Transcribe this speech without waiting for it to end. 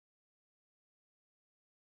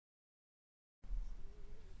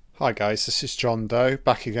Hi guys, this is John Doe,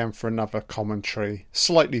 back again for another commentary.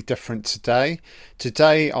 Slightly different today.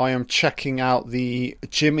 Today I am checking out the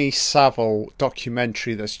Jimmy Savile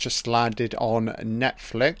documentary that's just landed on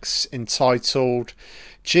Netflix, entitled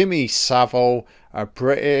Jimmy Savile, A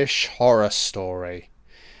British Horror Story.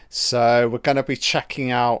 So we're going to be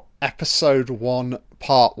checking out episode 1,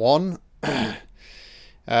 part 1.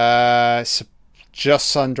 It's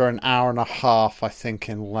just under an hour and a half, I think,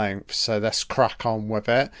 in length, so let's crack on with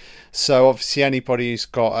it. So obviously anybody who's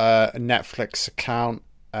got a Netflix account,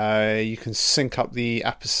 you can sync up the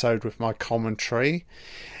episode with my commentary.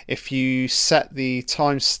 If you set the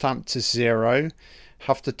timestamp to 0,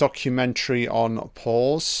 have the documentary on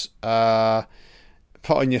pause,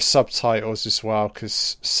 put on your subtitles as well,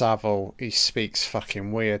 because Savile, he speaks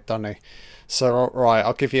fucking weird, doesn't he? So right,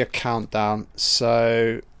 I'll give you a countdown.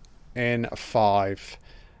 So in 5,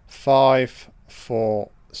 4,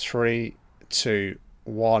 3, 2,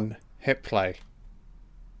 1, hit play.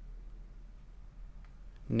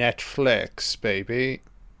 Netflix, baby.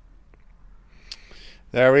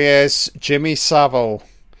 There he is, Jimmy Savile.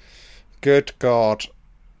 Good God.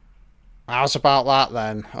 How's about that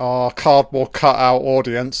then? Oh, cardboard cutout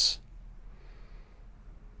audience.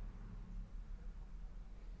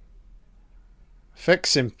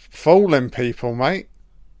 Fixing, fooling people, mate.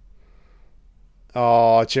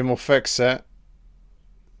 Oh, Jim will fix it.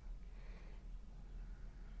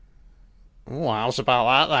 Oh, how's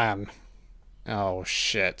about that then? Oh,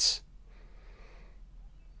 shit.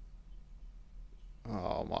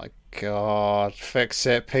 Oh, my God. Fix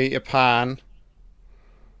it, Peter Pan.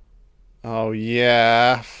 Oh,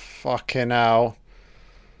 yeah. Fucking hell.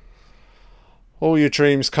 All your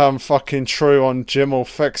dreams come fucking true on Jim will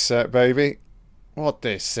fix it, baby. What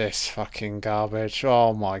is this fucking garbage?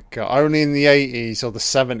 Oh my God. Only in the 80s or the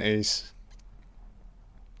 70s.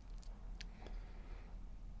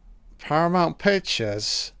 Paramount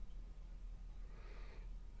Pictures?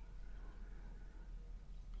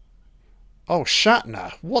 Oh,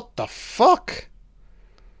 Shatner. What the fuck?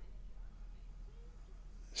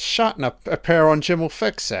 Shatner appear on Jim will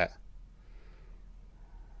fix it.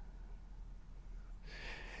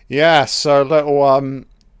 Yeah, so little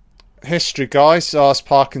history, guys. I was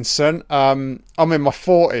Parkinson. I'm in my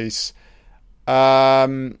 40s. I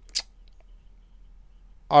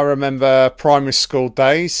remember primary school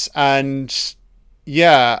days, and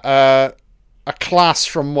yeah, a class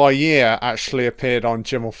from my year actually appeared on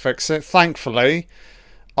Jim will fix it. Thankfully,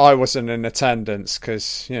 I wasn't in attendance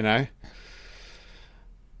because, you know,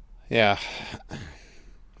 yeah.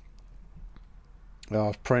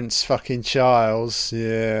 Oh, Prince fucking Charles,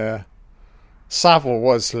 yeah. Savile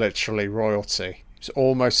was literally royalty. He was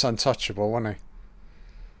almost untouchable, wasn't he?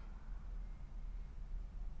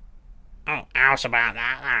 Oh, how's about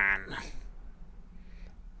that then?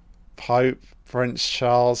 Pope, Prince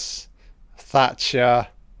Charles, Thatcher.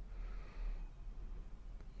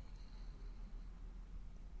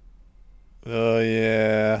 Oh,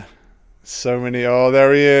 yeah. So many. Oh,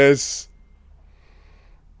 there he is.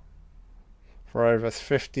 For over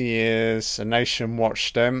 50 years, a nation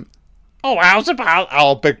watched him. Oh, how's about...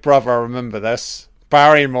 Oh, Big Brother, I remember this.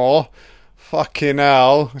 Barrymore. Fucking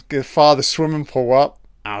hell. Give father swimming pool up.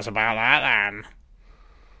 How's about that then?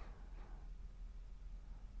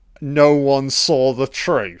 No one saw the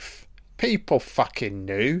truth. People fucking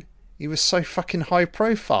knew. He was so fucking high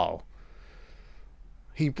profile.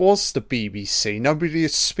 He was the BBC. Nobody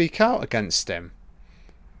would speak out against him.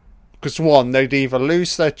 Because one, they'd either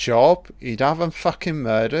lose their job, he'd have them fucking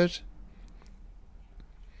murdered.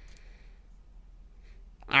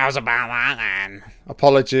 How's about that then?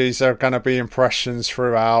 Apologies, there are going to be impressions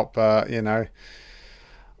throughout, but, you know,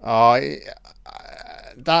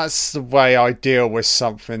 that's the way I deal with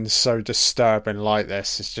something so disturbing like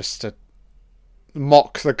this. It's just to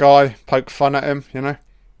mock the guy, poke fun at him, you know?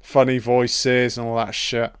 Funny voices and all that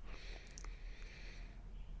shit.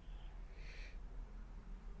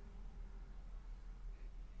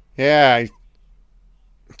 Yeah, he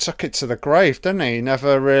took it to the grave, didn't he? He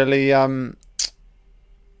never really,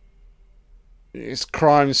 his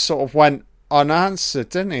crimes sort of went unanswered,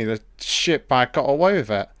 didn't he? The shitbag got away with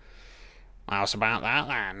it. How's about that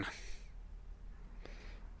then?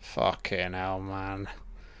 Fucking hell, man.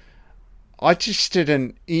 I just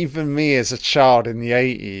didn't, even me as a child in the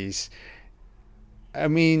 80s, I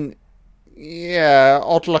mean, yeah,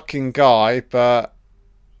 odd looking guy, but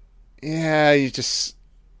yeah, you just,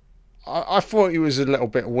 I thought he was a little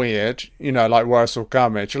bit weird, you know, like Wurzel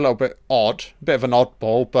Gummidge, a little bit odd, a bit of an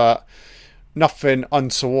oddball, but nothing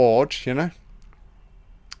untoward, you know.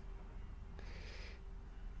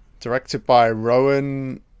 Directed by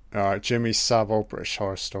Rowan Alright, Jimmy Savile, British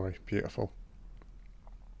Horror Story. Beautiful.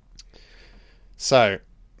 So,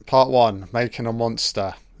 part 1, Making a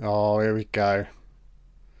Monster. Oh, here we go.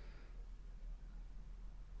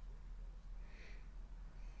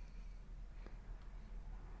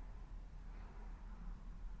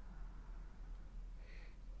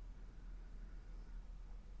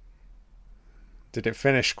 Did it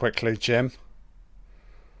finish quickly, Jim?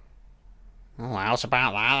 Oh, how's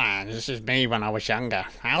about that then? This is me when I was younger.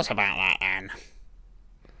 How's about that then?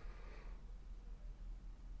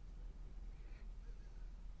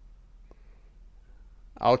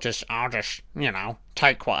 I'll just,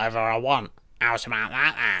 take whatever I want. How's about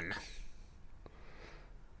that then?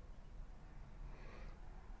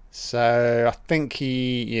 So, I think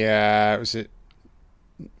it was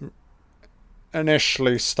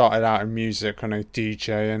initially started out in music and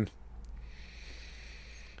DJing.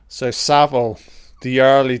 So Savile, the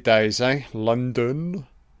early days, London,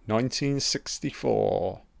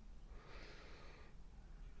 1964.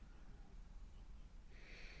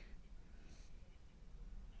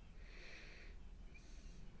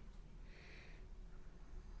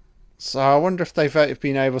 So I wonder if they've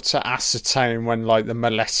been able to ascertain when, like, the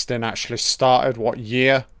molesting actually started. What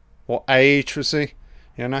year? What age was he?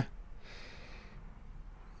 You know?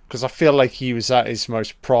 Because I feel like he was at his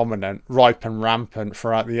most prominent, ripe and rampant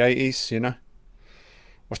throughout the 80s, you know?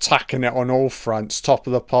 Attacking it on all fronts. Top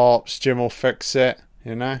of the pops, Jim will fix it,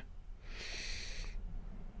 you know?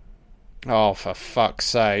 Oh, for fuck's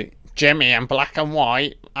sake. Jimmy in black and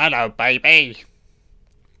white. Hello, baby.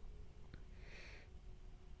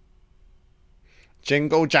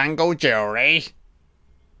 Jingle jangle jewelry.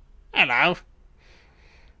 Hello.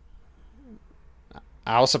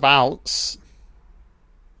 House abouts.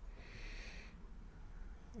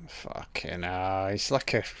 Fucking hell. He's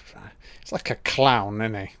like a clown,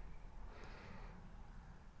 isn't he?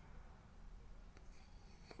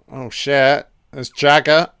 Oh shit. There's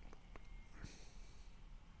Jagger.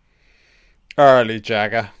 Early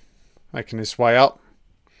Jagger. Making his way up.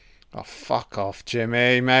 Oh, fuck off,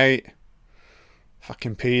 Jimmy, mate.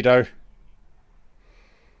 Fucking pedo.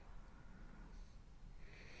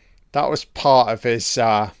 That was part of his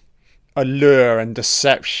allure and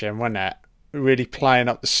deception, wasn't it? Really playing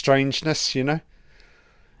up the strangeness, you know?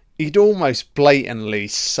 He'd almost blatantly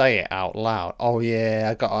say it out loud. Oh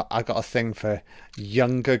yeah, I got a thing for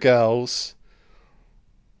younger girls.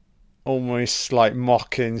 Almost like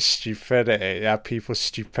mocking stupidity. Yeah, people's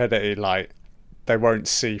stupidity, like they won't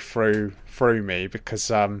see through me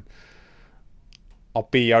because I'll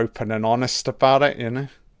be open and honest about it, you know?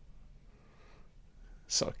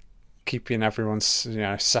 Sort of keeping everyone's,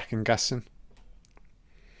 second guessing.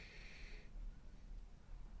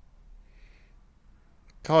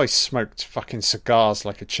 God, he smoked fucking cigars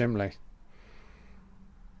like a chimney.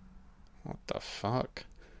 What the fuck?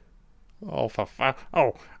 Oh, for fuck.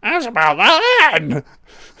 Oh, how's about that then?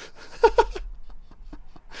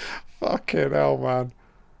 Fucking hell, man.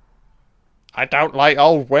 I don't like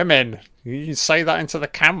old women. You can say that into the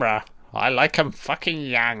camera. I like 'em fucking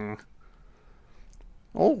young.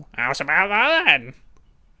 Oh, how's about that then?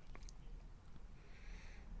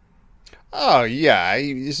 Oh, yeah,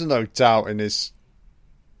 there's no doubt in his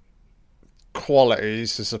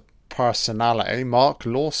qualities as a personality. Mark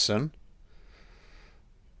Lawson.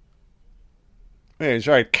 Yeah, he's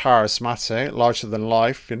very charismatic, larger than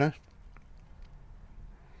life, you know.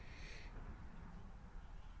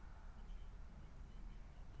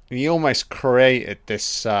 He almost created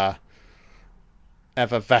this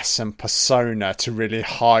effervescent persona to really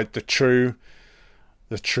hide the true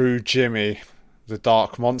Jimmy, the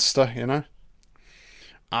dark monster, you know.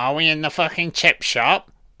 Are we in the fucking chip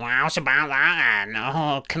shop? Well, how's about that then?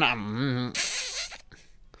 Oh, can I...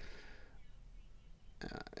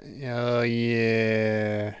 Oh,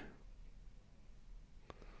 yeah.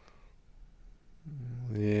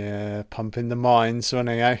 Yeah, pumping the mines, wasn't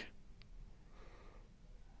he, eh?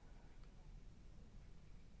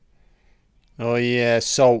 Oh, yeah,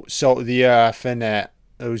 salt of the earth, innit?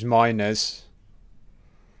 Those miners.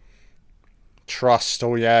 Trust,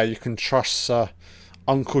 oh, yeah, you can trust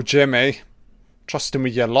Uncle Jimmy. Trust him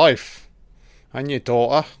with your life. And your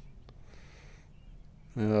daughter.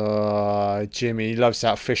 Oh, Jimmy, he loves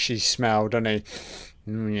that fishy smell, doesn't he?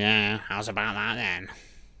 Yeah, how's about that then?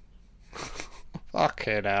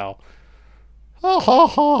 Fucking hell. Ha ha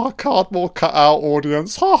ha, cardboard cutout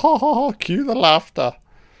audience. Ha ha ha, cue the laughter.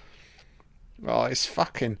 Oh, it's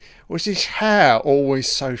fucking... Was his hair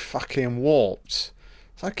always so fucking warped?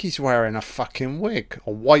 It's like he's wearing a fucking wig.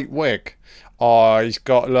 A white wig. Oh, he's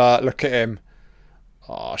got... look at him.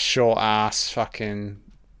 Oh, short ass fucking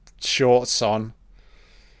shorts on.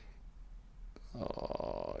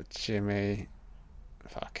 Oh, Jimmy.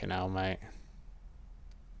 Fucking hell, mate.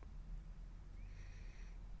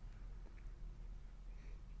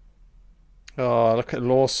 Oh, look at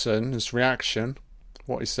Lawson's reaction.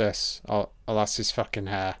 What is this? Oh, that's his fucking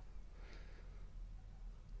hair.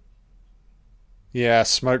 Yeah,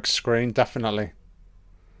 smoke screen, definitely.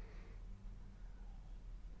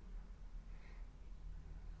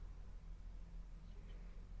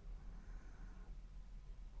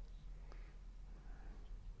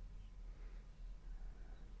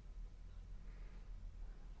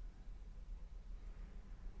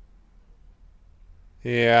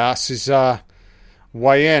 Yeah, that's his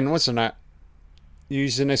way in, wasn't it?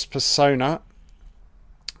 Using his persona.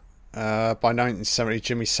 By 1970,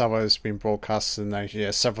 Jimmy Savile has been broadcast in the, yeah,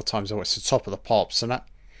 several times. Oh, it's the top of the pops, isn't it?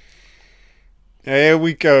 Here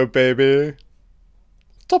we go, baby.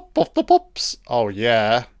 Top of the pops. Oh,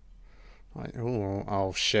 yeah.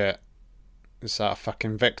 Oh, shit. Is that a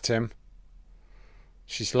fucking victim?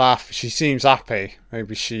 She's laughing. She seems happy.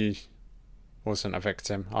 Maybe she wasn't a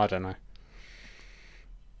victim. I don't know.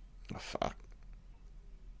 Oh, fuck.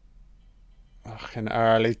 Fucking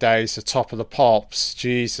early days, the top of the pops.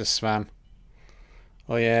 Jesus, man.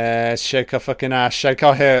 Oh, yeah. Shake her fucking ass. Shake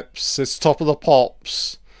her hips. It's top of the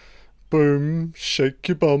pops. Boom. Shake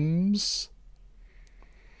your bums.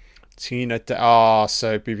 So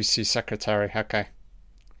BBC secretary. Okay.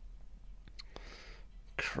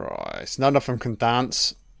 Christ. None of them can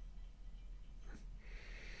dance.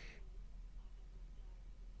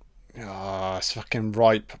 Oh, it's fucking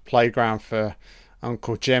ripe playground for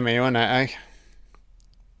Uncle Jimmy, isn't it, eh?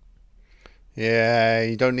 Yeah,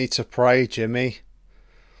 you don't need to pray, Jimmy.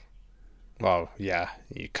 Well, yeah,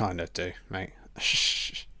 you kind of do, mate.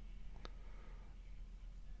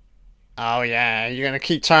 Oh, yeah, you're going to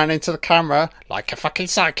keep turning to the camera like a fucking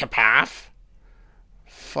psychopath?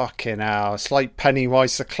 Fucking hell, it's like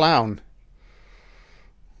Pennywise the Clown.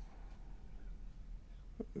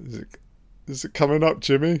 Is it coming up,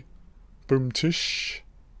 Jimmy? Boom tish.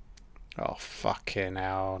 Oh, fucking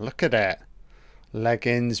hell, look at it.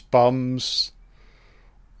 Leggings, bums.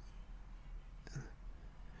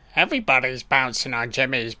 Everybody's bouncing on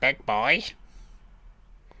Jimmy's big boy.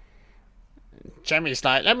 Jimmy's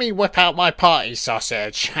like, let me whip out my party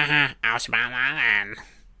sausage. How's about that then?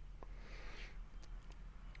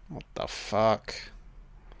 What the fuck?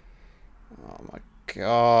 Oh my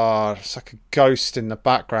god, it's like a ghost in the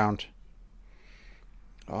background.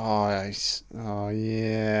 Oh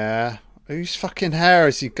yeah. Whose fucking hair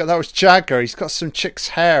has he got? That was Jagger. He's got some chick's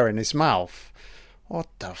hair in his mouth. What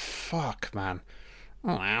the fuck, man?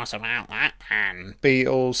 Oh, how's about that then?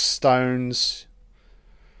 Beatles, Stones,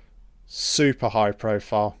 super high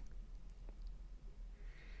profile.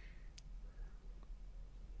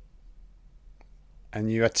 And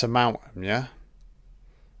you had to mount them, yeah?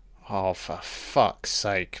 Oh, for fuck's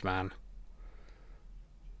sake, man.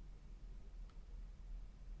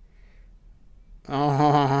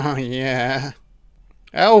 Oh, yeah.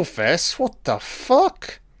 Elvis? What the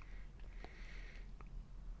fuck?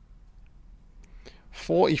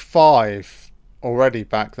 45 already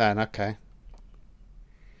back then, okay.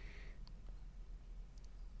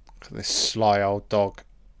 Look at this sly old dog.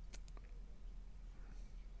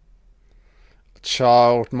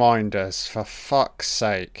 Child minders, for fuck's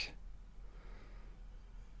sake.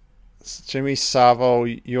 It's Jimmy Savile,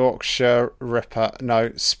 Yorkshire Ripper.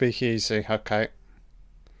 No, Speakeasy, okay.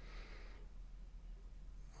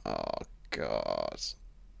 Oh, God.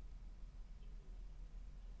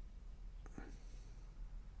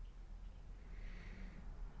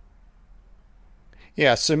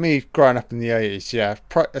 Yeah, so me growing up in the 80s, yeah,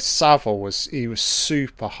 Savile he was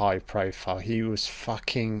super high profile. He was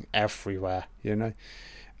fucking everywhere, you know.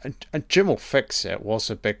 And Jim will fix it was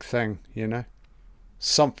a big thing, you know.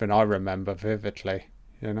 Something I remember vividly,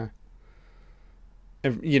 you know.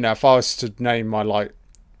 If I was to name my like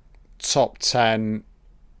top 10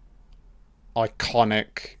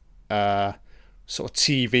 iconic sort of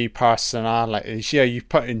TV personalities, yeah, you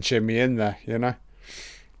put in Jimmy in there, you know.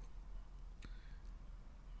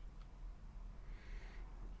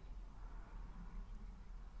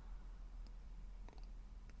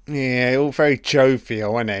 Yeah, all very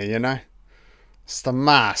jovial, isn't it, you know? It's the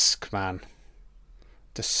mask, man.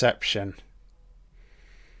 Deception.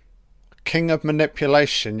 King of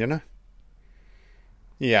manipulation, you know?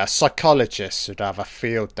 Yeah, psychologists would have a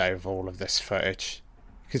field day with all of this footage.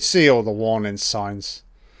 You could see all the warning signs.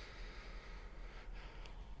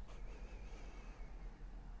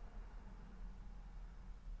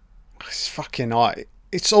 It's fucking...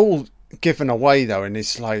 It's all given away, though, in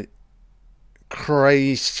his, like,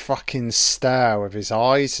 crazed fucking stare with his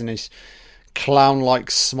eyes and his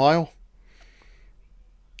clown-like smile.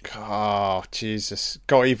 Oh, Jesus.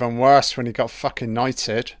 Got even worse when he got fucking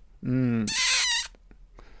knighted.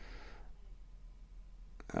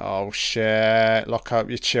 Oh, shit. Lock up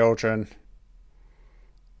your children.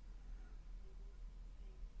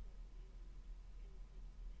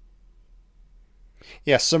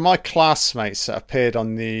 Yeah, so my classmates that appeared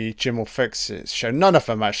on the Jim Will Fix It show, none of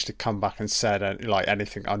them actually come back and said like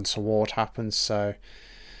anything untoward happened. So,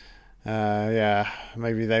 yeah,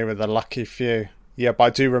 maybe they were the lucky few. Yeah, but I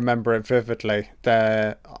do remember it vividly.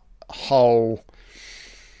 Their whole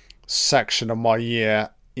section of my year,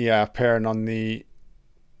 yeah, appearing on the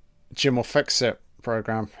Jim Will Fix It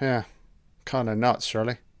program. Yeah, kind of nuts,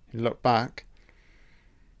 really. You look back.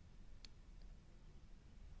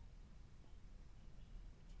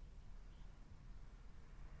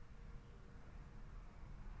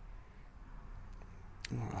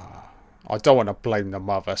 I don't want to blame the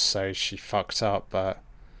mother, say she fucked up, but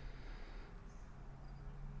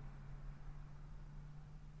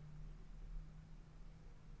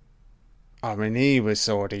I mean, he was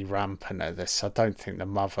already rampant at this. I don't think the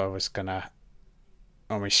mother was gonna.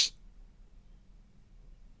 I mean,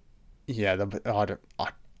 yeah,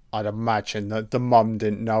 I'd imagine that the mum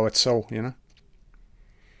didn't know at all. You know,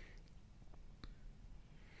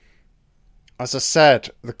 as I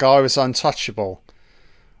said, the guy was untouchable.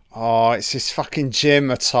 Oh, it's his fucking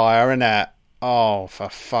gym attire, innit? Oh, for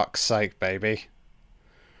fuck's sake, baby.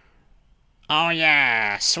 Oh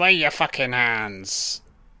yeah, sway your fucking hands.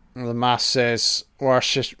 The masses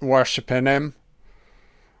worshipping him.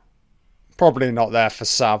 Probably not there for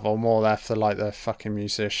Savile, more there for like the fucking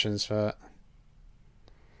musicians, but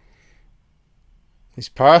his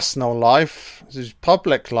personal life, his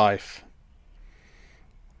public life.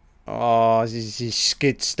 Oh, his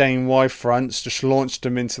skid stained Y fronts just launched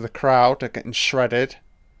him into the crowd. They're getting shredded.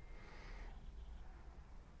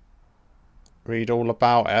 Read all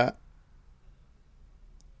about it.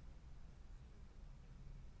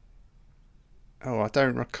 Oh, I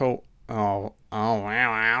don't recall. Oh, well,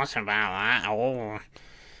 how's about that?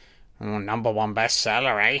 Number one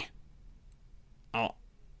bestseller, eh? Oh,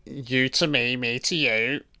 you to me to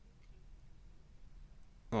you.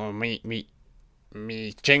 Oh,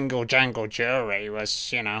 me jingle jangle jewelry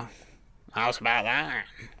was, how's about that?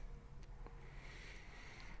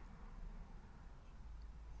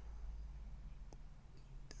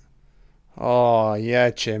 Oh, yeah,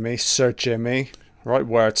 Jimmy. Sir Jimmy. Right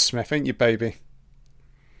wordsmith, ain't you, baby?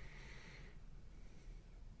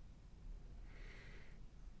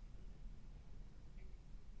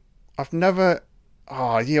 I've never.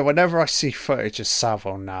 Oh, yeah, whenever I see footage of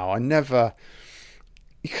Savile now, I never.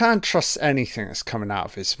 You can't trust anything that's coming out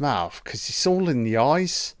of his mouth because it's all in the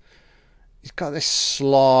eyes. He's got this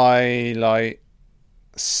sly, like,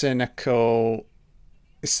 cynical.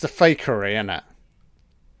 It's the fakery, isn't it?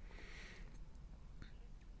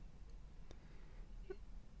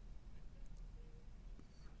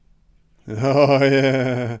 Oh,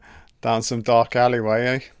 yeah. Down some dark alleyway,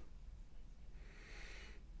 eh?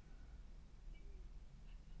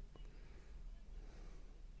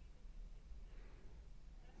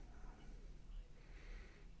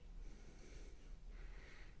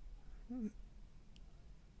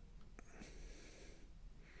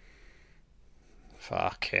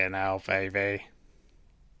 Fucking hell, baby.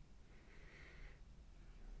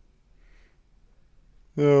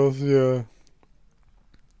 Oh, yeah.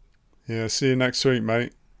 Yeah, see you next week,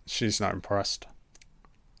 mate. She's not impressed.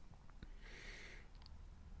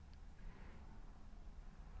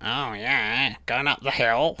 Oh, yeah, going up the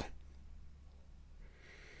hill.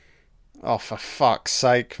 Oh, for fuck's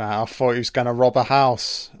sake, man. I thought he was going to rob a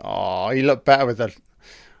house. Oh, he looked better with the.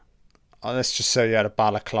 Oh, let's just say he had a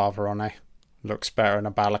balaclava on, eh? Looks better in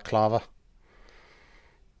a balaclava.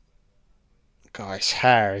 God, his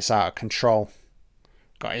hair is out of control.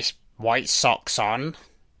 Got his white socks on.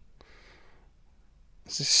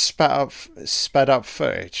 Is this sped up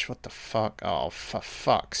footage? What the fuck? Oh, for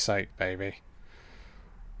fuck's sake, baby.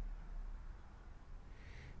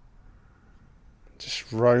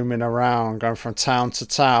 Just roaming around, going from town to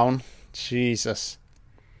town. Jesus.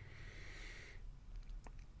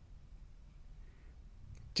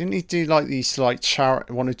 Didn't he do like these like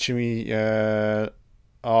charity? One of Jimmy?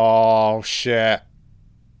 Oh shit!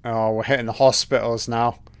 Oh, we're hitting the hospitals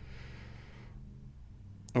now.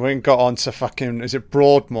 We ain't got on to fucking. Is it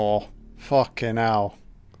Broadmoor? Fucking hell!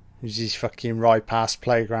 There's his fucking right past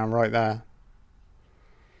playground right there.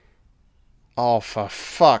 Oh, for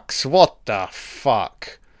fuck's! What the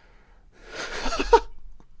fuck?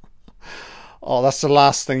 Oh, that's the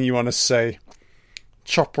last thing you want to see.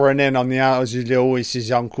 choppering in on the hours as always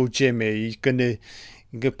his Uncle Jimmy. He's gonna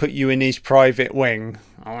put you in his private wing.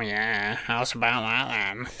 Oh yeah, how's about that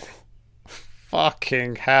then?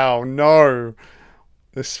 Fucking hell, no.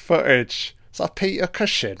 This footage. Is that Peter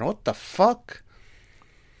Cushing? What the fuck?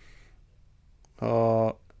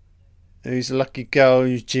 Oh, who's the lucky girl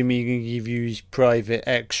who's Jimmy gonna give you his private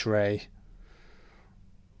x-ray?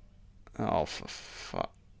 Oh, for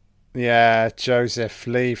fuck. Yeah, Joseph,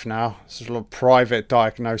 leave now. It's a little private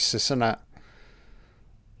diagnosis, isn't it?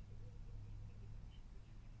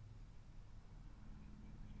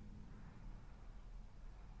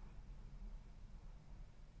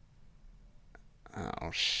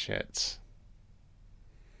 Oh, shit.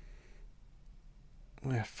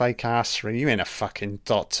 Yeah, fake assery. You ain't a fucking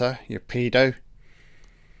doctor, you pedo.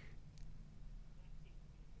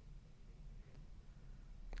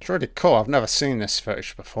 It's really cool. I've never seen this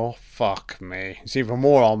footage before. Fuck me. It's even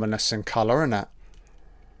more ominous in colour, isn't it?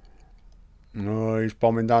 Oh, he's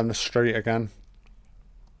bombing down the street again.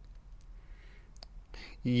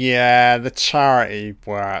 Yeah, the charity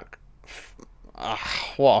work.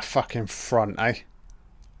 What a fucking front, eh?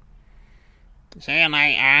 See you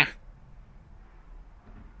later.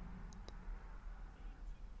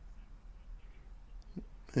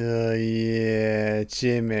 Yeah,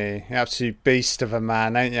 Jimmy. Absolute beast of a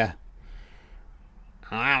man, ain't you?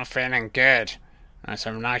 Oh, I'm feeling good. There's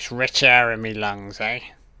some nice rich air in me lungs, eh?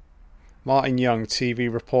 Martin Young,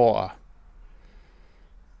 TV reporter.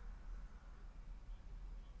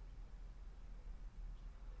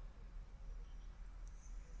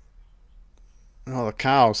 Oh, the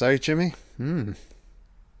cows, eh, Jimmy? Hmm.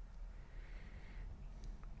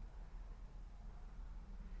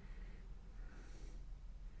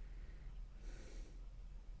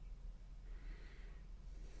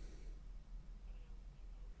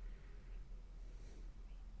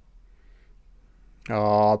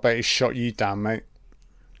 Oh, I bet he shot you down, mate.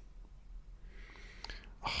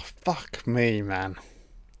 Oh, fuck me, man.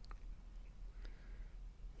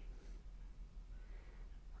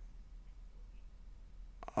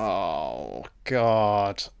 Oh,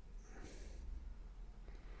 God.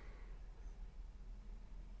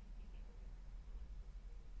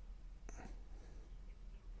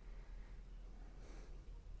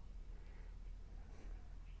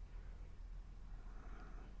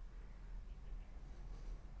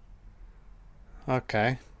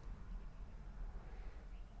 Okay.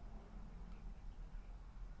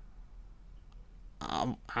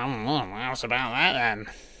 How's about that then?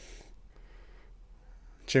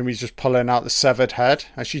 Jimmy's just pulling out the severed head,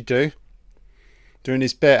 as you do. Doing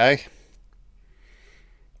his bit, eh?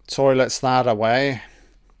 Toilet's that away.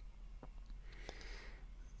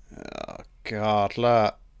 Oh, God,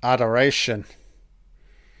 look. Adoration.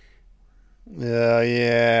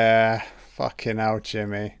 Yeah. Fucking hell,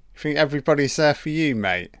 Jimmy. You think everybody's there for you,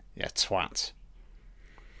 mate? Yeah, twat.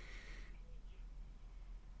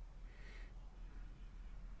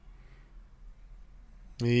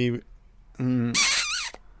 He. Mm,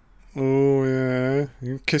 oh, yeah.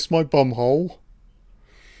 You kiss my bum hole.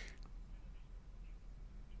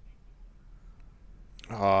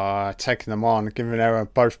 Ah, taking them on, giving her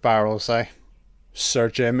both barrels, eh?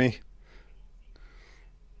 Sir Jimmy.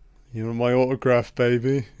 You want my autograph,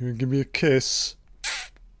 baby? You want to give me a kiss?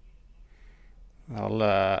 Oh,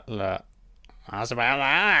 look. How's about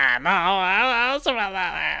that? No, how's about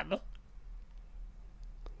that then?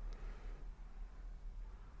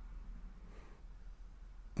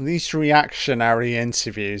 These reactionary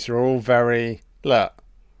interviews are all very. Look.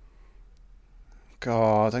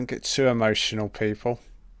 God, don't get too emotional, people.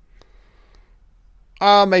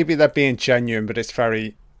 Maybe they're being genuine, but it's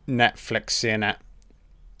very Netflixy, innit?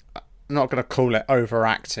 I'm not going to call it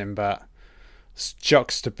overacting, but it's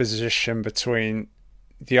juxtaposition between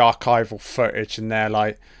the archival footage and their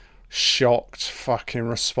like shocked fucking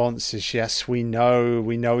responses. Yes, we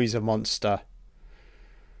know he's a monster.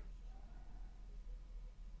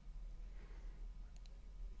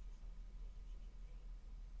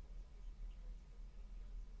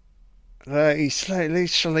 He's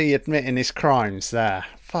literally admitting his crimes there.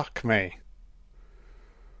 Fuck me.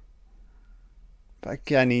 But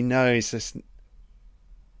again, he knows this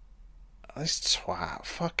twat.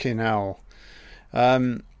 Fucking hell.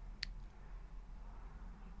 Um,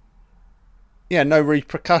 yeah, no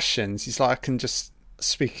repercussions. He's like, I can just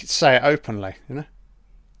say it openly, you know?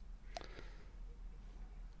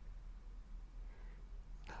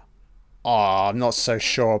 Oh, I'm not so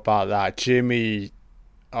sure about that. Jimmy,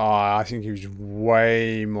 I think he was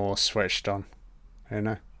way more switched on, you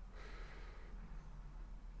know?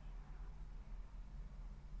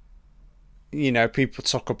 you know, people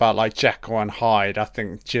talk about like Jekyll and Hyde. I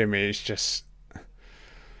think Jimmy is just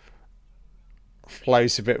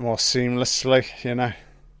flows a bit more seamlessly, you know.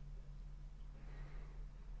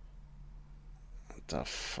 What the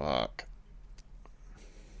fuck?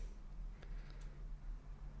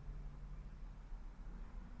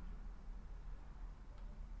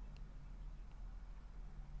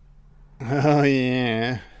 Oh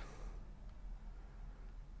yeah.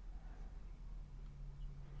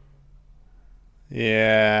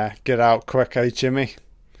 Yeah, get out quick, eh, Jimmy?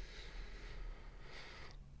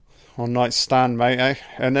 One night stand, mate, eh?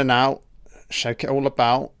 In and out. Shake it all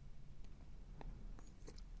about.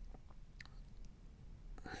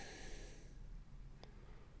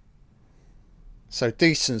 So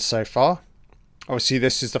decent so far. Obviously,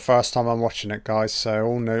 this is the first time I'm watching it, guys, so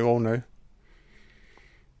all new, all new.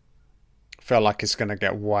 Feel like it's going to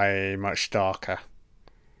get way much darker.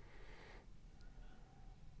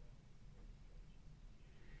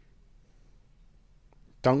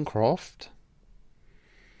 Duncroft?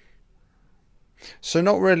 So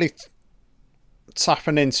not really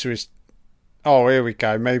tapping into his... Oh, here we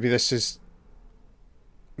go. Maybe this is...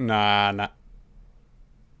 Nah.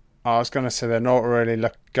 I was going to say they're not really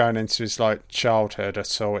going into his like childhood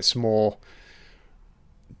at all. It's more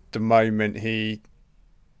the moment he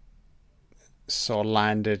sort of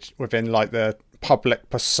landed within like the public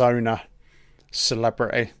persona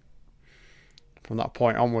celebrity. From that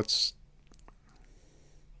point onwards.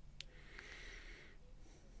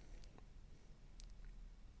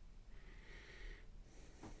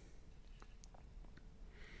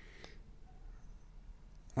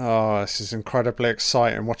 Oh, this is incredibly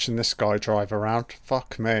exciting watching this guy drive around.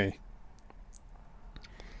 Fuck me.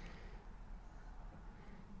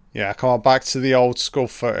 Yeah, come on, back to the old school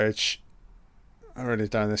footage. I really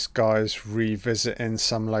don't. This guy's revisiting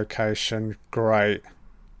some location. Great.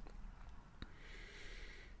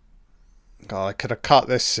 God, I could have cut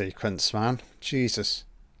this sequence, man. Jesus.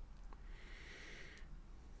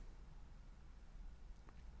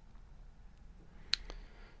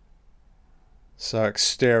 So,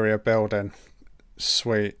 exterior building.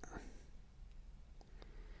 Sweet.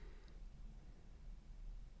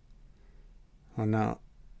 Oh no.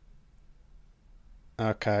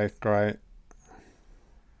 Okay, great.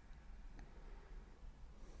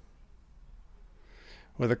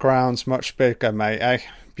 Well, the ground's much bigger, mate, eh?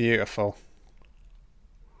 Beautiful.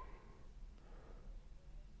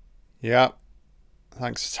 Yep.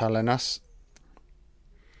 Thanks for telling us.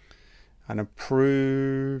 An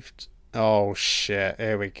improved... Oh, shit.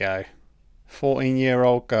 Here we go.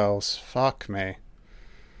 14-year-old girls. Fuck me.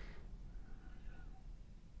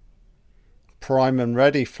 Prime and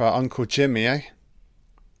ready for Uncle Jimmy, eh?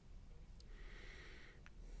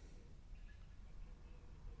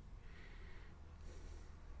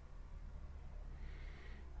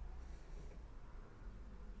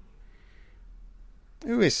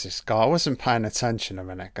 Who is this guy? I wasn't paying attention a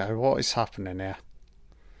minute ago. What is happening here?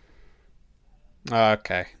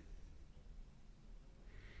 Okay.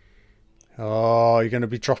 Oh, you're going to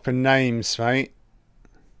be dropping names, mate.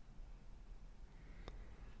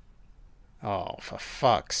 Oh, for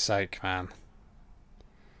fuck's sake, man.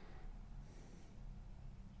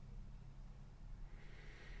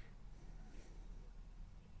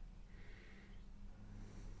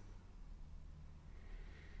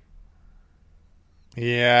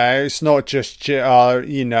 Yeah, it's not just,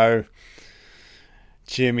 you know,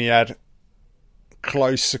 Jimmy had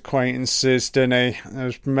close acquaintances, didn't he?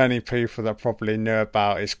 There's many people that probably knew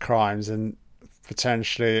about his crimes and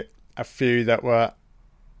potentially a few that were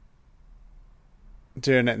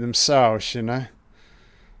doing it themselves, you know?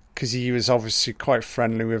 Because he was obviously quite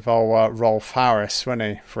friendly with old Rolf Harris, wasn't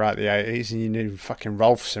he, throughout the 80s? And you knew fucking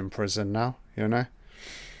Rolf's in prison now, you know?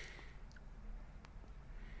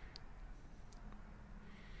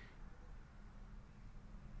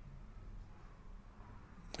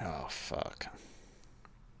 Oh, fuck.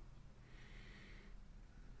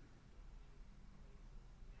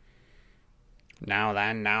 Now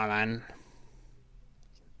then.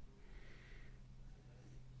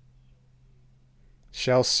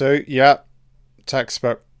 Shell suit, yep.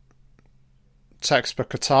 Textbook.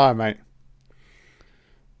 Textbook attire, mate.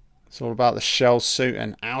 It's all about the shell suit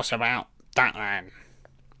and... How's about that then?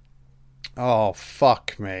 Oh,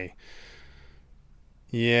 fuck me.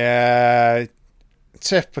 Yeah.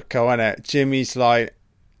 Typical, innit? Jimmy's like,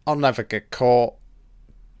 I'll never get caught.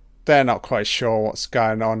 They're not quite sure what's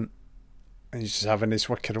going on. And he's just having his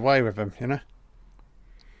wicked way with them, you know?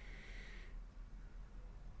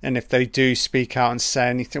 And if they do speak out and say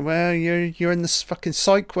anything, well, you're in this fucking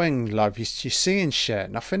psych wing, love. You're seeing shit.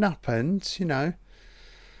 Nothing happened, you know.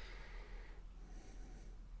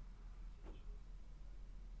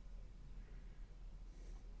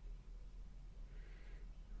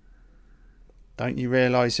 Don't you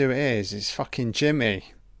realise who it is? It's fucking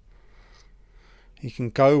Jimmy. He can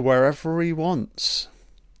go wherever he wants.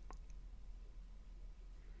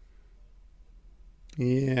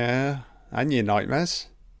 Yeah, and your nightmares.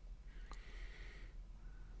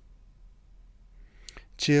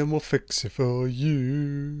 Jim will fix it for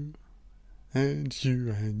you. And you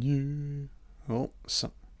and you. Oh,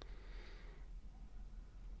 so.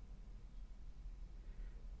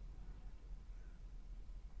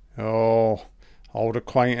 Oh, old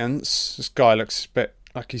acquaintance. This guy looks a bit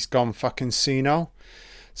like he's gone fucking senile.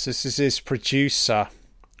 So this is his producer.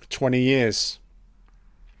 20 years.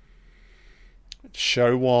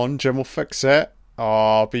 Show one, Jim will fix it.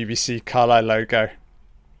 Oh, BBC Colour logo.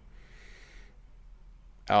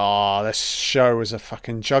 Oh, this show was a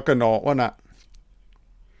fucking juggernaut, wasn't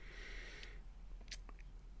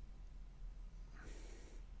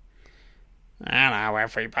it? Hello,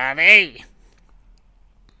 everybody.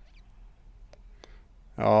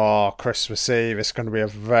 Oh, Christmas Eve. It's going to be a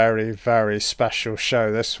very, very special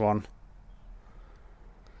show, this one.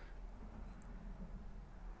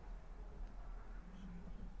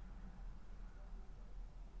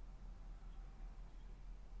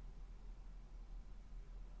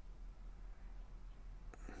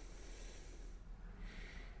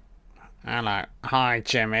 Hello. Hi,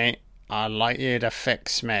 Jimmy. I'd like you to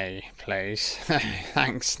fix me, please.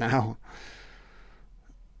 Thanks now.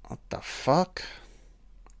 What the fuck?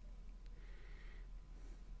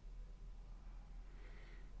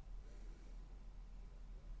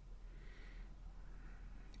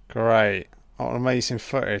 Great. What amazing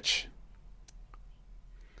footage.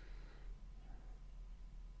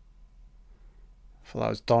 I thought that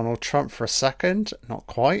was Donald Trump for a second. Not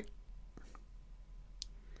quite.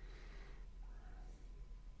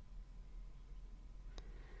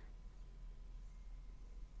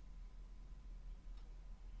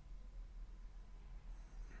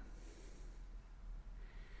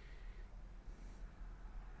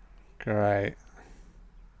 Great.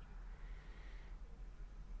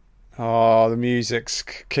 Oh, the music's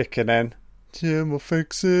kicking in. Jim will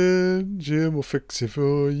fix it. Jim will fix it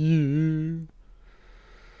for you.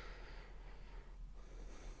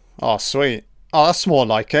 Oh, sweet. Oh, that's more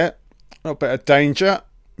like it. A little bit of danger.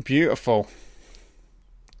 Beautiful.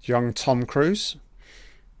 Young Tom Cruise.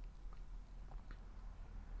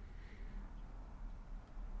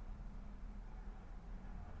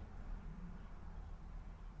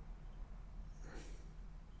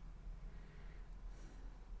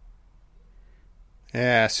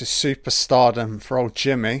 Yeah, it's a superstardom for old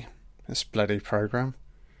Jimmy. This bloody programme.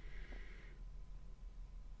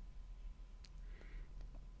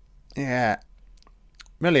 Yeah.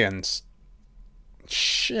 Millions.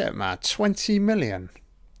 Shit, man. 20 million.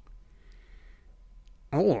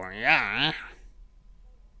 Oh, yeah.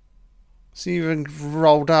 It's even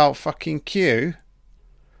rolled out fucking Q.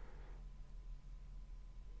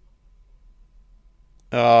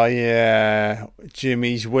 Oh, yeah.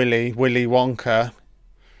 Jimmy's Willy Wonka.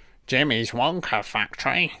 Jimmy's Wonka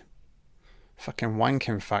factory. Fucking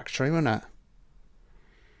wanking factory, wasn't it?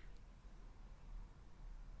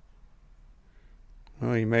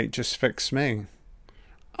 Oh, you mate just fix me.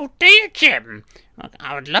 Oh, dear, Jim.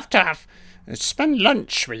 I would love to spend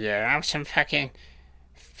lunch with you. Have some fucking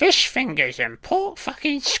fish fingers and pork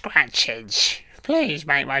fucking scratches. Please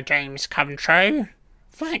make my dreams come true.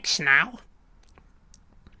 Thanks now.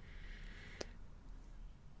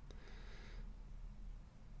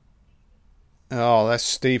 Oh, that's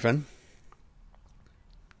Stephen.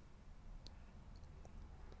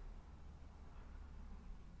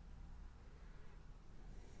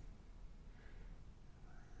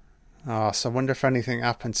 Oh, so I wonder if anything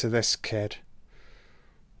happened to this kid.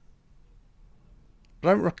 I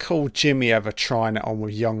don't recall Jimmy ever trying it on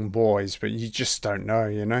with young boys, but you just don't know,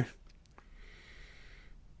 you know?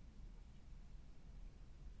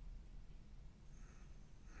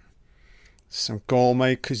 Some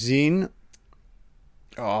gourmet cuisine.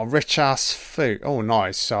 Oh, rich ass food. Oh,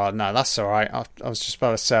 nice. No, that's all right. I was just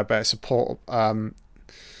about to say, I bet it's a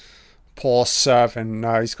poor serving.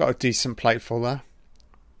 No, he's got a decent plateful there.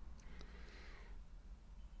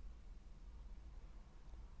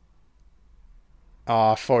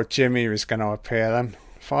 Oh, I thought Jimmy was going to appear then.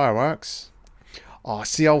 Fireworks. Oh,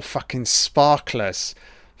 it's the old fucking sparklers.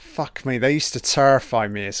 Fuck me, they used to terrify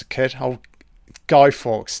me as a kid. Old Guy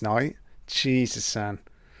Fawkes night. Jesus, man.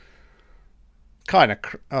 Kind of.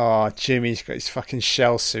 Oh, Jimmy's got his fucking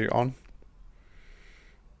shell suit on.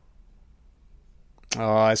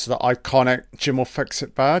 Oh, it's the iconic Jim will fix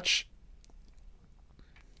it badge.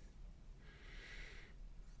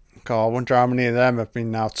 God, I wonder how many of them have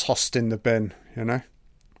been now tossed in the bin, you know?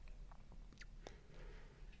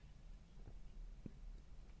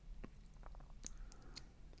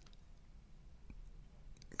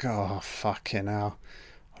 God, fucking hell.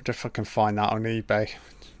 I wonder if I can find that on eBay.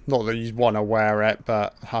 Not that you'd want to wear it,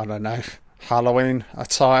 but I don't know. Halloween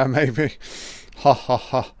attire, maybe. Ha ha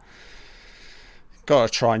ha.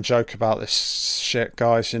 Gotta try and joke about this shit,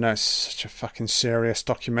 guys. You know, it's such a fucking serious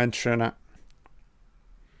documentary, innit?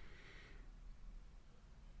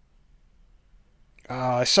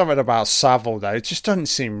 There's something about Savile, though. It just doesn't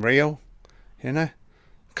seem real, you know?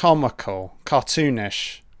 Comical,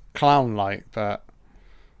 cartoonish, clown-like, but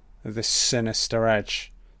with this sinister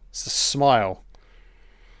edge. It's the smile.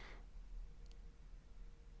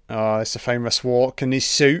 Oh, it's a famous walk in his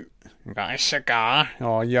suit. Got a cigar?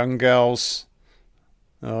 Oh, young girls.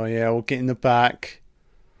 Oh, yeah, we'll get in the back.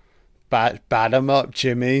 Bat 'em up,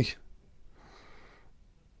 Jimmy.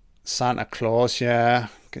 Santa Claus, yeah.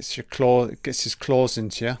 Gets his claws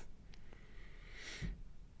into you.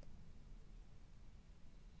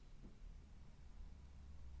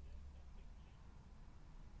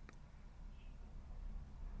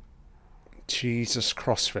 Jesus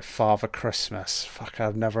crossed with Father Christmas. Fuck,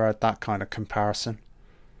 I've never heard that kind of comparison.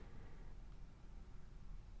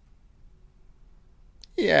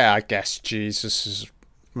 Yeah, I guess Jesus is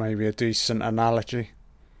maybe a decent analogy.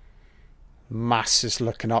 Mass is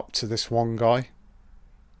looking up to this one guy.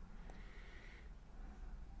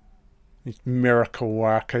 He's miracle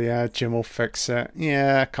worker, yeah, Jim will fix it.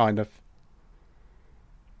 Yeah, kind of.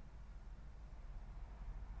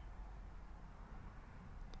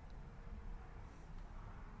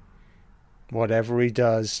 Whatever he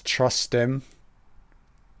does, trust him.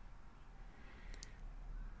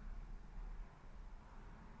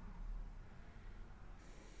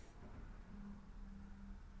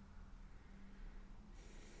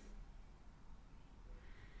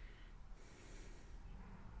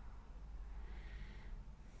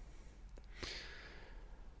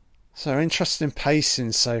 So interesting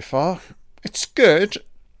pacing so far. It's good.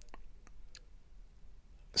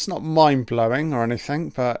 It's not mind-blowing or anything,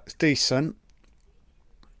 but it's decent.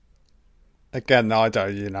 Again, I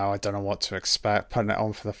don't know what to expect putting it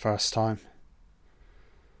on for the first time.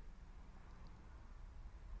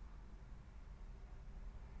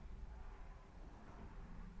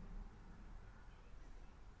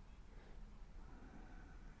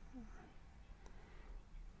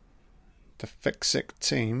 The Fix-It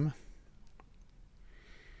team.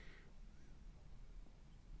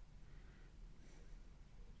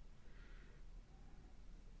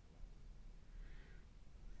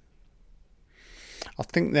 I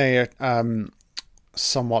think they are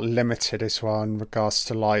somewhat limited as well in regards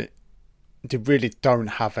to, like, they really don't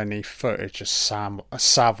have any footage of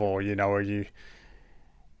Savile, you know, where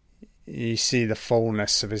you see the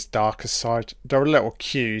fullness of his darker side. There are little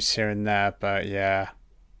cues here and there, but yeah.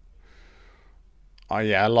 Oh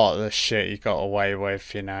yeah, a lot of the shit he got away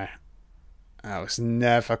with, you know, that was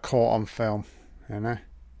never caught on film, you know.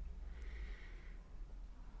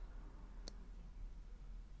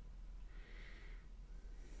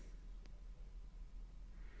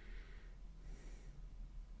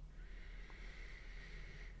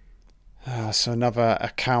 So another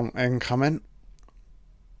account incoming.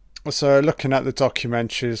 So looking at the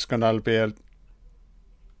documentary, there's going to be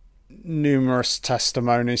numerous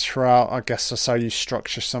testimonies throughout. I guess that's how you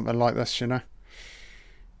structure something like this, you know.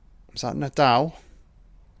 Is that Nadal?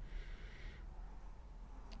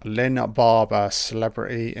 Lynn Barber,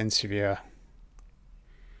 celebrity interviewer.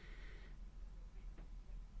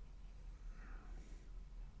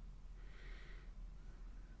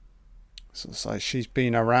 So it's like she's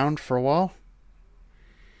been around for a while.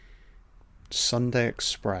 Sunday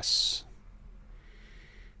Express.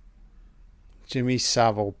 Jimmy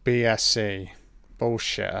Savile, BSE.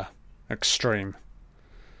 Bullshitter. Extreme.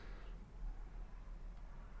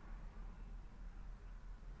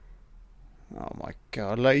 Oh my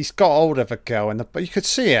god. Look, he's got hold of a girl, but you could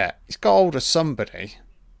see it. He's got hold of somebody.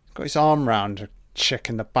 He's got his arm round a chick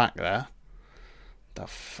in the back there. The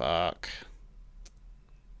fuck?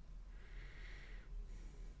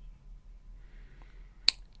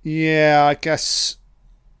 Yeah, I guess.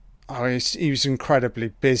 Oh, he was incredibly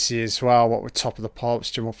busy as well. What with Top of the Pops,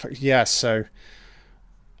 Jim? Yeah, so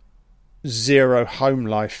zero home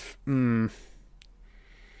life.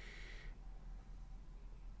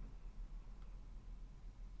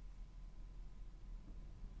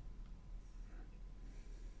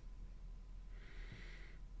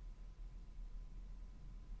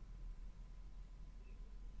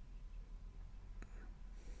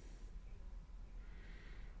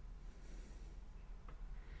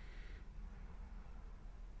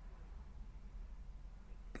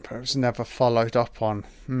 But it was never followed up on.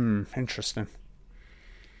 Interesting.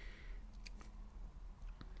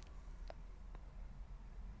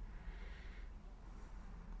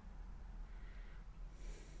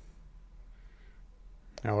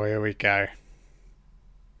 Oh, here we go.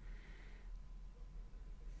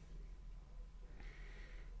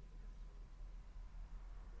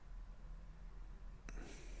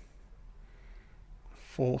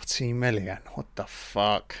 $40 million. What the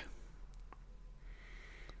fuck?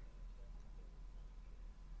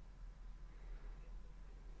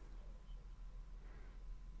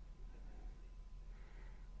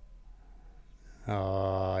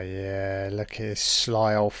 Oh, yeah. Look at his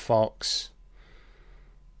sly old fox.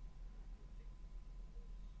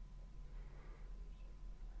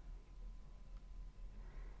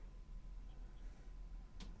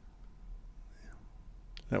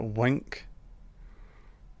 Little wink.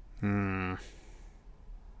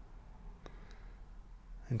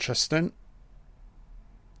 Interesting.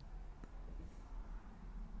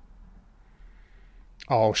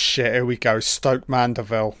 Oh shit, here we go. Stoke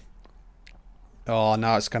Mandeville. Oh,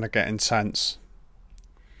 now it's going to get intense.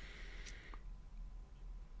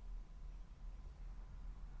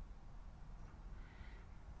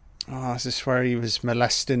 Oh, is this where he was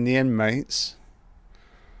molesting the inmates?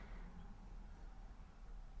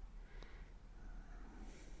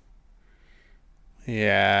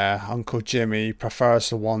 Yeah, Uncle Jimmy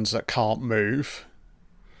prefers the ones that can't move.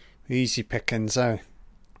 Easy pickings, eh?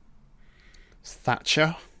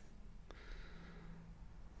 Thatcher.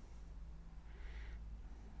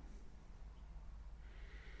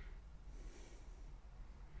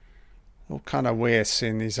 All kind of weird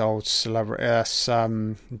seeing these old celebrities.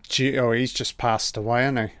 Oh, he's just passed away,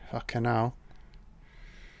 hasn't he? Fucking hell.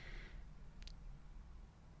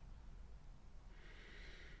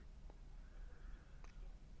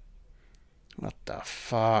 What the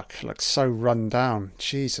fuck? Looks so run down.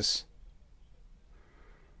 Jesus.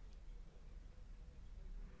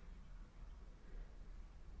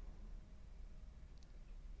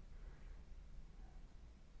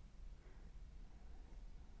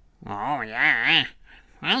 Oh, yeah.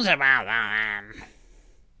 How's about that, then?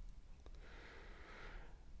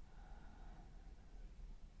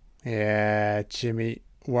 Yeah, Jimmy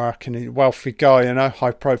working, wealthy guy,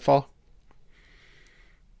 high profile.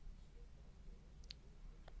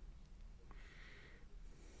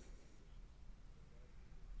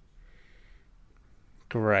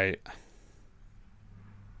 Great.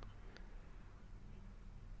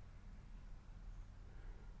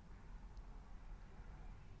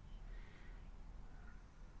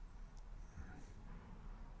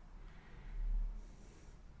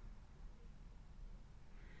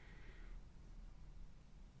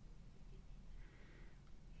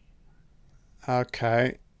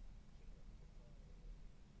 Okay.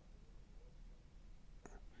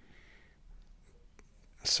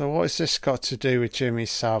 So what has this got to do with Jimmy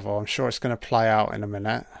Savile? I'm sure it's going to play out in a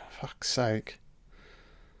minute. Fuck's sake.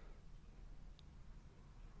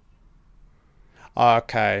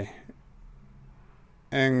 Okay.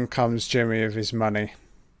 In comes Jimmy with his money.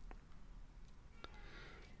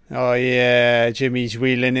 Oh yeah, Jimmy's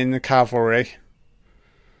wheeling in the cavalry.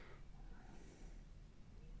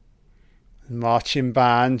 Marching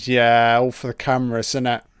band, yeah, all for the cameras, isn't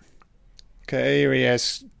it? Okay, here he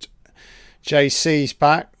is. JC's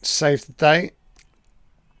back, save the day.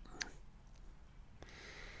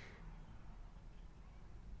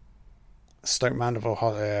 Stoke Mandeville,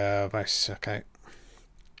 yeah, okay.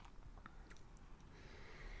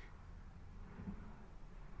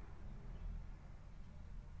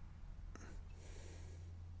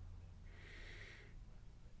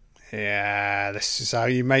 Yeah, this is how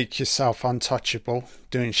you make yourself untouchable,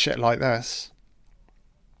 doing shit like this.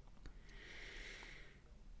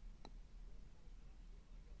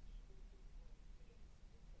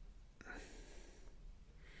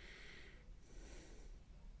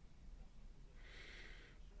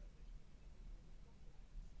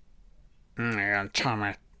 I'm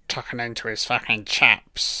trying to tucking into his fucking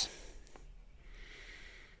chaps.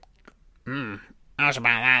 How's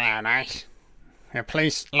about that, then, eh? Yeah,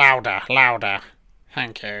 please, louder, louder.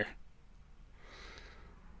 Thank you.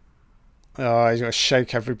 Oh, he's got to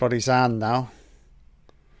shake everybody's hand now.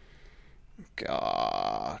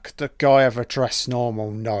 God, could the guy ever dress normal?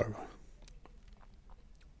 No.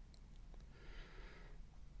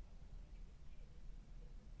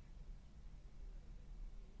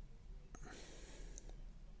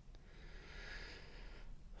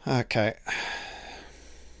 Okay.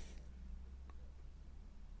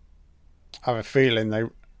 I have a feeling they.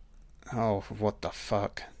 Oh, what the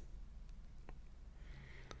fuck?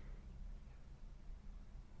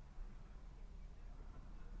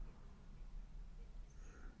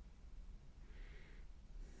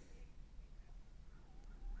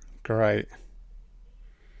 Great.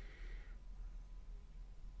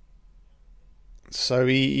 So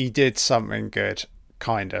he did something good,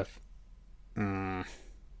 kind of. Mm.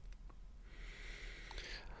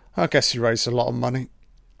 I guess he raised a lot of money.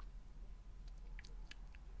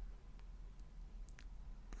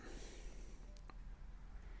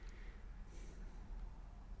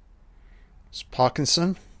 It's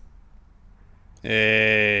Parkinson.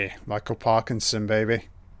 Hey, Michael Parkinson, baby.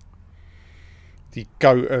 The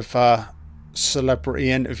goat of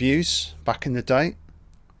celebrity interviews back in the day.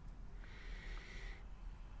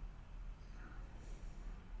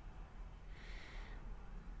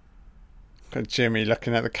 Look at Jimmy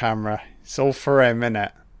looking at the camera. It's all for him,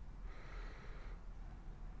 innit?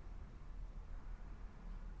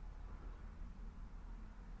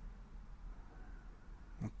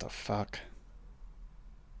 What the fuck?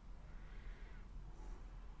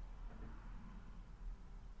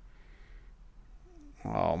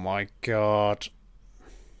 Oh my god.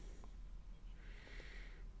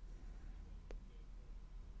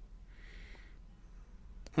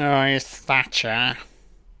 Oh, it's Thatcher.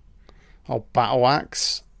 Oh, Battle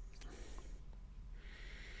Axe.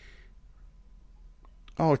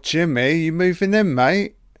 Oh, Jimmy, you moving in,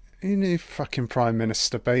 mate? You new fucking Prime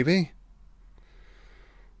Minister, baby.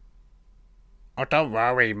 Oh, don't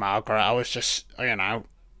worry, Margaret. I was just,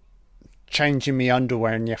 changing me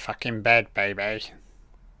underwear in your fucking bed, baby.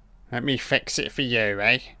 Let me fix it for you,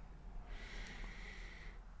 eh?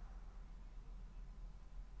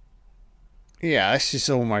 Yeah, this is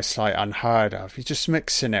almost like unheard of. You're just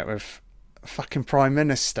mixing it with a fucking Prime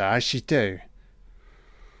Minister, as you do.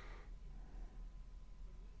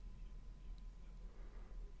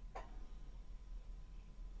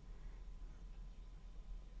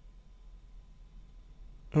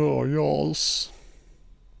 Oh, yes.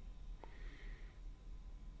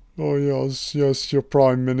 Oh, yes, your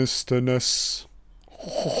Prime Ministerness.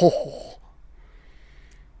 Oh.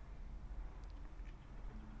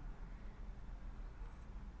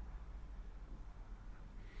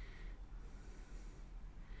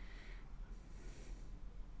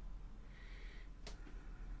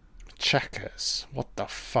 Checkers? What the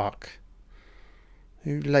fuck?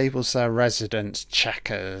 Who labels their residents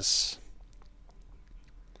checkers?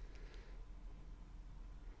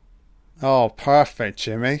 Oh, perfect,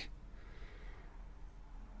 Jimmy.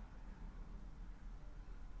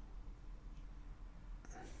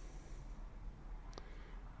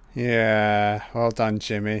 Yeah, well done,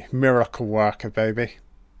 Jimmy. Miracle worker, baby.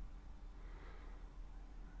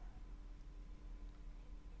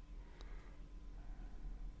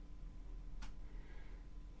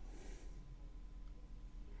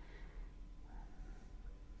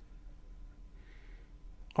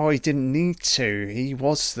 Oh, he didn't need to. He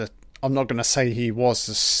was the. I'm not going to say he was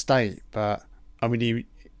the state, but I mean,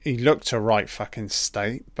 he looked a right fucking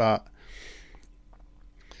state, but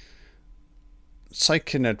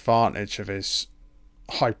taking advantage of his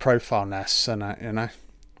high profileness and it, you know.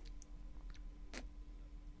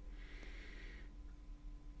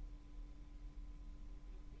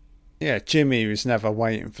 Yeah, Jimmy was never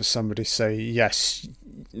waiting for somebody to say yes.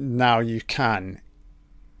 Now you can.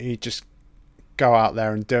 He just go out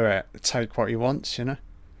there and do it. Take what he wants, you know.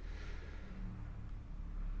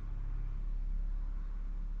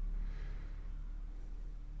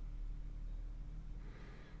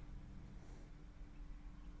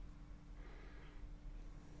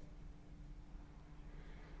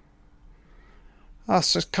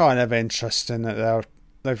 That's just kind of interesting that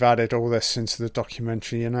they've added all this into the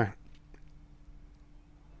documentary, you know.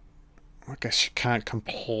 I guess you can't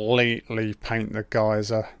completely paint the guy as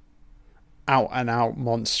a out and out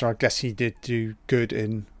monster. I guess he did do good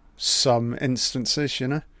in some instances, you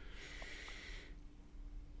know.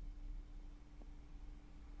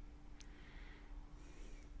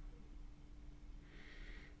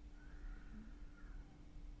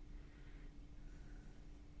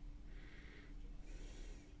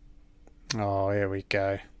 Oh, here we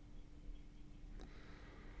go.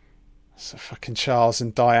 So fucking Charles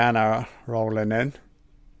and Diana rolling in.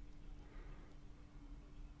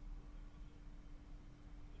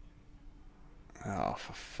 Oh,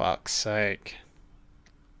 for fuck's sake.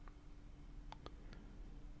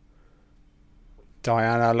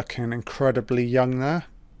 Diana looking incredibly young there.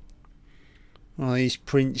 Oh, he's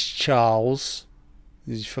Prince Charles.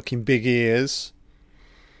 These fucking big ears.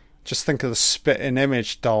 Just think of the spitting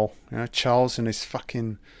image doll. You know, Charles and his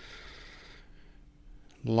fucking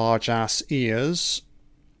large ass ears.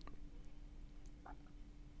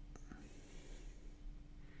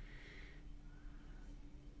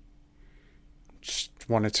 Just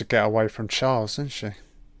wanted to get away from Charles, didn't she?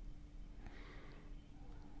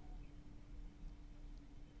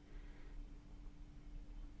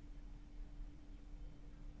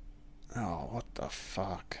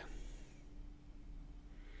 fuck.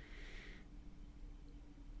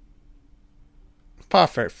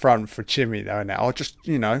 Perfect front for Jimmy, though, innit? I'll just,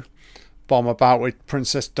 bomb about with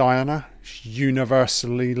Princess Diana. She's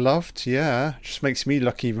universally loved, yeah. Just makes me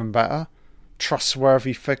look even better.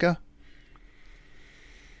 Trustworthy figure.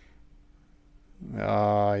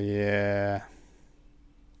 Oh, yeah.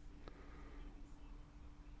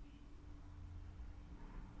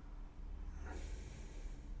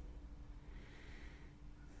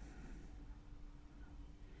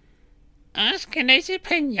 Asking his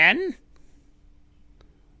opinion?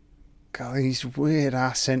 God, these weird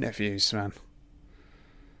ass interviews, man.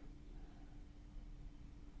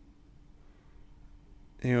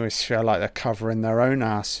 You always feel like they're covering their own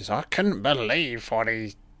asses. I couldn't believe what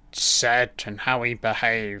he said and how he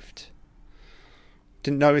behaved.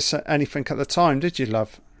 Didn't notice anything at the time, did you,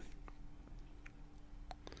 love?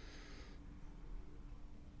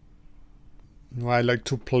 I like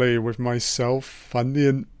to play with myself and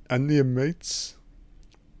the inmates.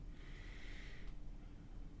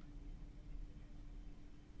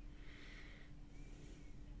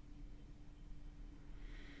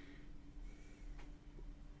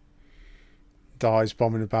 Dies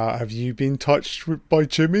bombing about, have you been touched by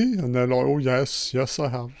Jimmy? And they're like, oh yes, I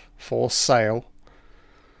have. For sale.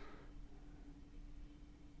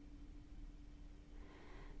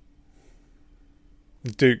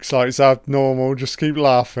 The Duke's like, it's abnormal, just keep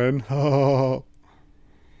laughing.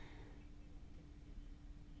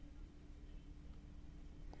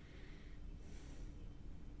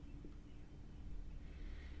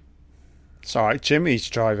 It's alright, Jimmy's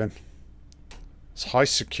driving. It's high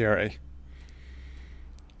security.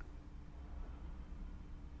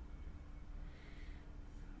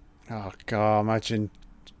 Oh god, imagine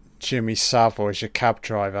Jimmy Savile as your cab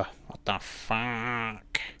driver. What the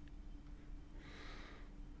fuck?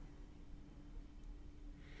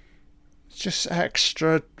 It's just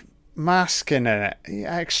extra masking in it,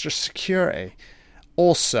 extra security.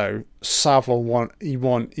 Also, Savile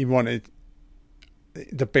wanted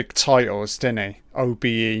the big titles, didn't he?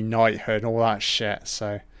 OBE, knighthood, all that shit.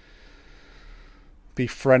 So be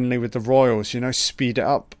friendly with the royals, speed it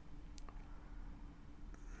up.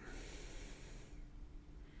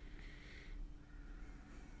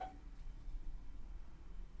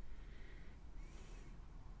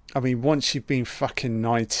 I mean, once you've been fucking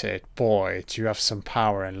knighted, boy, do you have some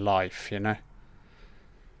power in life,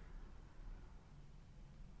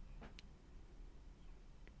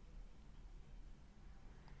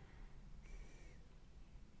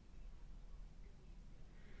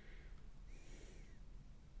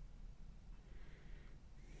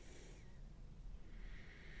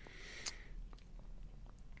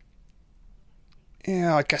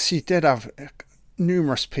 Yeah, I guess he did have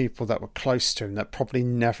numerous people that were close to him that probably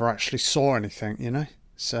never actually saw anything.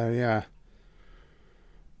 So, yeah.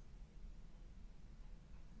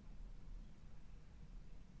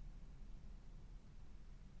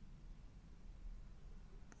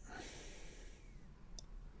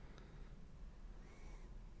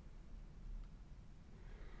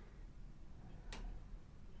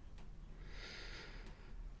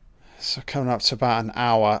 So, coming up to about an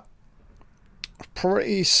hour.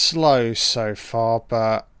 Pretty slow so far,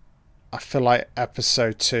 but I feel like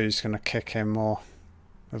episode 2 is going to kick in more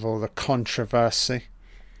with all the controversy.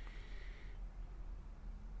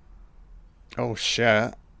 Oh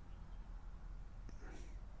shit.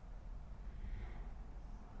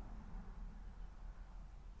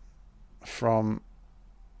 From,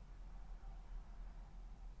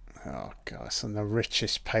 oh god, it's on the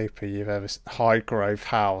richest paper you've ever seen. Highgrove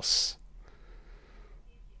House.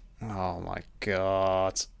 Oh my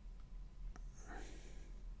god.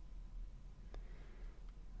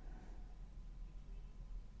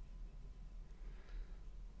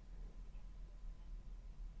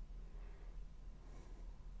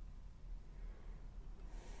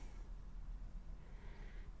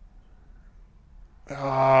 Oh,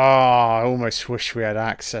 I almost wish we had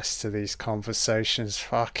access to these conversations.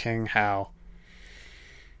 Fucking hell.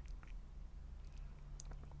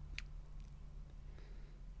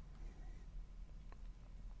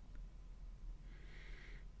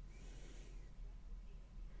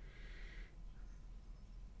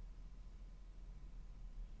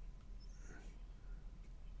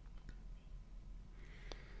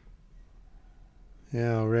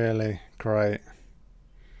 Yeah, really. Great.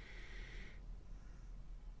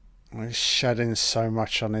 He's shedding so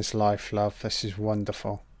much on his life, love. This is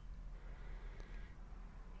wonderful.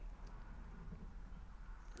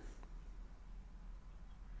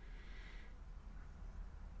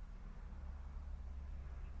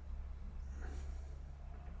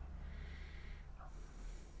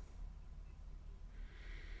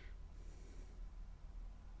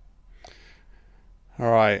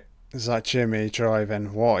 Alright, is that Jimmy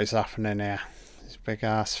driving? What is happening here? This big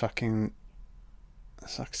ass fucking...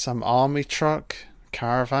 It's like some army truck?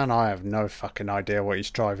 Caravan? I have no fucking idea what he's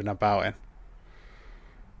driving about in.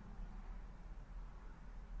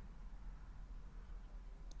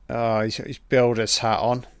 Oh, he's builder's hat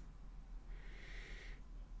on.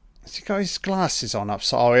 Has he got his glasses on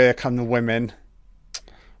upside? Oh, here come the women.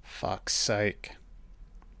 Fuck's sake.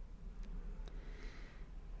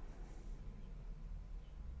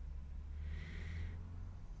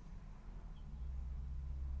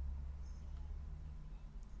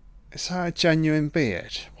 Is that a genuine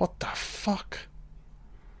beard? What the fuck?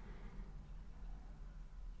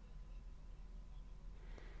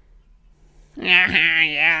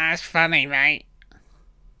 Yeah, that's funny, mate.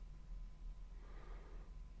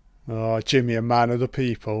 Oh, Jimmy, a man of the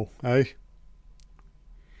people, eh?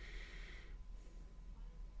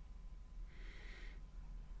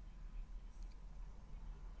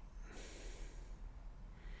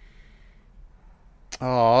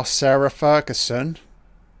 Oh, Sarah Ferguson.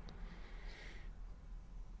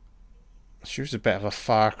 She was a bit of a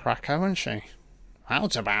firecracker, wasn't she?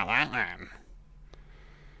 How's about that, then?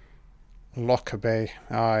 Lockerbie.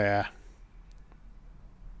 Oh, yeah.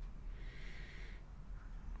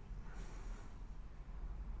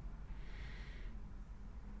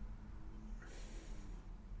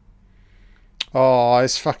 Oh,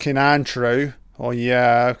 it's fucking Andrew. Oh,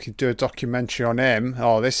 yeah, we could do a documentary on him.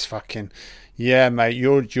 Oh, this fucking... Yeah, mate,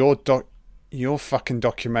 your fucking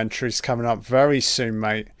documentary's coming up very soon,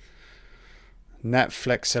 mate.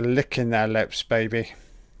 Netflix are licking their lips, baby.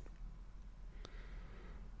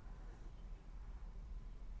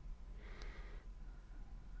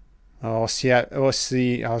 Oh, see,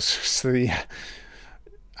 the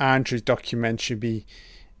Andrew documentary be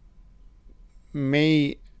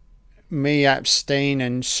me, Epstein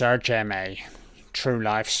and Sir Jimmy, true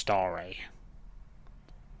life story.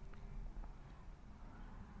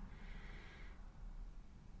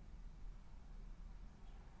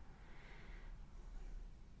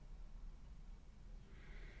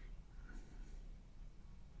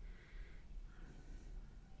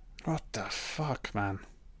 What the fuck, man?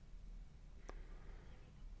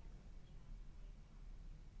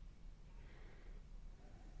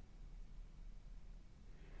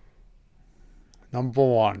 Number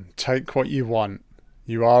one, take what you want.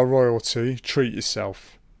 You are royalty. Treat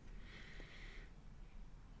yourself.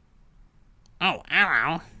 Oh,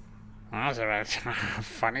 hello. That was a bit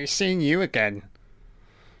funny seeing you again.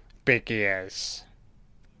 Big ears.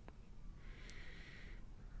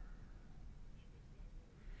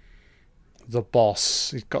 The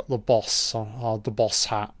boss. He's got the boss on. Oh, the boss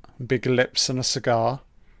hat. Big lips and a cigar.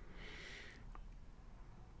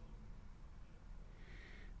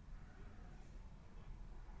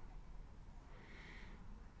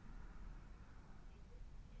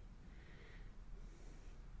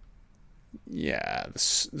 Yeah, the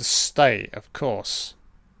state, of course.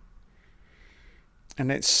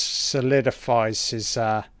 And it solidifies his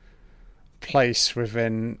place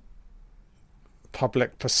within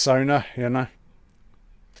public persona, you know.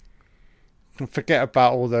 And forget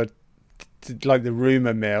about all the like the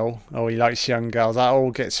rumor mill. Oh, he likes young girls. That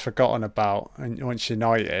all gets forgotten about, and once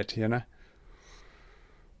united, you know.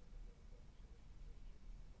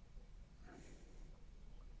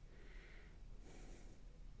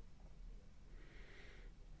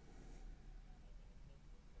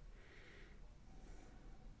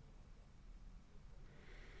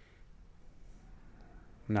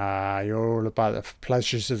 Nah, you're all about the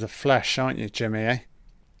pleasures of the flesh, aren't you, Jimmy? Eh?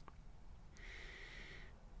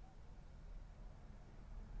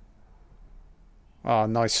 Oh,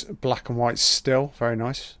 nice black and white still. Very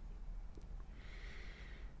nice.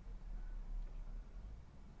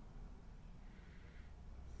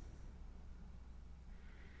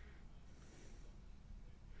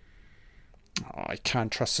 Oh, I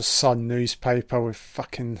can't trust the Sun newspaper with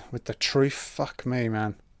the truth. Fuck me,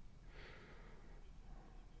 man.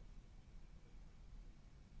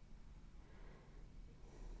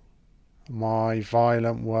 My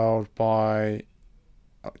Violent World by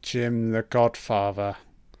Jim the Godfather.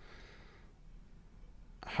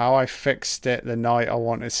 How I fixed it the night I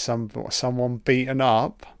wanted someone beaten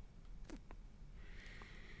up.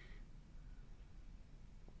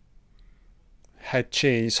 Head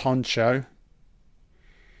cheese, honcho.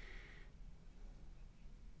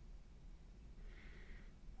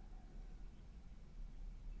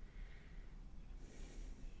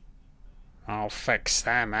 I'll fix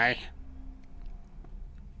them, eh?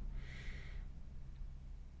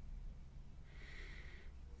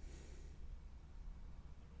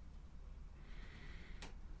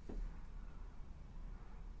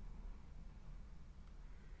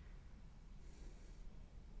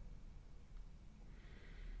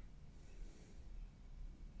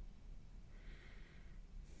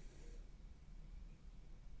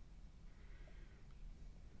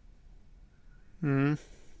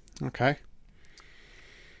 Okay.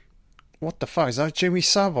 What the fuck? Is that Jimmy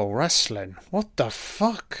Savile wrestling? What the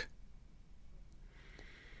fuck?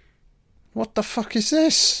 What the fuck is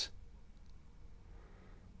this?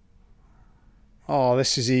 Oh,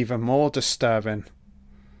 this is even more disturbing.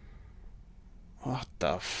 What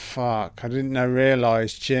the fuck? I didn't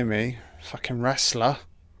realise Jimmy. Fucking wrestler.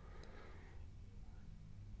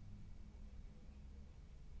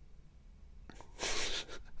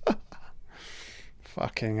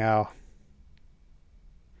 Fucking hell.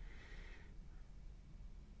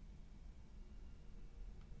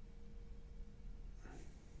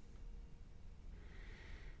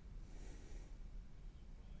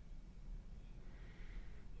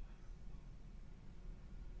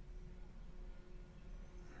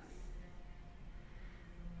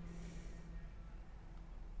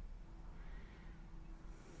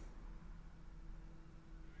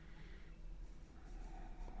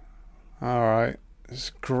 Alright. It's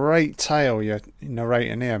a great tale you're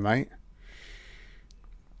narrating here, mate.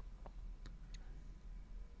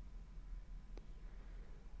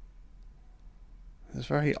 It's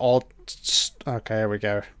very odd. Okay, here we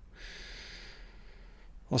go.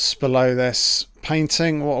 What's below this?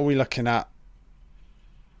 Painting? What are we looking at?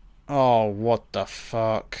 Oh, what the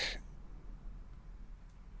fuck?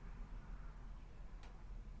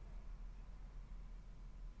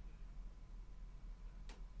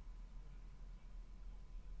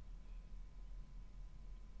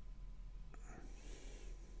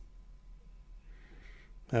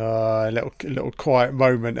 A little quiet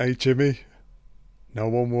moment, eh, Jimmy? No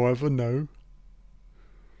one will ever know.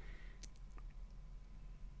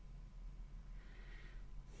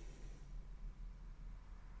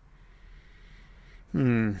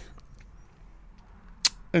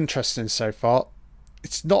 Interesting so far.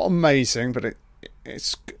 It's not amazing, but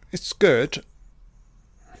it's good.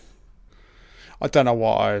 I don't know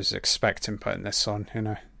what I was expecting putting this on.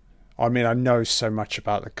 I mean, I know so much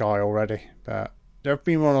about the guy already, but there have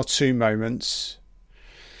been one or two moments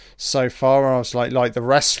so far where I was like the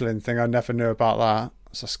wrestling thing. I never knew about that,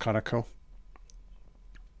 so that's kind of cool.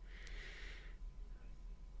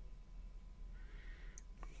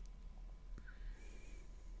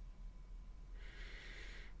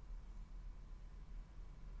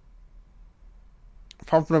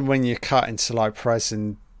 Problem when you cut into like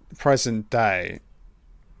present day,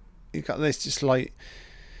 you got this just like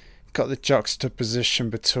got the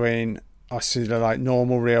juxtaposition between I see the like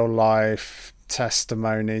normal real life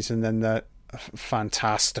testimonies and then the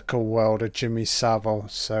fantastical world of Jimmy Savile.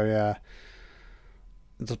 So yeah,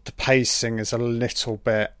 the pacing is a little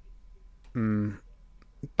bit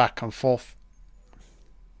back and forth.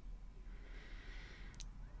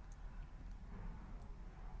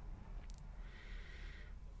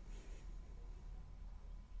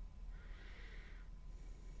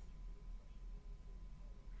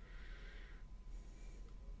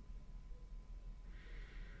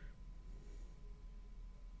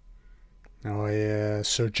 Oh yeah,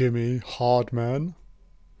 so Jimmy, hard man.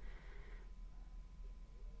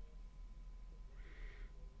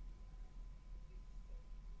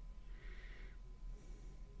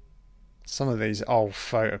 Some of these old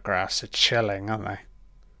photographs are chilling, aren't they?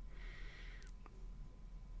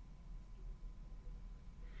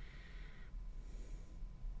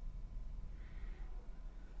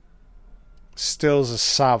 Stills of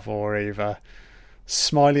Savile either.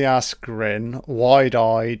 Smiley ass grin, wide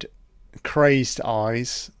eyed, crazed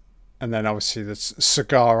eyes, and then obviously the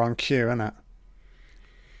cigar on cue, isn't it?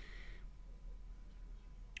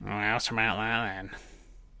 Well, how's about that then?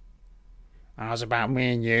 How's about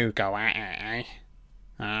me and you go at it, eh?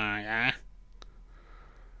 Oh, yeah?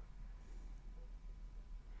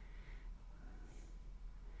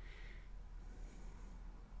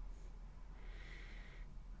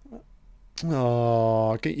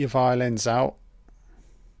 Oh, get your violins out.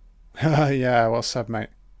 Yeah, what's up, mate?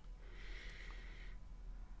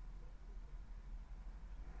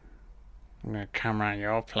 I'm gonna come round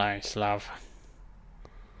your place, love.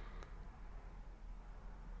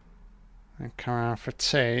 And come around for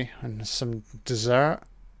tea and some dessert.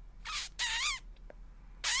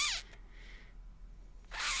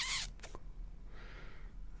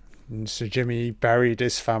 And so Jimmy buried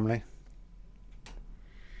his family.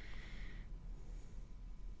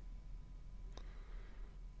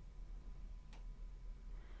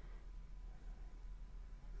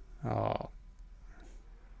 Oh.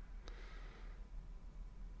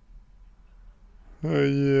 Oh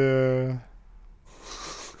yeah.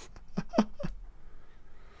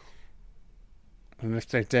 And if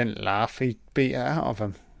they didn't laugh, he'd beat it out of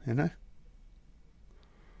them.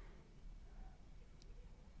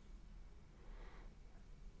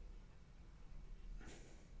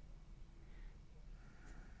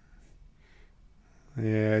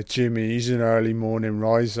 Yeah, Jimmy, he's an early morning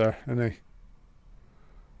riser, isn't he?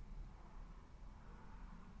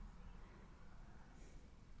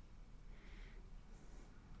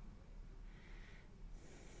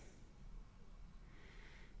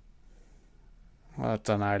 I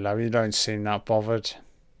don't know, love. You don't seem that bothered.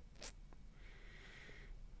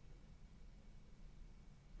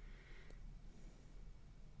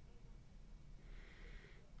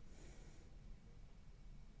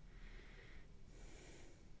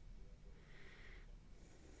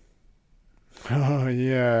 Oh,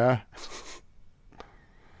 yeah.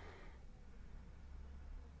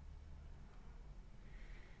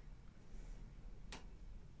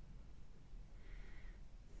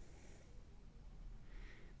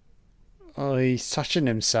 Oh, he's touching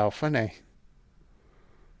himself, isn't he?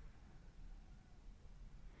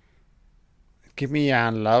 Give me your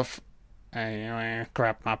hand, love. I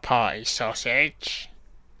grab my party sausage.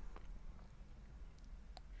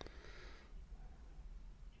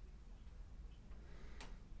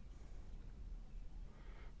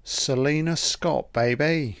 Selena Scott,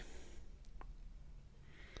 baby.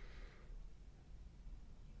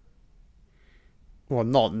 Well,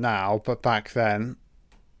 not now, but back then,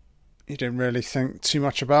 you didn't really think too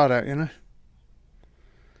much about it, you know?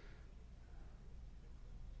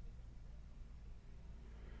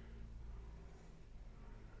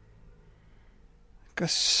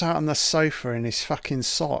 Just sat on the sofa in his fucking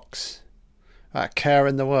socks. That care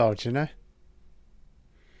in the world, you know?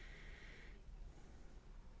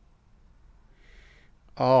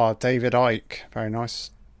 Oh, David Icke. Very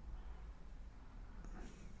nice.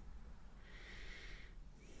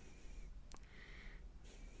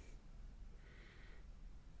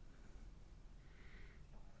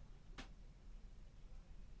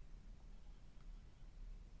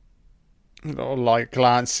 Little light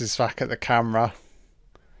glances back at the camera.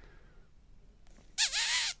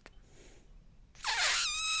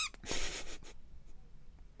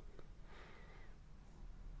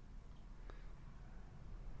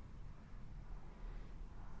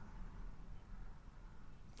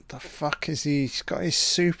 The fuck is he? He's got his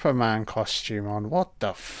Superman costume on. What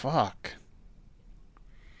the fuck?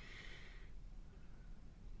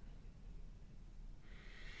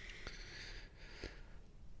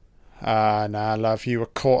 Ah, nah, love. You were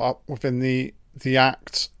caught up within the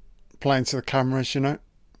act, playing to the cameras, you know?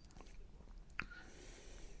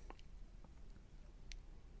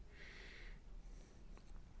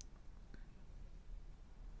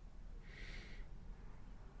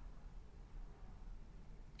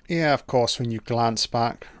 Yeah, of course, when you glance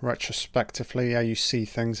back retrospectively, yeah, you see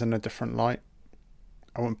things in a different light.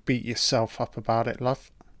 I won't beat yourself up about it,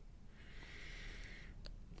 love.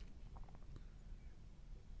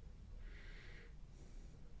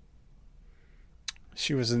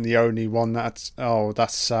 She wasn't the only one that's. Oh,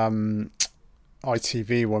 that's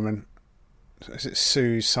ITV woman. Is it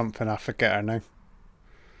Sue something? I forget her name.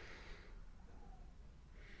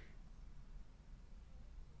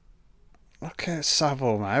 Look at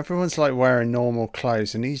Savile, man. Everyone's like wearing normal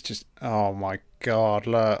clothes, and he's just. Oh my god,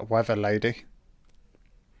 look, weather lady.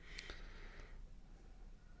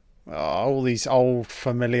 Oh, all these old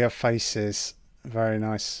familiar faces. Very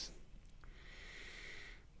nice.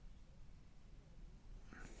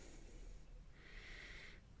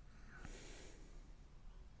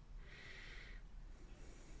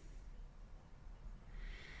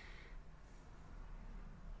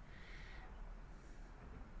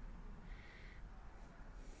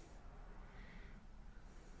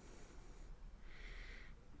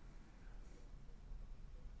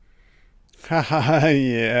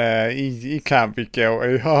 Yeah, he can't be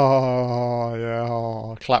guilty. Oh, yeah.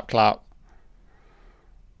 Oh, clap, clap.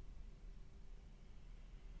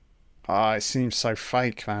 Oh, it seems so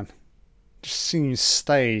fake, man. Just seems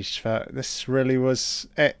staged, but this really was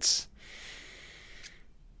it.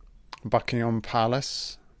 Buckingham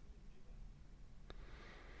Palace.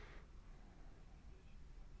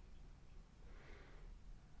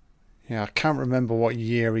 Yeah, I can't remember what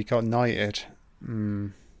year he got knighted. Hmm.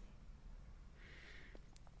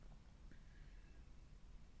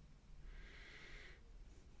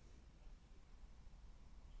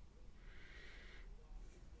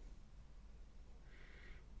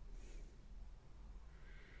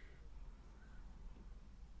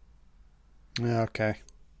 Yeah, okay.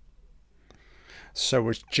 So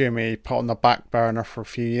was Jimmy put on the back burner for a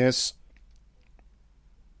few years.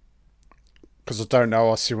 Because I don't know,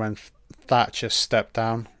 obviously, when Thatcher stepped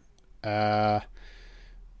down. Uh,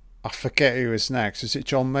 I forget who was next. Was it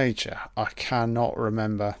John Major? I cannot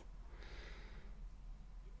remember.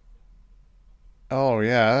 Oh,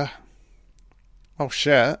 yeah. Oh,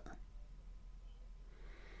 shit.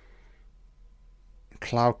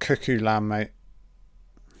 Cloud Cuckoo Land, mate.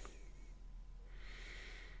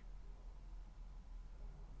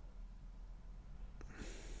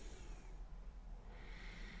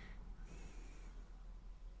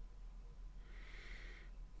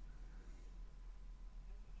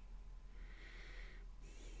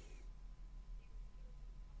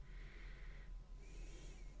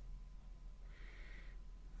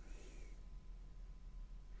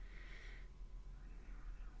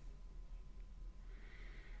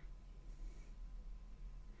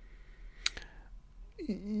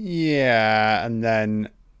 Yeah, and then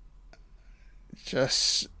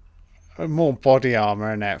just more body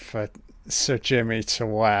armor in it for Sir Jimmy to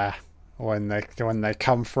wear when they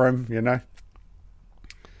come for him, you know.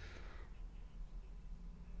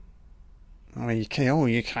 Oh, you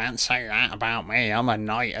can't say that about me. I'm a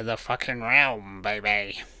knight of the fucking realm,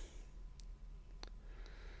 baby.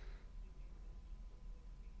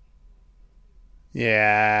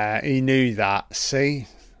 Yeah, he knew that. See,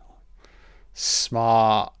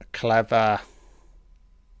 smart, clever.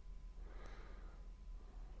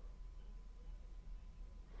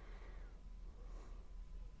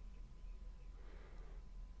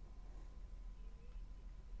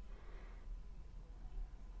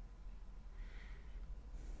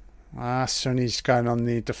 Ah, Sonny's going on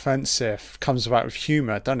the defensive. Comes about with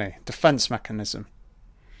humour, doesn't he? Defence mechanism.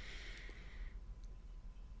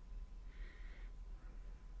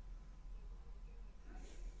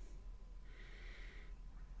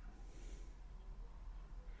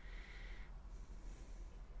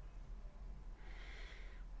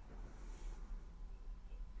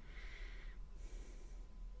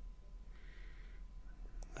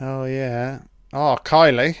 Oh yeah. Oh,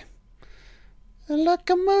 Kylie. A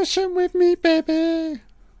locomotion with me, baby.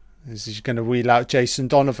 Is he going to wheel out Jason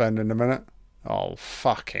Donovan in a minute? Oh,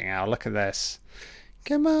 fucking hell. Look at this.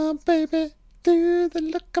 Come on, baby. Do the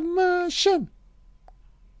locomotion.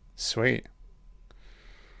 Sweet.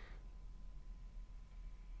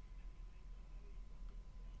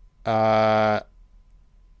 I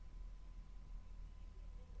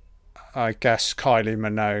guess Kylie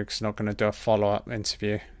Minogue's not going to do a follow-up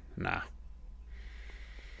interview. Nah.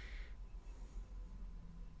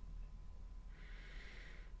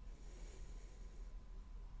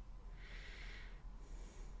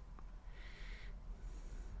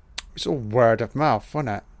 It's all word of mouth, wasn't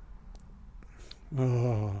it?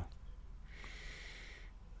 Oh.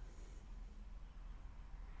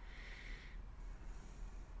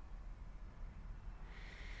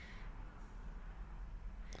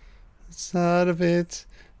 It's out of it.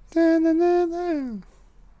 Da, da, da, da.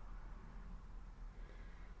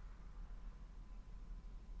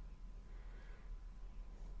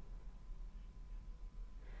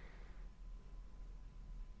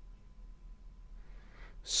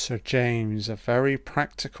 Sir James, a very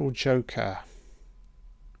practical joker.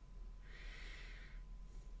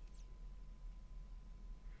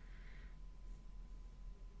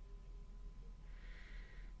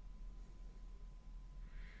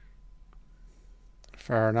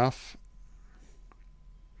 Fair enough.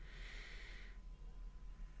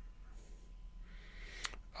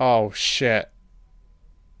 Oh shit.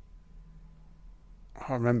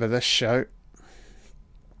 I remember this show.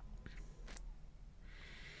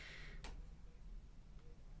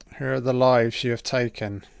 Here are the lives you have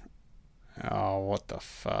taken. Oh, what the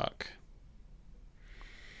fuck.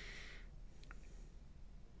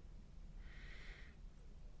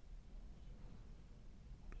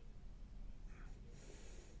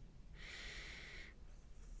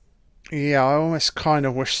 Yeah, I almost kind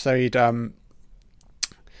of wish they'd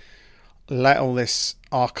let all this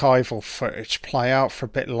archival footage play out for a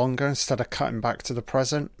bit longer instead of cutting back to the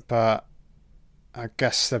present. But I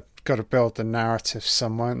guess they've got to build the narrative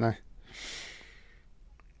somewhere, haven't they?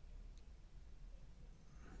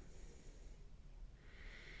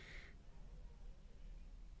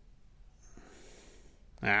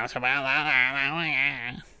 That's about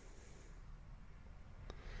that.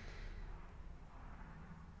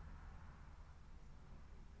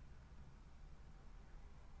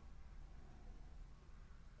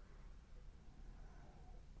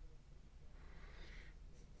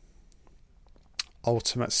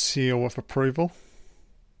 Ultimate seal of approval.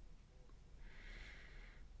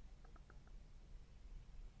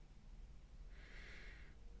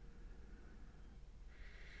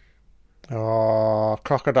 Oh,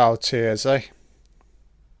 crocodile tears, eh?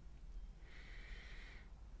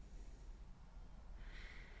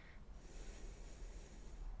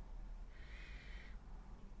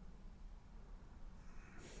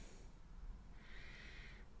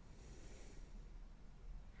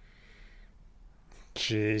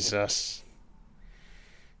 Jesus.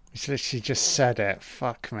 He's literally just said it.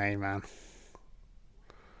 Fuck me, man.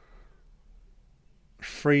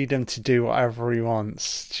 Freedom to do whatever he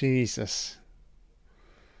wants. Jesus.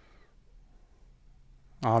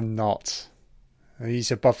 I'm not.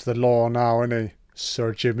 He's above the law now, isn't he?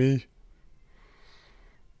 Sir Jimmy.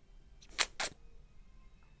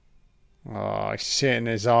 Oh, I see it in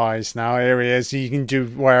his eyes now. Here he is. He can do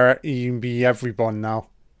where he can be everyone now.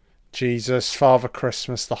 Jesus, Father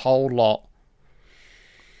Christmas, the whole lot.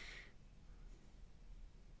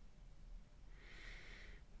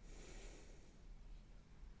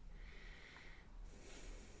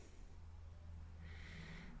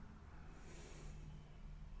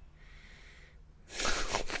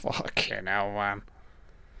 Fucking hell, man.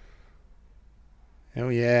 Oh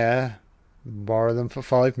yeah. Borrow them for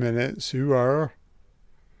 5 minutes. Who are?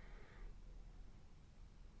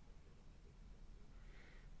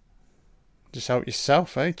 Just help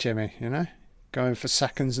yourself, eh, Jimmy? You know? Going for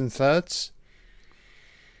seconds and thirds.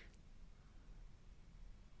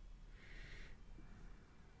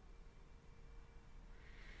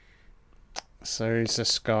 So who's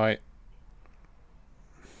this guy?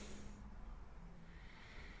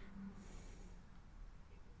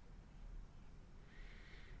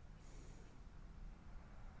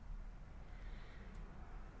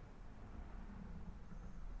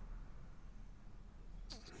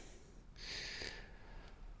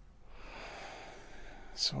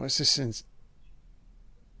 So what's this in?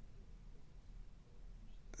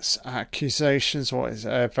 Accusations? What is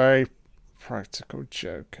it? A very practical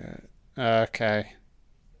joke. Okay.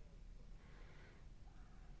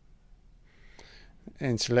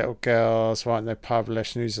 Into little girls, why don't they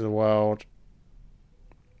publish news of the world?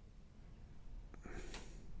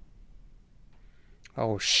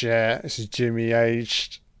 Oh shit, this is Jimmy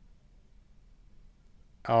aged.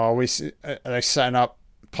 Oh, are they setting up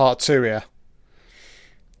part 2 here?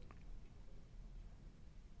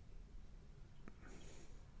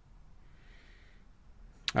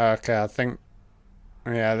 Okay, I think,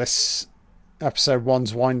 yeah, this episode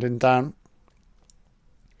 1's winding down.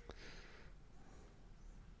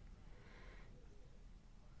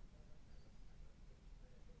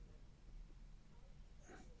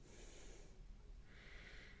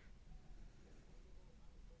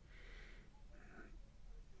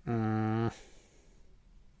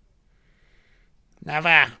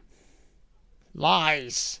 Never.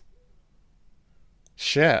 Lies.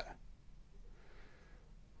 Shit.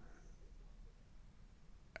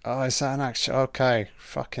 Oh, is that an action? Okay,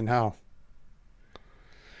 fucking hell.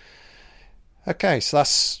 Okay, so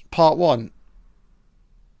that's part 1.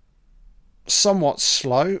 Somewhat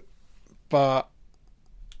slow, but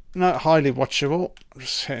not highly watchable. I'm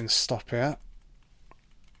just hitting stop here.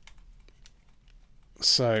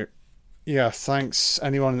 So, yeah, thanks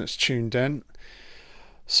anyone that's tuned in.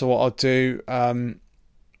 So what I'll do,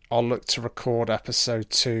 I'll look to record episode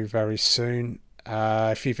 2 very soon.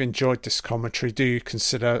 If you've enjoyed this commentary, do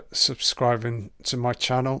consider subscribing to my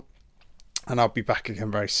channel, and I'll be back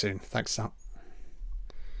again very soon. Thanks now.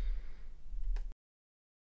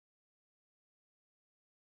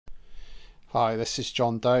 Hi, this is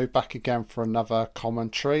John Doe back again for another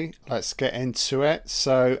commentary. Let's get into it.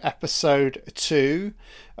 So, episode 2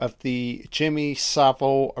 of the Jimmy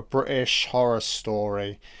Savile A British Horror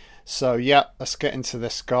Story. So, yeah, let's get into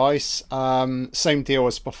this, guys. Same deal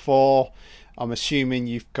as before. I'm assuming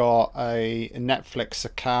you've got a Netflix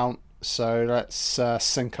account. So, let's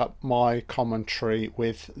sync up my commentary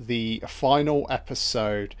with the final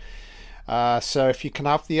episode. So if you can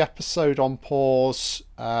have the episode on pause,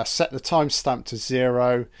 set the timestamp to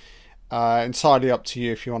 0. Entirely up to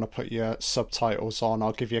you if you want to put your subtitles on.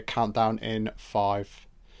 I'll give you a countdown in 5.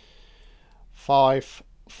 5,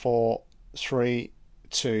 4, 3,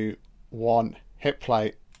 2, 1. Hit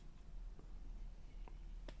play.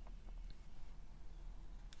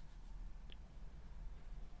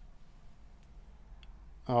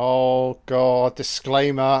 Oh god,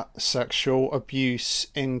 disclaimer, sexual abuse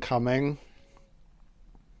incoming.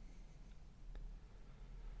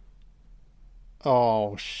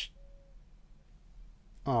 Oh,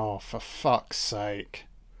 oh, for fuck's sake.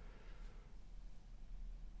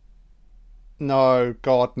 No,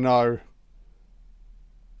 god, no.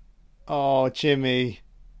 Oh, Jimmy.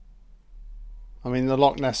 I mean, the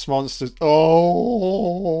Loch Ness Monsters.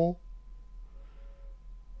 Oh!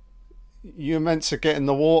 You're meant to get in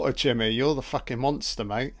the water, Jimmy. You're the fucking monster,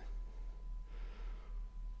 mate.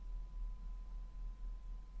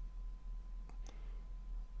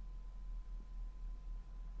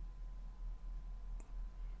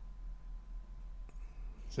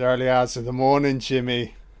 It's the early hours of the morning,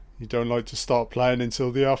 Jimmy. You don't like to start playing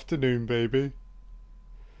until the afternoon, baby.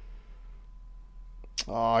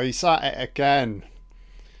 Oh, he's at it again.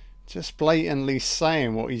 Just blatantly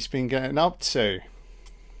saying what he's been getting up to.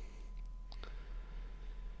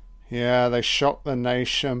 Yeah, they shocked the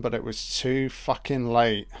nation, but it was too fucking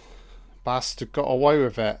late. Bastard got away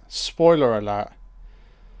with it. Spoiler alert.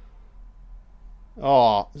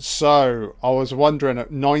 Oh, so I was wondering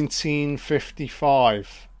at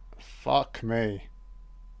 1955. Fuck me.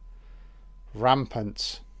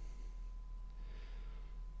 Rampant.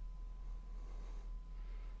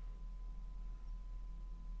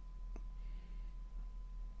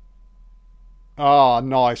 Oh,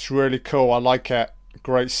 nice. Really cool. I like it.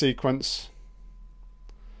 Great sequence.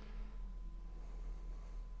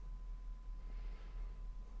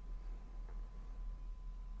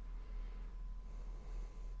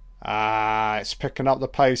 Ah, it's picking up the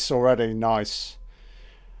pace already. Nice.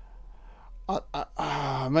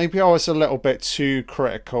 Maybe I was a little bit too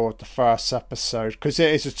critical of the first episode because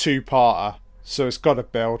it is a two-parter, so it's got to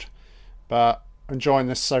build. But enjoying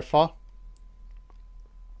this so far.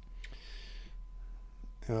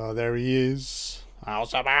 Oh, there he is.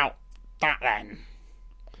 How's about that then?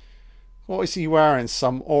 What is he wearing?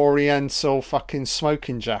 Some oriental fucking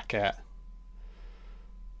smoking jacket.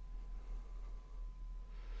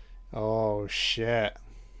 Oh, shit.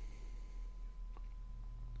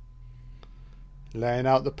 Laying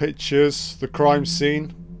out the pictures, the crime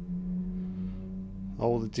scene,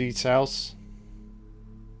 all the details.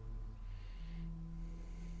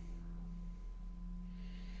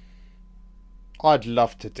 I'd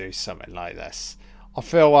love to do something like this. I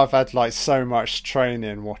feel I've had like so much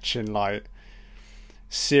training watching like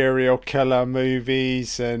serial killer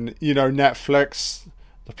movies and, you know, Netflix,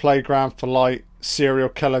 the playground for like serial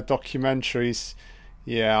killer documentaries.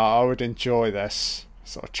 Yeah, I would enjoy this.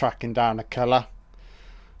 Sort of tracking down a killer,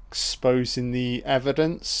 exposing the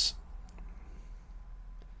evidence.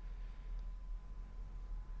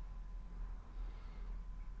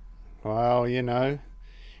 Well, you know.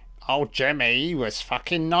 Oh, Jimmy, he was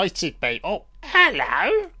fucking knighted, mate. Oh,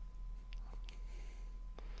 hello.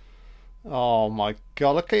 Oh my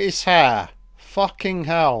god, look at his hair. Fucking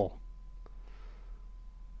hell.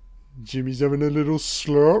 Jimmy's having a little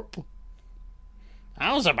slurp.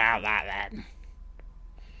 How's about that then?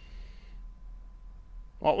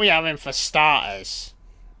 What we having for starters?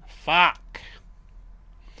 Fuck.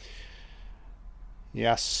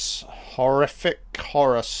 Yes, horrific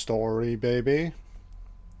horror story, baby.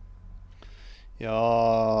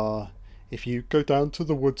 Yeah, if you go down to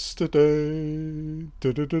the woods today.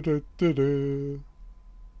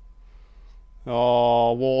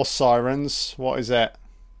 Oh, war sirens. What is it?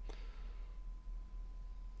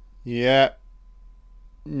 Yeah.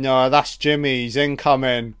 No, that's Jimmy. He's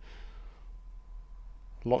incoming.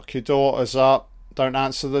 Lock your daughters up. Don't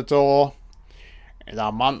answer the door.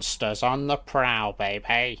 The monster's on the prowl,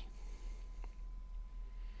 baby.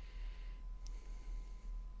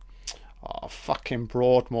 Oh, fucking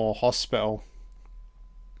Broadmoor Hospital.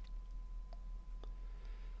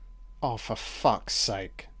 Oh, for fuck's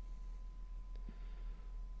sake.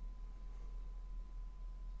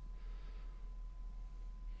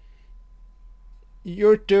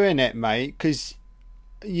 You're doing it, mate, because,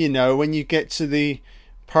 you know, when you get to the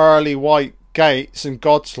pearly white gates and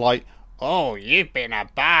God's like, oh, you've been a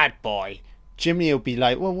bad boy. Jimmy will be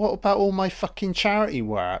like, well, what about all my fucking charity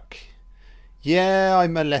work? Yeah, I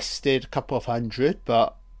molested a couple of hundred,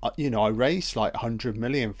 but, you know, I raised like 100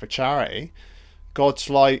 million for charity. God's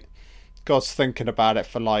thinking about it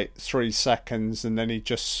for like 3 seconds, and then he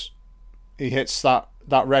hits that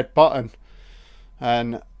red button.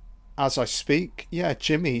 And as I speak, yeah,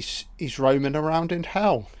 Jimmy's he's roaming around in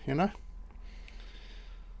hell, you know?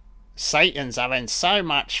 Satan's having so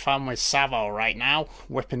much fun with Savile right now.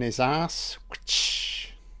 Whipping his ass.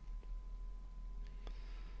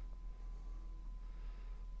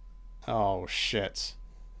 Oh, shit.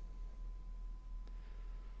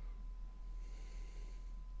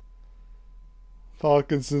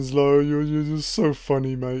 Parkinson's low, you're just so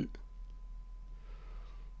funny, mate.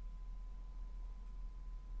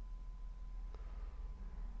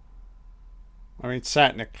 I mean,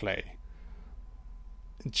 technically,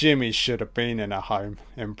 Jimmy should have been in a home,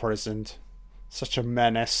 imprisoned. Such a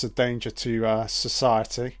menace, a danger to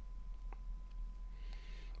society.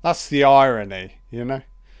 That's the irony, you know?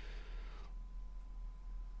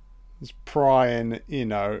 He's prying, you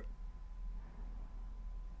know,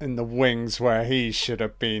 in the wings where he should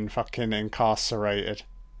have been fucking incarcerated.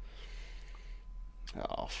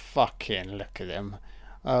 Oh, fucking look at him.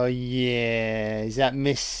 Oh, yeah. Is that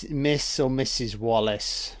Miss or Mrs.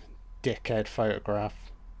 Wallace? Dickhead photograph.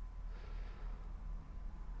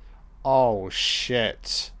 Oh,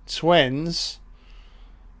 shit. Twins?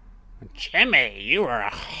 Jimmy, you are a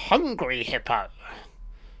hungry hippo.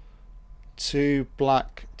 Two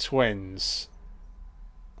black twins.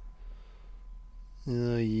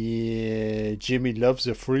 Oh yeah, Jimmy loves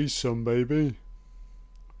a threesome, baby.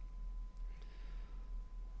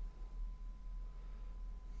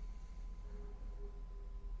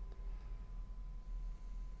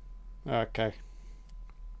 Okay.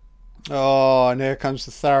 Oh, and here comes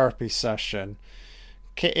the therapy session.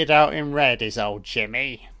 Kitted out in red is old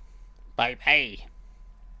Jimmy. Baby.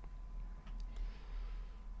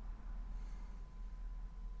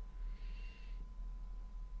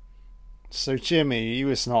 So Jimmy, he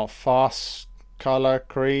was not fast, colour,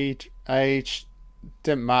 creed, age,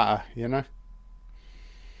 didn't matter, you know?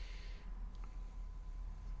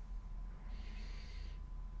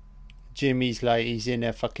 Jimmy's like he's in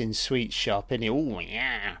a fucking sweet shop, isn't he? Oh,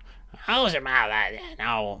 yeah. How's about that then?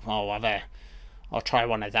 I'll try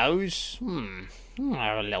one of those. I'll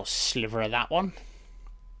have a little sliver of that one.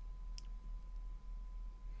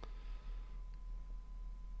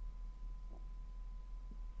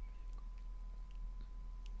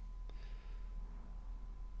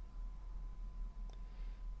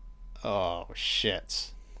 Oh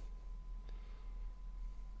shit.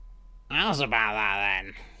 How's about that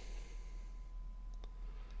then?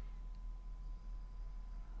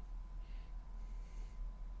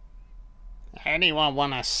 Anyone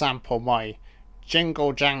want to sample my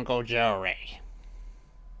jingle jangle jewelry?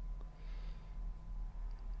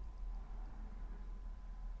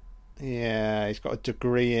 Yeah, he's got a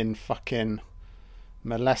degree in fucking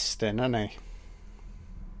molesting, hasn't he?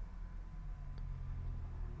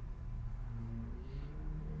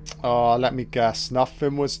 Oh, let me guess.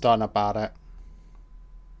 Nothing was done about it.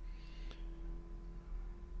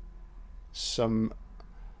 Some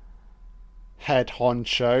head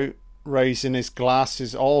honcho raising his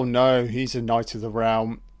glasses. Oh no, he's a knight of the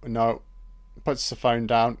realm. No, puts the phone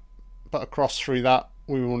down. But across through that,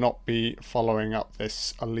 we will not be following up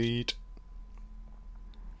this lead.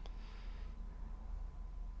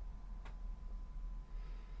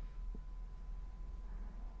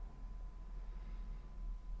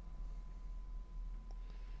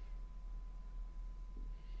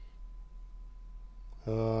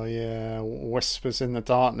 Oh yeah, whispers in the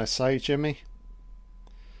darkness, eh, Jimmy?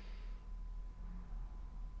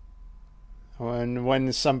 And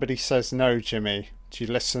when somebody says no, Jimmy, do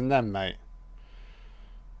you listen then, mate?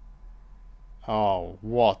 Oh,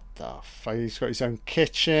 what the fuck? He's got his own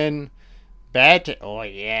kitchen, bed. Oh,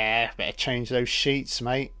 yeah. Better change those sheets,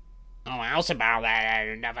 mate. Oh, how's about that?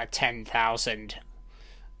 Another 10,000.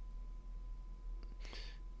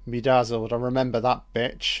 Bedazzled, I remember that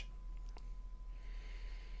bitch.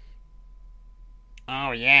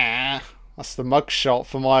 Oh, yeah. That's the mugshot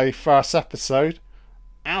for my first episode.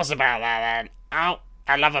 How's about that then? Oh,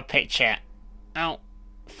 I love a picture. Oh,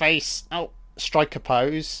 face. Oh, Strike a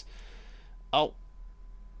pose. oh.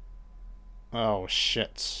 Oh,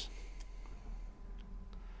 shit.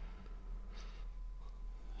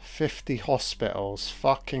 50 hospitals.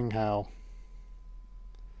 Fucking hell.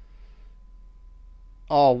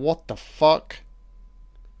 Oh, what the fuck?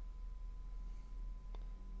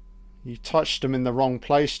 You touched them in the wrong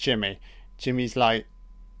place, Jimmy. Jimmy's like,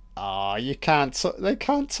 you can't. They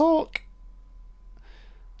can't talk.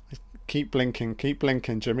 Keep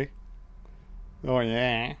blinking, Jimmy. Oh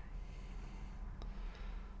yeah.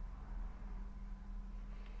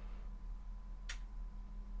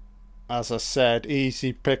 As I said,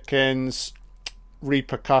 easy pickings.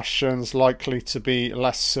 Repercussions likely to be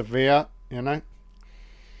less severe. You know.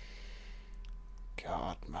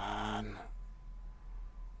 God, man.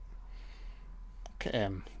 Look at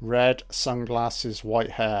him. Red sunglasses,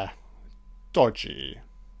 white hair. Dodgy.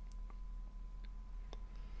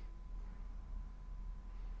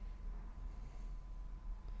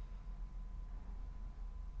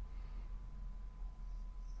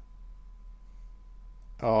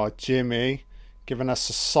 Oh, Jimmy, giving us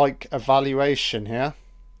a psych evaluation here.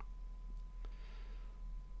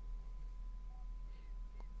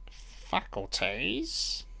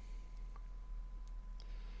 Faculties.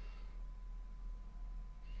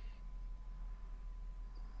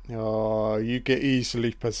 Oh, you get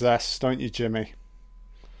easily possessed, don't you, Jimmy?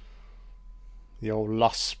 The old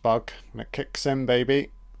lust bug that kicks in,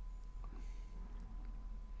 baby.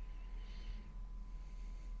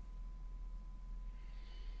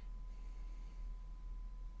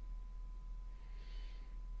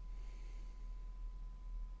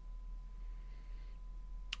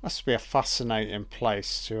 Must be a fascinating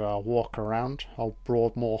place to walk around. Old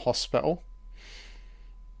Broadmoor Hospital.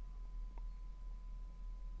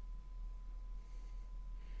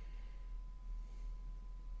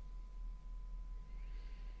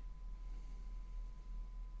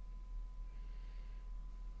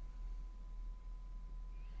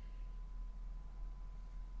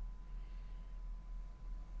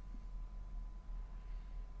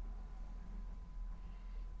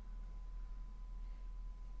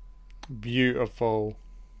 Beautiful.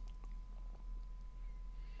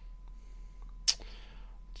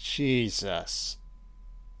 Jesus.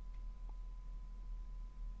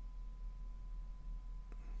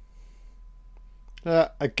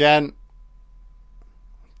 Again,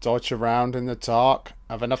 dodge around in the dark,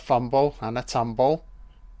 having a fumble and a tumble.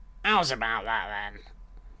 How's about that then?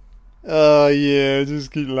 Oh yeah,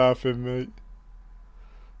 just keep laughing, mate.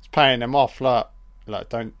 It's paying him off. Look,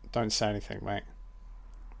 don't say anything, mate.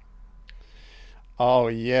 Oh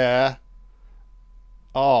yeah.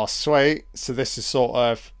 Oh sweet. So this is sort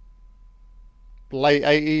of late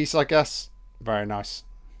 80s, I guess. Very nice.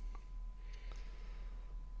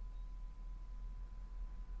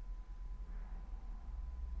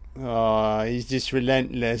 Oh, he's just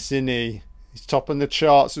relentless, isn't he? He's topping the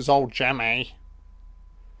charts as old Jimmy.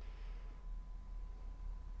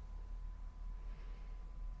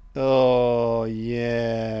 Oh,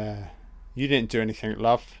 yeah. You didn't do anything,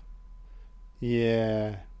 love.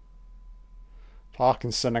 Yeah.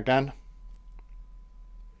 Parkinson again.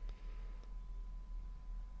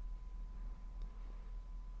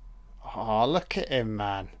 Oh, look at him,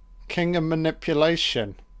 man. King of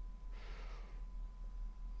manipulation.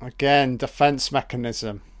 Again, defense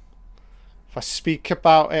mechanism. If I speak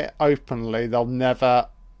about it openly, they'll never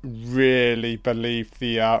really believe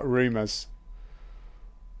the rumours.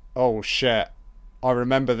 Oh shit. I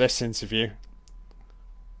remember this interview.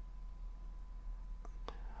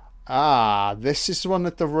 Ah, this is one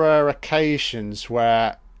of the rare occasions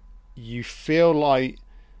where you feel like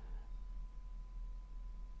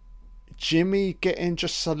Jimmy getting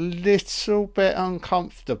just a little bit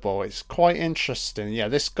uncomfortable. It's quite interesting. Yeah,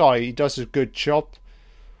 this guy, he does a good job.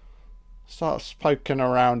 Starts poking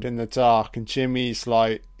around in the dark, and Jimmy's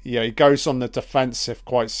like, yeah, he goes on the defensive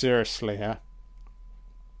quite seriously here.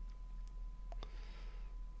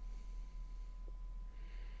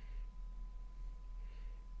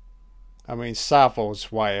 I mean,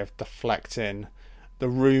 Savile's way of deflecting the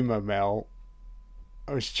rumour mill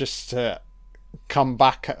was just to come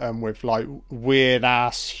back at them with like weird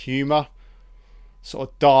ass humour, sort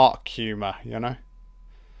of dark humour, you know.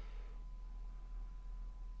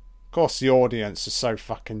 Of course, the audience is so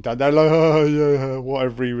fucking dead. They're like, oh yeah,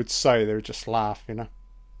 whatever he would say, they would just laugh, you know.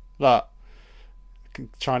 Look,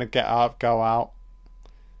 trying to get up, go out.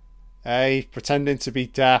 Hey, pretending to be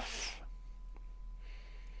deaf.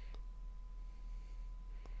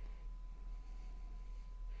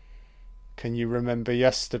 Can you remember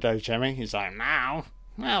yesterday, Jimmy? He's like, now?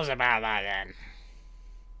 How's about that then?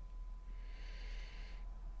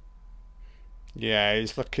 Yeah,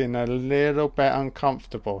 he's looking a little bit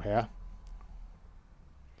uncomfortable here.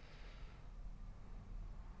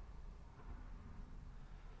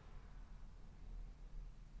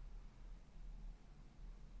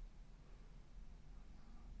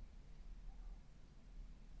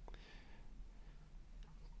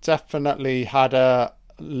 Definitely had a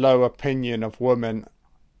low opinion of women.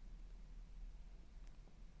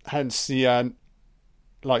 Hence the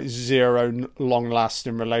like zero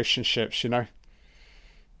long-lasting relationships, you know.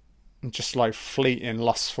 Just like fleeting,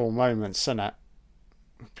 lustful moments, isn't it?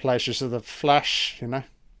 Pleasures of the flesh, you know.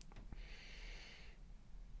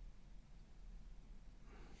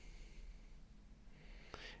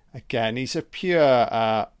 Again, he's a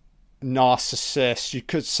pure narcissist. You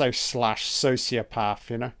could say slash sociopath,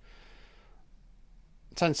 you know.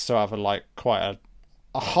 Tends to have a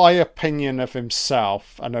high opinion of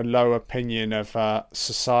himself and a low opinion of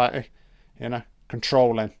society, you know,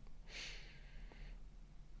 controlling.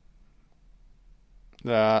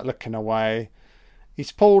 Looking away.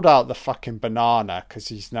 He's pulled out the fucking banana because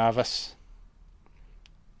he's nervous.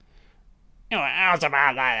 How's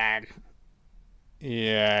about that then?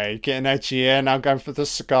 Yeah, you're getting edgy here. Now going for the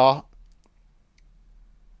cigar.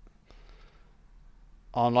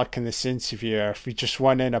 Unlike in this interview, if we just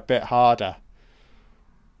went in a bit harder.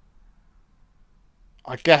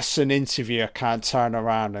 I guess an interviewer can't turn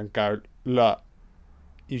around and go, look,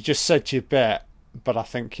 you just said your bit, but I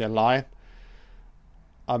think you're lying.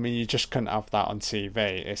 I mean, you just couldn't have that on TV.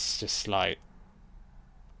 It's just like,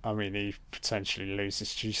 I mean, he potentially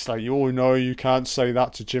loses. She's like, oh no, you can't say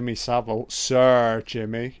that to Jimmy Savile. Sir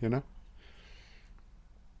Jimmy, you know?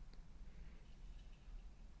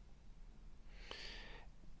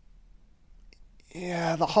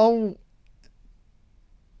 Yeah, the whole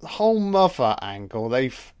mother angle,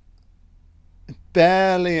 they've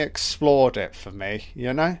barely explored it for me,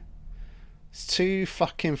 you know? It's too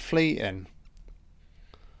fucking fleeting.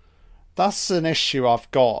 That's an issue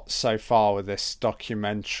I've got so far with this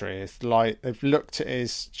documentary. It's like they've looked at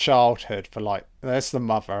his childhood for like, there's the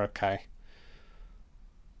mother, okay.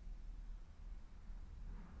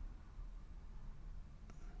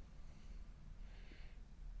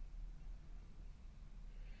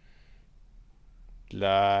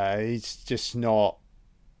 He's just not.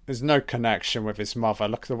 There's no connection with his mother.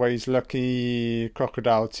 Look at the way he's looking.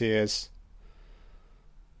 Crocodile tears.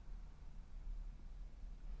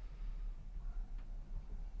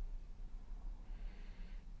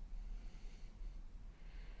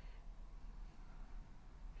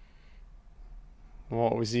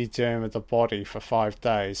 What was he doing with the body for 5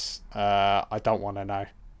 days? I don't want to know.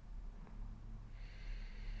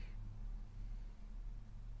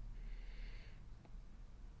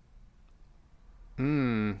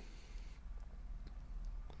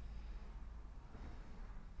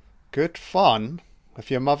 Good fun with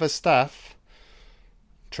your mother's death.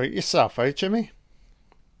 Treat yourself, eh, Jimmy?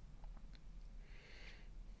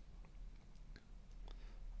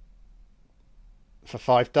 For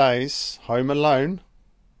 5 days, home alone.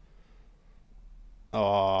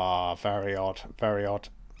 Oh, very odd, very odd.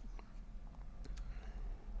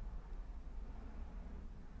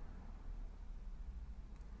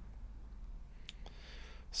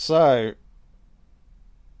 So,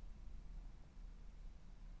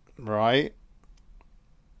 right.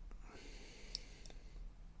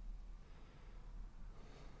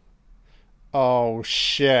 Oh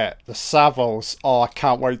shit, the Saviles. Oh, I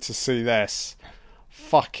can't wait to see this.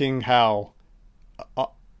 Fucking hell.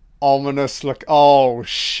 Ominous look. Oh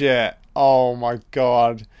shit. Oh my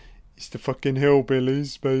god. It's the fucking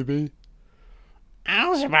hillbillies, baby.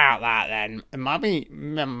 How's about that then,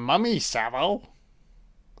 Mummy Savile?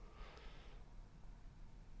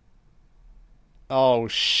 Oh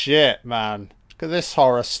shit, man. Look at this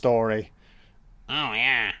horror story. Oh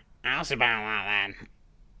yeah, how's about that then?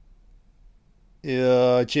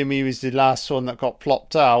 Yeah, Jimmy was the last one that got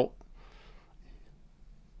plopped out.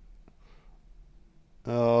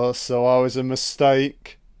 Oh, so I was a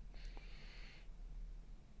mistake.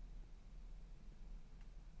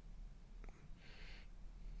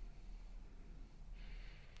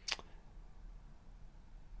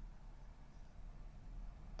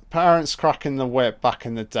 Parents cracking the whip back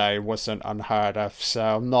in the day wasn't unheard of,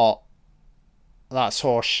 so I'm not. That's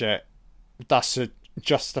horseshit. That's a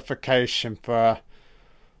justification for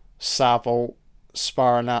Savile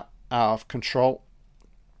spiraling out of control.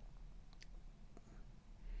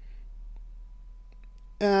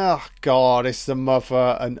 Oh god, is the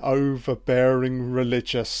mother an overbearing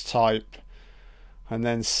religious type? And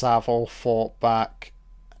then Savile fought back.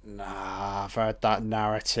 Nah, I've heard that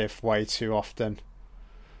narrative way too often.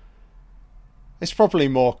 It's probably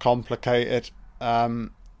more complicated.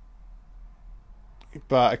 But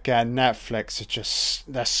again, Netflix are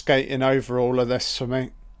just, they're skating over all of this for me.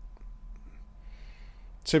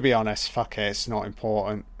 To be honest, fuck it, it's not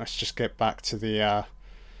important. Let's just get back to the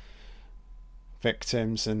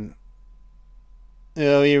victims and.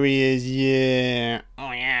 Oh, here he is, yeah.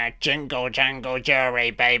 Oh yeah, jingle jangle jewelry,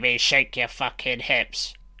 baby, shake your fucking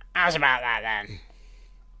hips. How's about that then?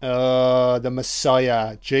 The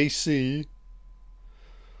Messiah, JC.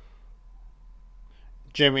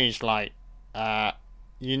 Jimmy's like,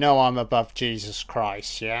 you know I'm above Jesus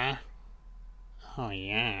Christ, yeah? Oh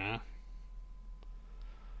yeah.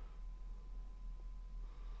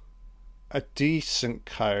 A decent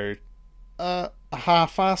code. A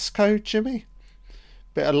half-ass code, Jimmy?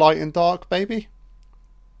 Bit of light and dark, baby?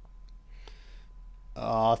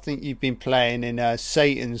 I think you've been playing in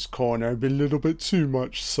Satan's corner a little bit too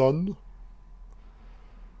much, son.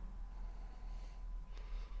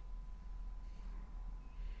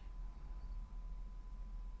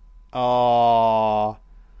 Oh,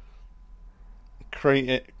 create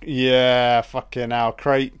it. Yeah, fucking hell.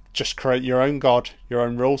 Just create your own God, your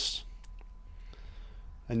own rules.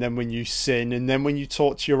 And then when you sin, and then when you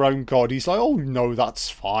talk to your own God, he's like, "Oh no, that's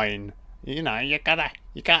fine." You know, you gotta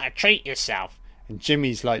treat yourself. And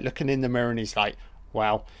Jimmy's like looking in the mirror, and he's like,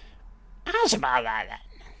 "Well, how's about that then?"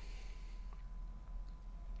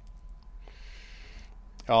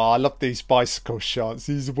 Oh, I love these bicycle shots.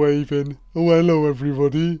 He's waving. Oh, hello,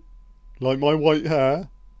 everybody. Like my white hair.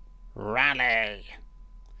 Rally.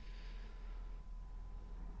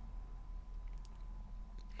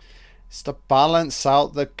 It's to balance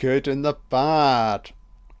out the good and the bad.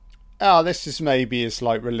 Oh, this is maybe his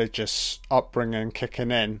like religious upbringing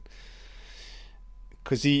kicking in.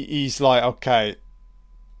 Because he's like, okay,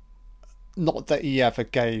 not that he ever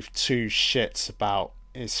gave two shits about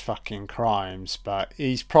his fucking crimes, but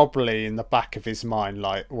he's probably in the back of his mind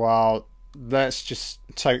like, well, let's just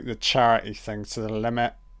take the charity thing to the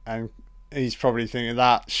limit. And he's probably thinking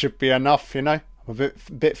that should be enough, you know, a bit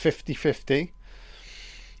 50-50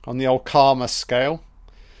 on the old karma scale.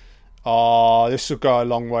 Oh, this will go a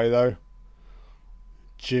long way though.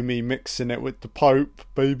 Jimmy mixing it with the Pope,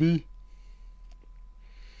 baby.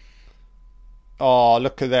 oh,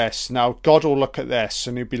 look at this. Now God will look at this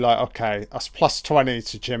and he'll be like, okay, that's plus 20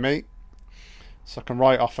 to Jimmy. So I can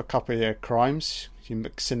write off a couple of your crimes. You're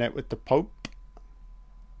mixing it with the Pope.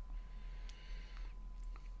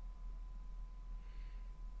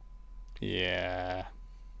 Yeah.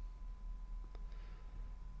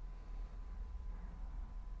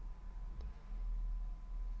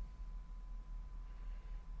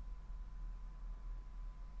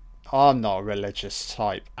 I'm not a religious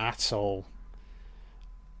type at all.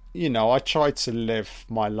 You know, I try to live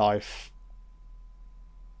my life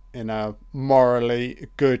in a morally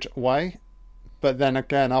good way. But then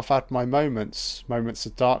again, I've had my moments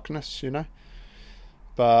of darkness, you know.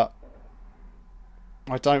 But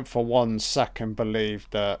I don't for 1 second believe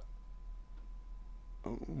that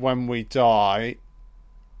when we die,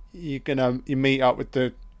 you meet up with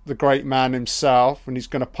the great man himself, and he's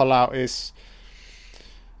gonna pull out his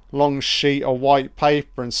long sheet of white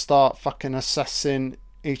paper and start fucking assessing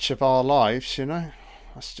each of our lives, you know.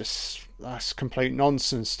 That's complete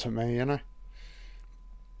nonsense to me, you know.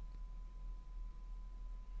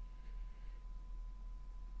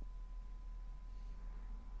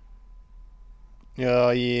 Oh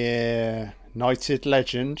yeah, knighted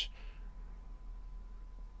legend.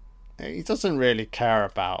 He doesn't really care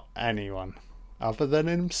about anyone other than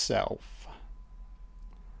himself.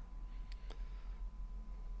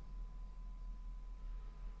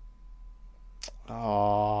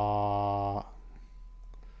 Ah,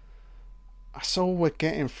 that's all we're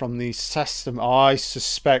getting from these testaments. I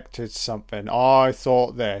suspected something. I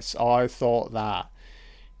thought this. I thought that.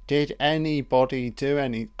 Did anybody do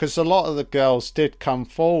any? Because a lot of the girls did come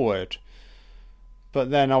forward,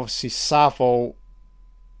 but then obviously Savile,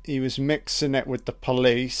 he was mixing it with the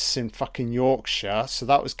police in fucking Yorkshire, so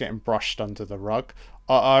that was getting brushed under the rug.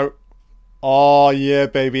 Oh yeah,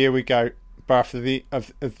 baby, here we go. Birth of the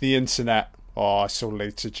internet. Oh, this will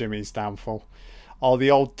lead to Jimmy's downfall. Oh,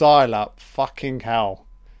 the old dial-up. Fucking hell.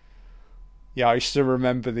 Yeah, I used to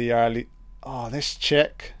remember the early. Oh, this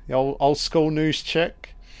chick, the old school news chick.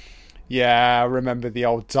 Yeah, I remember the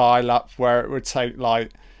old dial-up where it would take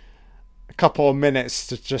like a couple of minutes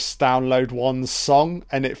to just download one song,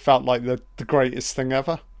 and it felt like the greatest thing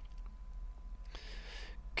ever.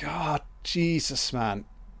 God, Jesus, man.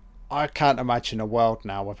 I can't imagine a world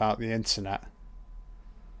now without the internet.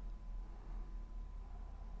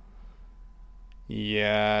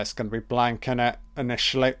 Yeah, it's going to be blank in it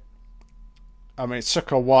initially. I mean, it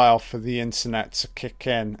took a while for the internet to kick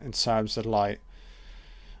in terms of like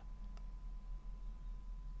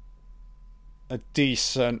a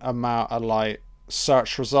decent amount of like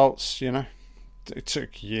search results, you know. It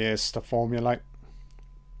took years to formulate.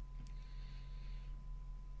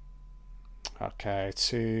 Okay,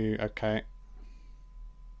 okay.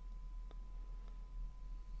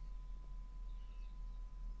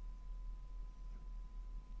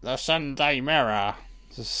 The Sunday Mirror.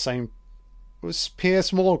 It's the same. It was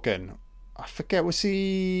Piers Morgan. I forget. Was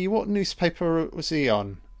he? What newspaper was he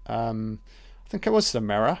on? I think it was the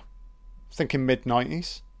Mirror. I think in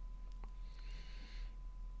mid-90s.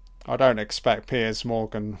 I don't expect Piers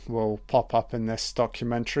Morgan will pop up in this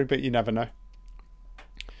documentary, but you never know.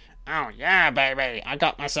 Oh yeah, baby, I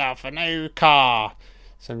got myself a new car.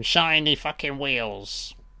 Some shiny fucking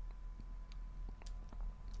wheels.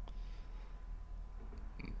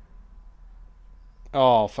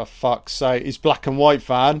 Oh, for fuck's sake. His black and white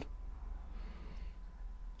van.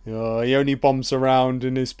 He only bombs around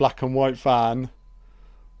in his black and white van.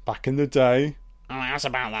 Back in the day. Oh, how's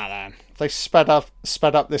about that then? They sped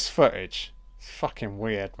up this footage. It's fucking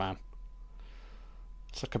weird, man.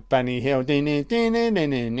 It's like a Benny Hill. How's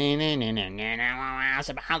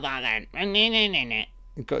about that then?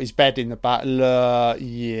 He got his bed in the back.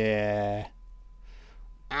 Yeah.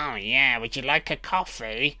 Oh yeah, would you like a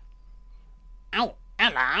coffee? Oh,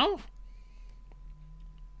 hello.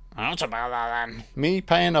 How's about that then? Me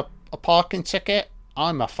paying a parking ticket?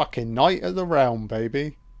 I'm a fucking knight of the realm,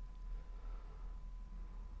 baby.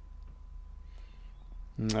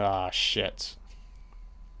 Ah, shit.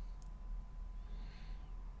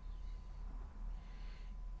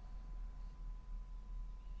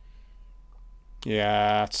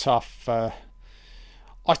 Yeah, tough. I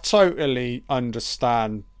totally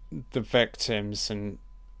understand the victims and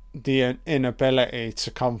the inability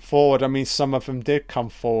to come forward. I mean, some of them did come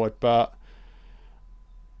forward, but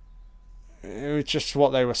it was just what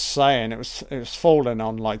they were saying. It was falling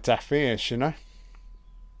on like deaf ears, you know.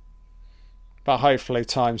 But hopefully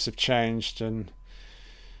times have changed, and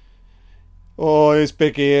oh, his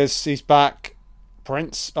big ears, he's back.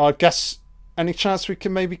 Prince, I guess. Any chance we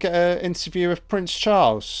can maybe get an interview with Prince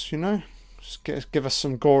Charles? You know, just give us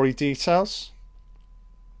some gory details.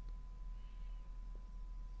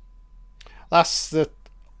 That's the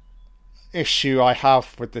issue I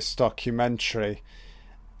have with this documentary.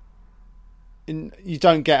 You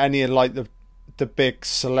don't get any of like the big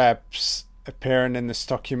celebs appearing in this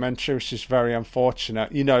documentary, which is very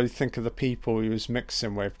unfortunate. You know, think of the people he was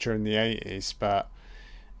mixing with during the 80s, but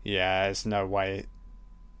yeah, there's no way.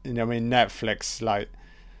 You know, I mean, Netflix, like,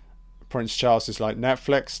 Prince Charles is like,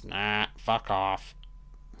 Netflix? Nah, fuck off.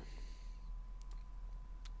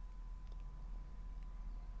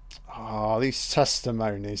 Oh, these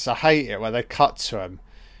testimonies. I hate it where they cut to them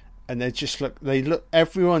and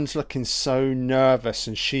everyone's looking so nervous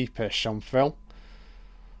and sheepish on film.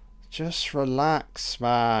 Just relax,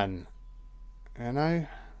 man. You know?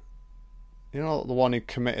 You're not the one who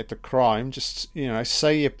committed the crime. Just,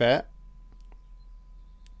 say your bit.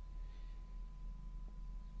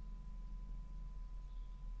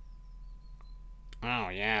 Oh,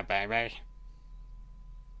 yeah, baby.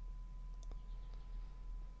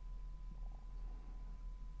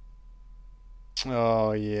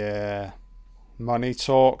 Oh, yeah. Money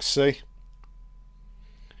talks, see?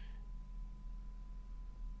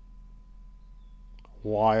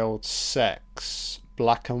 Wild sex.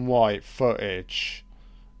 Black and white footage.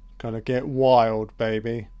 Gonna get wild,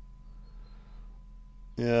 baby.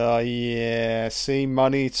 Oh, yeah. See,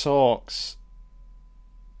 money talks.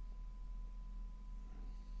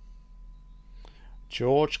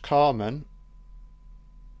 George Carmen.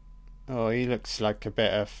 Oh, he looks like a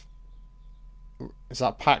bit of... Is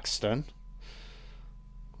that Paxton?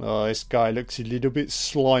 Oh, this guy looks a little bit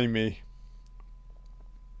slimy.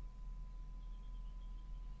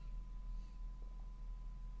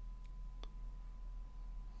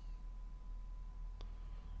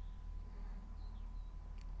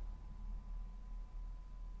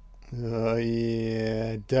 Oh,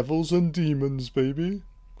 yeah. Devils and demons, baby.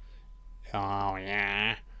 Oh,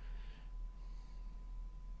 yeah.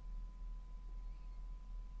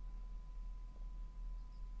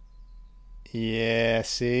 Yeah,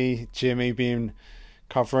 see? Jimmy been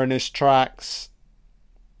covering his tracks,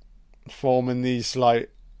 forming these, like,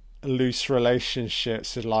 loose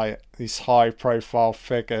relationships with, like, these high profile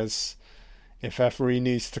figures if ever he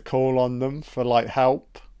needs to call on them for, like,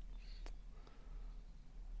 help.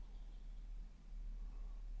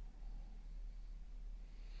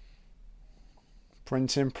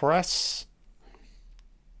 Printing press.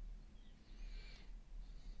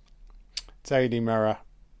 Daily Mirror.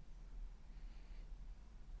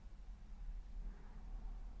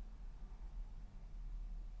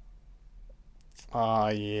 Ah,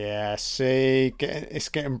 yeah. See, it's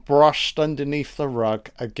getting brushed underneath the rug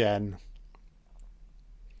again.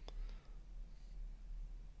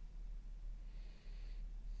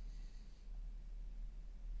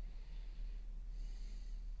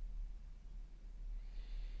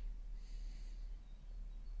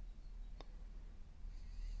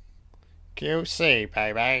 QC,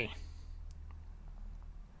 baby.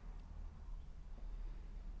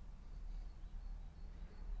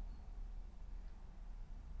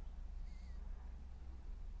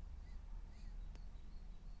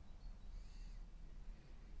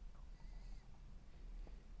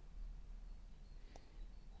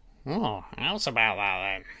 Oh, how's about that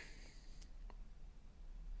then?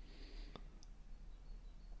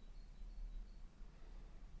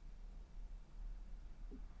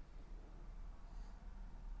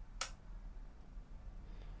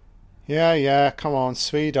 Yeah, yeah. Come on,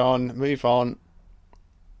 speed on, move on.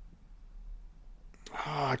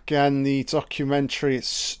 Ah, again, the documentary.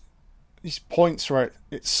 It's these points where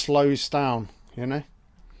it slows down. You know.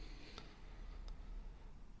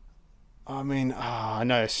 I mean, I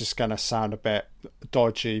know it's just going to sound a bit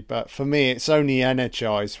dodgy, but for me, it's only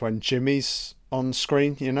energized when Jimmy's on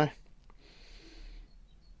screen, you know?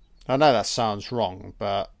 I know that sounds wrong,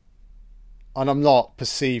 but. And I'm not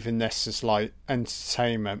perceiving this as like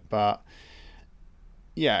entertainment, but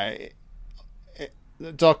yeah,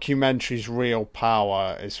 the documentary's real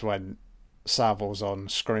power is when Savile's on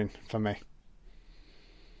screen for me.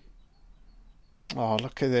 Oh,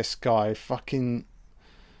 look at this guy. Fucking.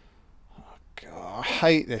 God, I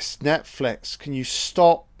hate this. Netflix, can you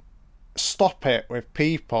stop it with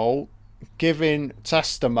people giving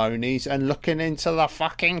testimonies and looking into the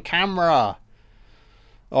fucking camera?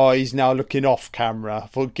 Oh, he's now looking off camera.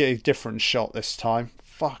 We'll get a different shot this time.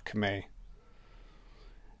 Fuck me.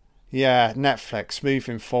 Yeah, Netflix,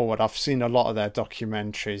 moving forward, I've seen a lot of their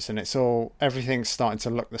documentaries and everything's starting to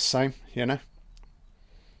look the same, you know?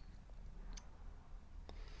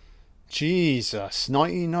 Jesus,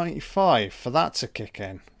 1995 for that to kick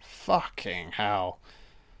in. Fucking hell.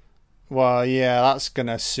 Well, yeah, that's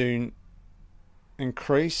gonna soon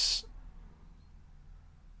increase.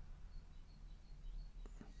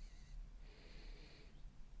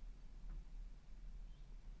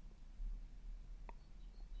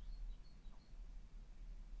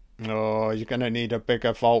 Oh, you're going to need a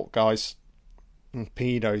bigger vault, guys. And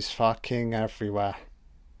pedos fucking everywhere.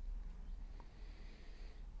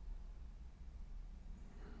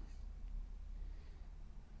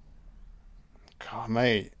 God,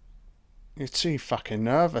 mate. You're too fucking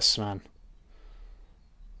nervous, man.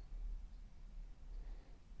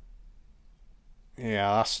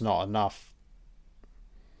 Yeah, that's not enough.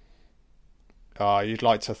 Oh, you'd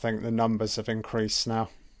like to think the numbers have increased now,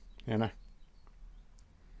 you know?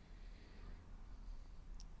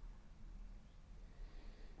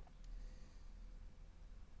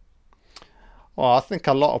 Well, I think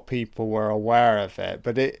a lot of people were aware of it,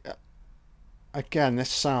 but again, this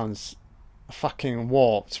sounds fucking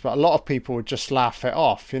warped, but a lot of people would just laugh it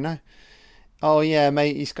off, you know? Oh yeah,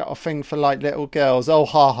 mate, he's got a thing for like little girls. Oh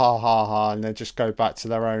ha ha ha ha, and they just go back to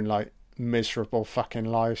their own like miserable fucking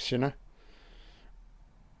lives, you know?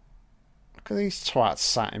 Look at these twats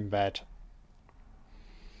sat in bed.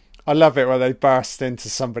 I love it when they burst into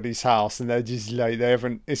somebody's house and they're just like they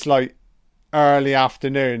haven't. It's like early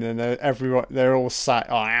afternoon and they're all sat.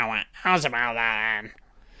 Oh, How's about that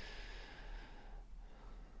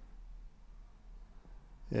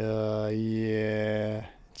then? Yeah.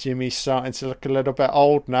 Jimmy's starting to look a little bit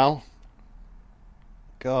old now.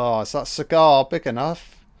 God, is that cigar big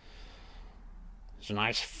enough? It's a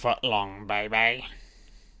nice foot long, baby.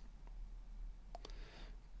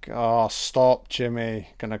 God, stop, Jimmy.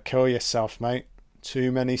 Gonna kill yourself, mate.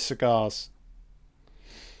 Too many cigars.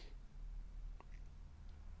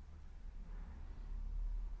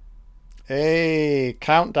 Hey,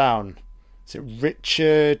 countdown. Is it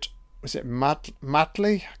Richard? Was it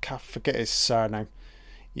Madley? I can't forget his surname.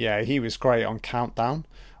 Yeah, he was great on Countdown.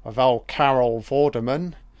 Of old Carol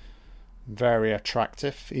Vorderman. Very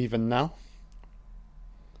attractive, even now.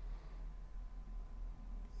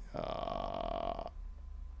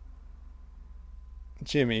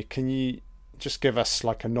 Jimmy, can you just give us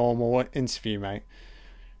like a normal interview, mate?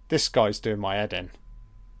 This guy's doing my head in.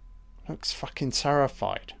 Looks fucking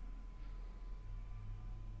terrified.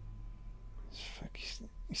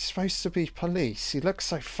 He's supposed to be police. He looks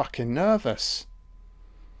so fucking nervous.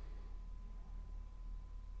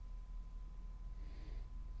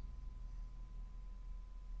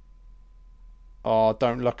 Oh,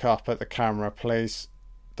 don't look up at the camera, please.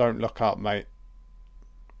 Don't look up, mate.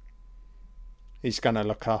 He's gonna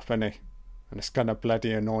look up, isn't he? And it's gonna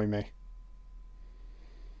bloody annoy me.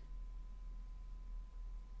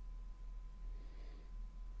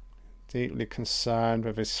 Deeply concerned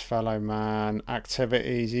with his fellow man.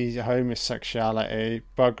 Activities, homosexuality,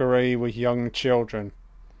 buggery with young children.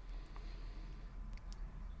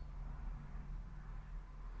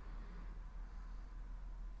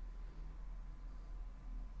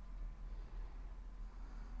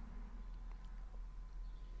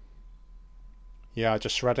 Yeah, I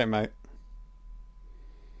just read it, mate.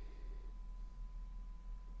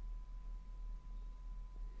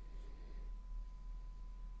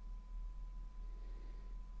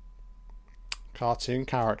 Cartoon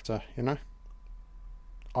character, you know?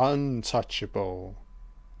 Untouchable.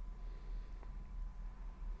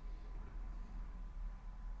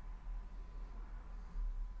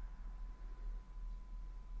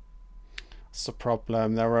 That's the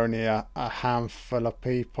problem. There are only a handful of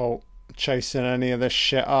people chasing any of this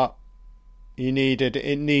shit up. It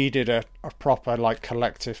needed a proper like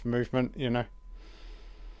collective movement, you know.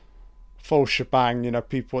 Full shebang, you know,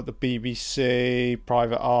 people at the BBC,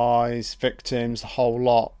 Private Eyes, victims, the whole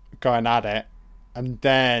lot going at it, and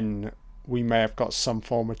then we may have got some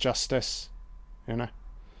form of justice, you know.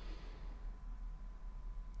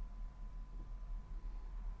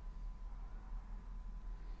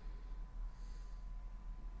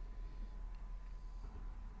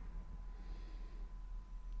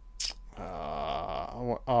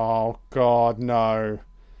 Oh God, no.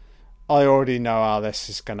 I already know how this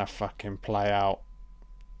is gonna fucking play out.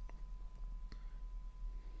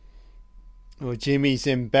 Well, Jimmy's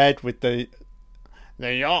in bed with the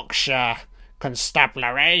Yorkshire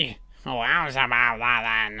Constabulary. Oh, how's about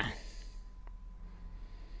that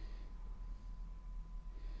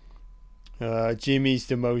then? Jimmy's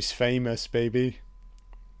the most famous, baby.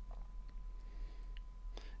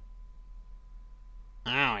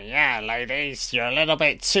 Oh, yeah, ladies, you're a little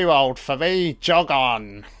bit too old for me. Jog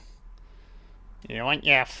on. You want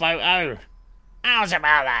your photo? How's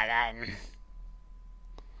about that then?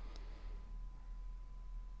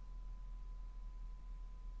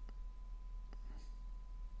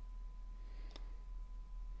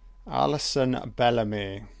 Alison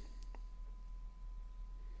Bellamy.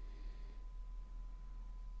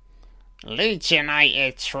 Leeds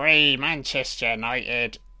United 3, Manchester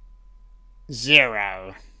United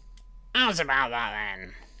 0. How's about that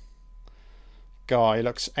then? Guy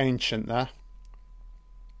looks ancient there.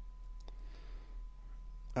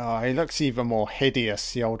 Oh, he looks even more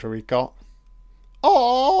hideous the older he got.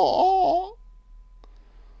 Oh!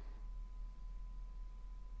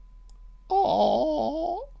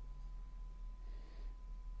 Oh!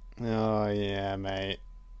 Oh, yeah, mate.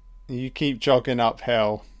 You keep jogging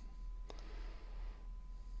uphill.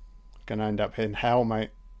 Gonna end up in hell,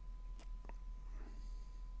 mate.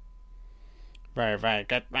 Very, very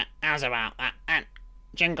good. How's about that then?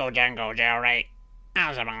 Jingle jangle Jerry.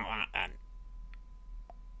 How's about that then?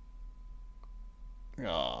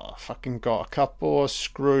 Oh, fucking got a couple of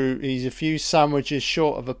screw. He's a few sandwiches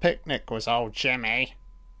short of a picnic, was old Jimmy.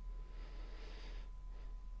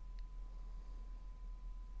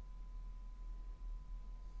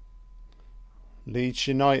 Leeds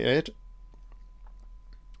United.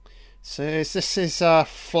 So this is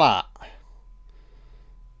flat.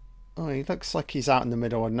 Oh, he looks like he's out in the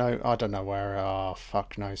middle of no. I don't know where. Oh,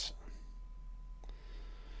 fuck knows.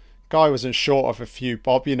 Guy wasn't short of a few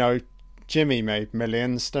bob. You know, Jimmy made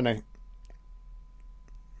millions, didn't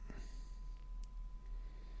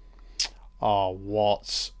he? Oh,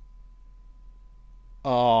 what?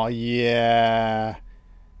 Oh, yeah.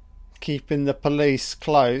 Keeping the police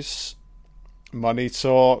close. Money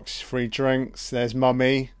talks, free drinks. There's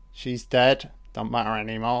Mummy. She's dead. Don't matter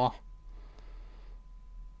anymore.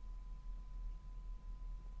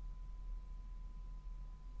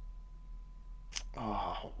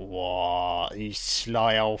 Oh, what? You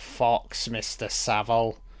sly old fox, Mr.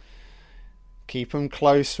 Savile. Keep 'em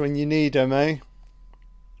close when you need 'em, eh?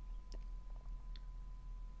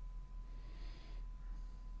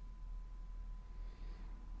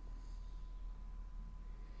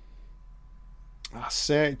 That's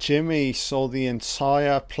it. Jimmy saw the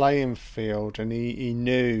entire playing field and he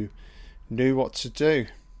knew what to do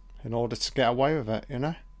in order to get away with it, you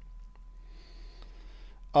know?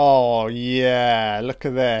 Oh, yeah. Look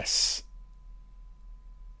at this.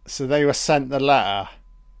 So they were sent the letter.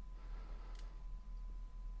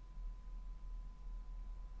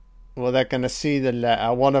 Well, they're going to see the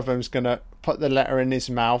letter. One of them's going to put the letter in his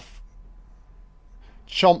mouth,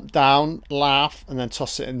 chomp down, laugh, and then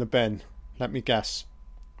toss it in the bin. Let me guess.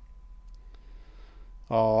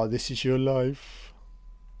 Oh, this is your life.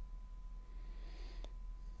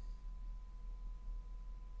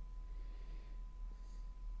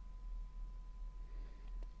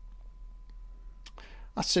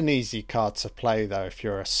 That's an easy card to play, though, if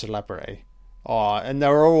you're a celebrity. Oh, and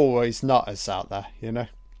there are always nutters out there, you know?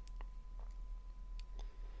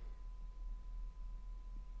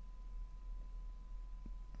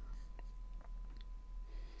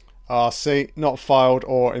 Ah, see, not filed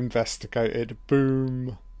or investigated.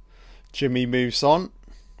 Boom. Jimmy moves on.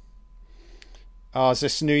 Is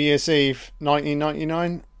this New Year's Eve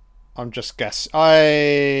 1999? I'm just guessing.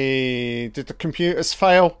 Did the computers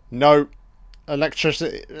fail? No.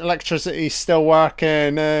 Electricity's still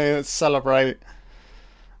working. Let's celebrate.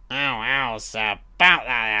 How's about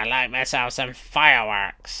that? I like myself some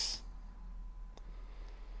fireworks.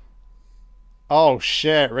 Oh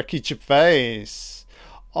shit, Ricky Gervais.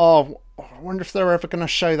 Oh, I wonder if they're ever going to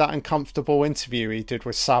show that uncomfortable interview he did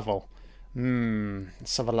with Savile.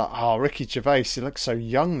 Let's have a look. Oh, Ricky Gervais, he looks so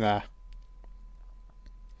young there.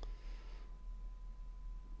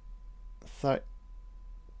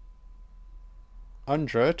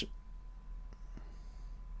 100.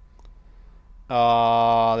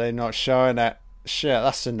 Oh, they're not showing it. Shit,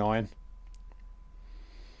 that's annoying.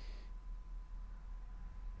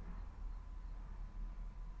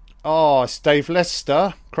 Oh, it's Dave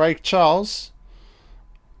Lister, Craig Charles.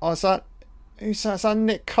 Oh, is that who's that? Is that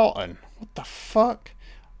Nick Cotton? What the fuck?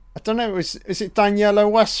 I don't know. Is it Daniela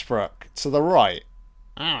Westbrook to the right?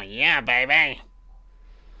 Oh yeah, baby.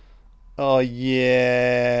 Oh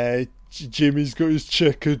yeah, Jimmy's got his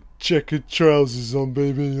checkered trousers on,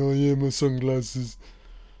 baby. Oh yeah, my sunglasses.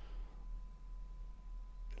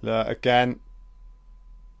 Look again.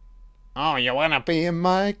 Oh, you wanna Be in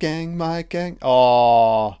my gang, my gang.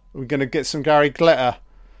 Oh, we're gonna get some Gary Glitter.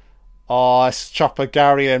 Oh, it's Chopper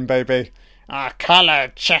Gary in, baby.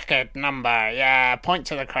 Coloured checkered number. Yeah, point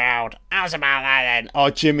to the crowd. How's about that then? Oh,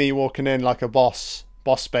 Jimmy walking in like a boss,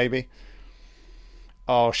 baby.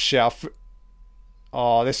 Oh shit!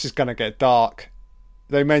 Oh, this is gonna get dark.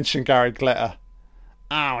 They mentioned Gary Glitter.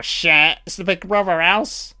 Oh shit! It's the Big Brother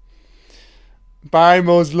house.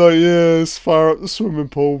 Barrymore's like, yeah, let's fire up the swimming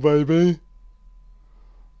pool, baby.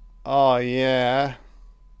 Oh yeah.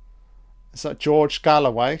 Is that George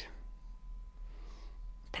Galloway?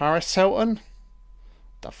 Paris Hilton?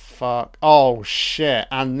 The fuck? Oh shit!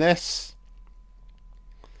 And this?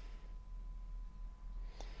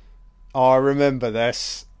 Oh, I remember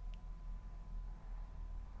this.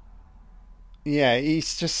 Yeah,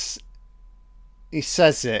 he's just he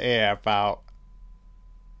says it here about.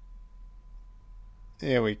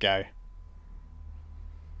 Here we go.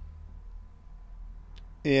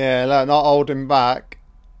 Yeah, look, not holding back.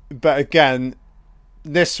 But again,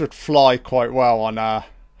 this would fly quite well on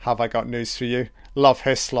Have I Got News for You? Love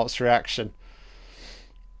Hislop's reaction.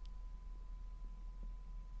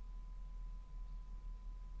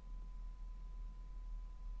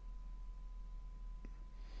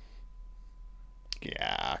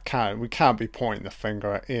 Yeah, we can't be pointing the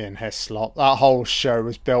finger at Ian Hislop. That whole show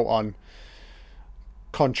was built on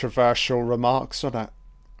controversial remarks, wasn't it?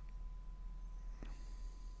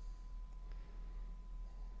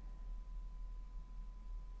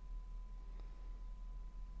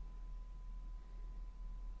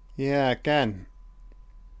 Yeah, again.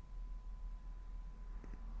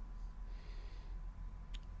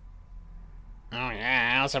 Oh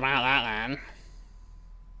yeah, how's about that then?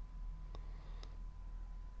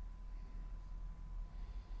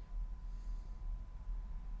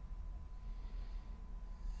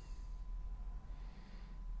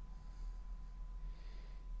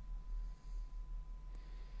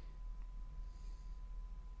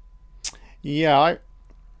 Yeah,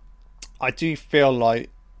 I do feel like,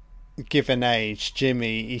 given age,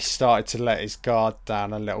 Jimmy, he started to let his guard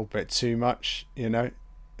down a little bit too much, you know?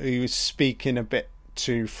 He was speaking a bit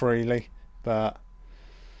too freely, but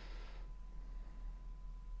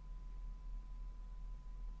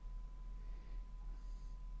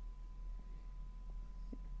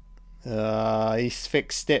he's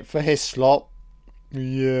fixed it for Hislop.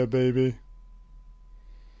 Yeah, baby.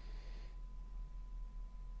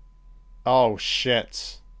 Oh,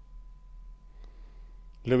 shit.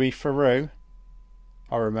 Louis Theroux?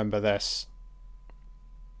 I remember this.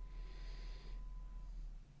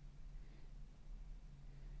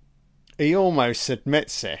 He almost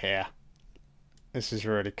admits it here. This is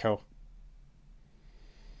really cool.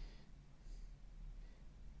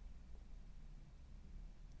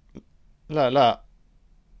 Look, look.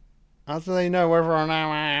 How do they know whether or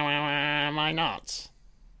not am I not?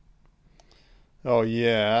 Oh,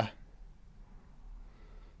 yeah.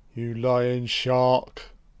 You lying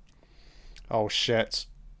shark. Oh, shit.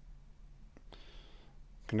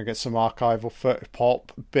 Gonna get some archival footage.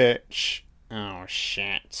 Pop, bitch. Oh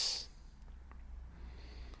shit.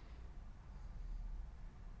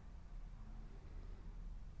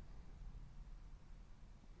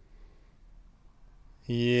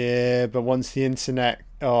 Yeah, but once the internet.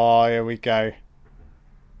 Oh, here we go.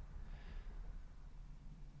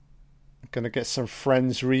 Gonna get some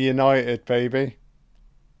friends reunited, baby.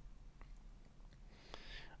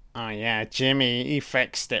 Oh yeah, Jimmy, he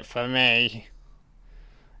fixed it for me.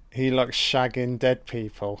 He likes shagging dead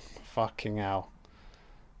people. Fucking hell.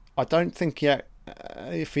 I don't think yet.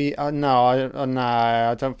 If he, no, no,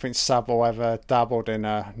 I don't think Savile ever dabbled in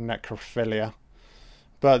necrophilia.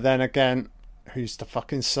 But then again, who's to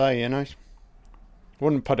fucking say, you know?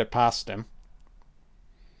 Wouldn't put it past him.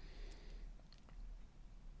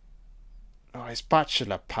 Oh, his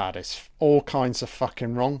bachelor pad is all kinds of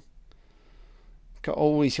fucking wrong.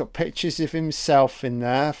 He's got pictures of himself in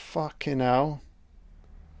there. Fucking hell.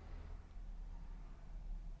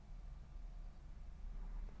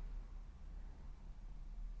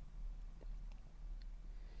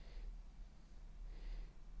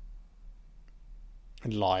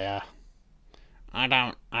 Liar. I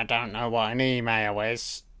don't know what an email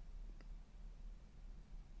is.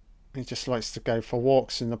 He just likes to go for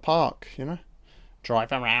walks in the park, you know?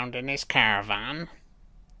 Drive around in his caravan.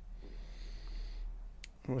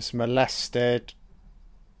 Was molested.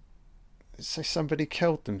 Say somebody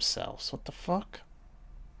killed themselves. What the fuck?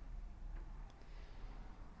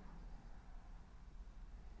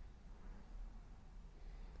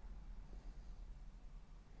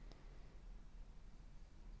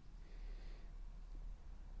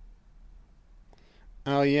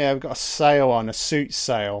 Oh yeah, we've got a sale on, a suit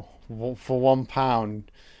sale for £1.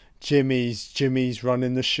 Jimmy's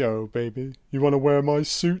running the show, baby. You want to wear my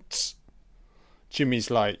suits?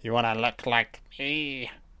 Jimmy's like, You wanna look like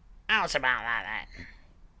me? How's about that then?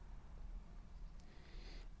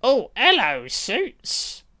 Oh, hello,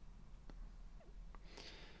 suits.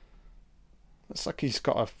 looks like he's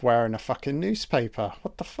got wearing a fucking newspaper.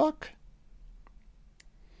 What the fuck?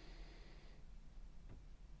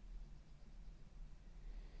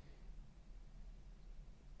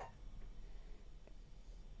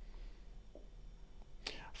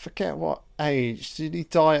 Forget what age. Did he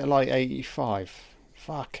die at like 85?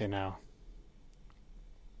 Fucking hell.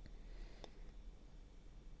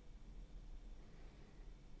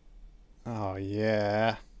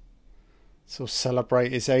 yeah. So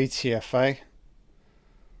celebrate his 80th, eh?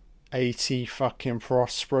 80 fucking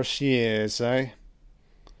prosperous years, eh?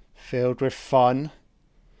 Filled with fun.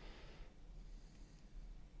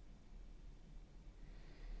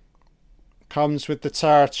 Comes with the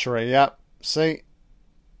territory, yep. See?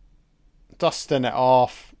 Dusting it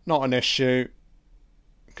off. Not an issue.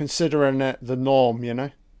 Considering it the norm, you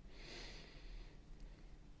know?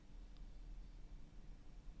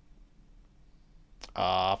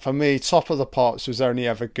 For me, Top of the Pops was only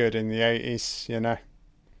ever good in the 80s, you know?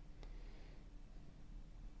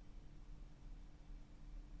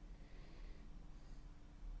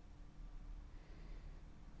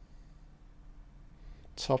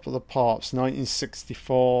 Top of the Pops,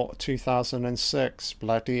 1964, 2006.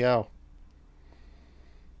 Bloody hell.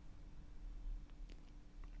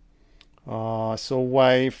 It's all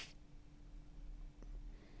wave.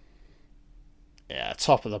 Yeah,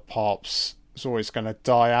 Top of the Pops is always going to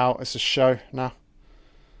die out as a show now.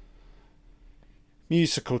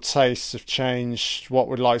 Musical tastes have changed. What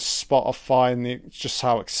with like Spotify and just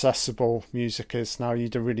how accessible music is now, you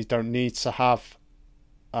really don't need to have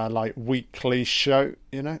a like weekly show,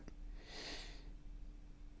 you know.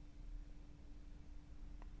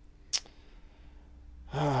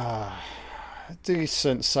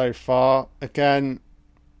 Decent so far. Again,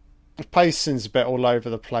 the pacing's a bit all over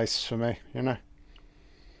the place for me, you know.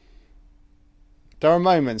 There are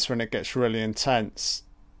moments when it gets really intense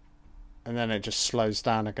and then it just slows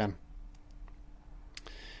down again.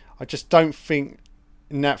 I just don't think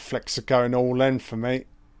Netflix are going all in for me.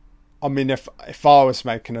 I mean, if I was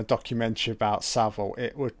making a documentary about Savile,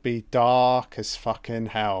 it would be dark as fucking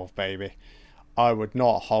hell, baby. I would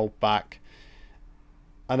not hold back.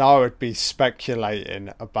 And I would be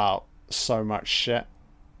speculating about so much shit.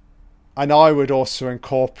 And I would also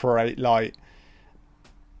incorporate, like,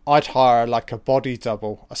 I'd hire like a body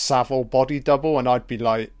double, a Savile body double, and I'd be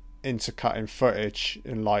like intercutting footage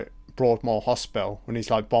in like Broadmoor Hospital when he's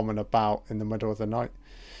like bombing about in the middle of the night.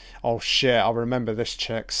 Oh shit, I remember this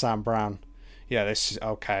chick, Sam Brown. Yeah, this is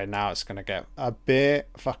okay, now it's gonna get a bit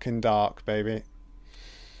fucking dark, baby.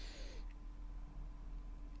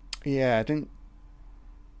 Yeah, didn't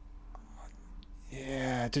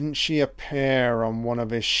she appear on one of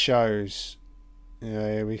his shows?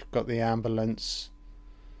 Yeah, we've got the ambulance.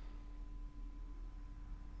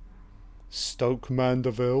 Stoke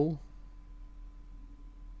Mandeville.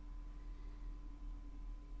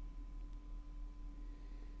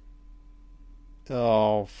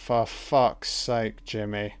 Oh, for fuck's sake,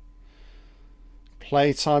 Jimmy.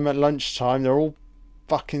 Playtime at lunchtime, they're all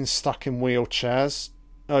fucking stuck in wheelchairs.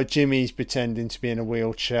 Oh, Jimmy's pretending to be in a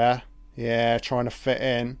wheelchair. Yeah, trying to fit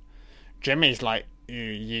in. Jimmy's like,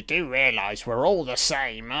 you do realise we're all the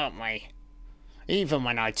same, aren't we? Even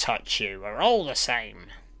when I touch you, we're all the same.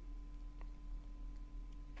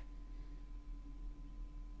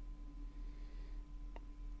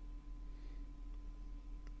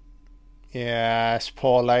 Yes,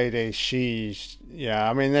 poor lady. Yeah,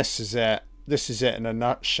 I mean, this is it. This is it in a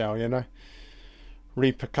nutshell, you know.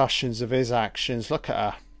 Repercussions of his actions. Look at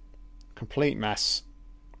her. Complete mess.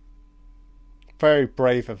 Very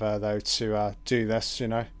brave of her, though, to do this, you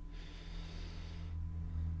know.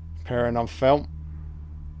 Appearing on film.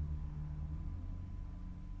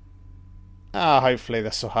 Hopefully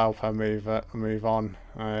this will help her move on.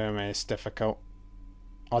 I mean, it's difficult.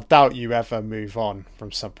 I doubt you ever move on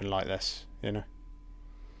from something like this, you know.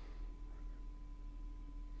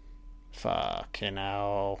 Fucking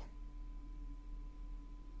hell.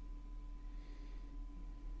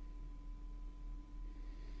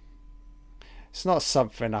 It's not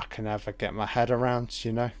something I can ever get my head around,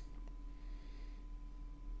 you know.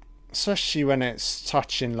 Especially when it's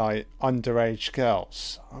touching like underage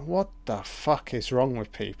girls. What the fuck is wrong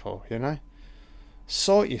with people, you know?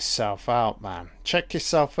 Sort yourself out, man. Check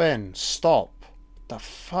yourself in. Stop. What the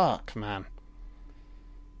fuck, man?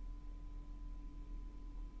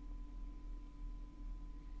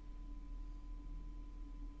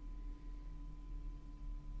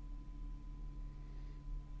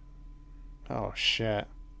 Oh shit.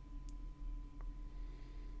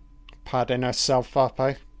 Padding herself up,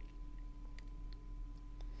 eh?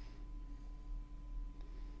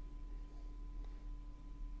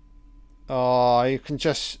 Oh, you can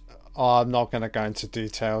just... Oh, I'm not going to go into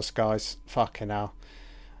details, guys. Fucking hell.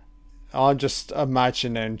 I'm just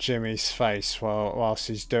imagining Jimmy's face whilst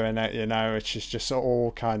he's doing it, you know, which is just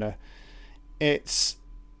all kind of... It's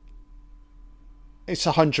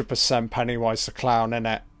 100% Pennywise the Clown,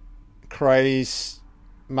 innit? Craze,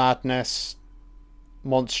 madness,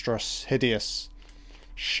 monstrous, hideous.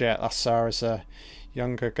 Shit, that's her as a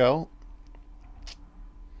younger girl.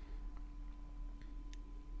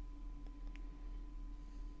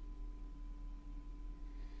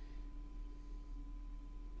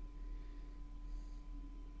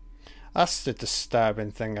 That's the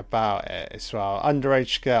disturbing thing about it as well.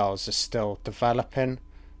 Underage girls are still developing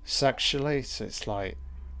sexually, so it's like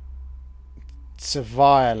to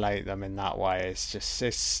violate them in that way. It's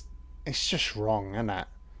just wrong, isn't it?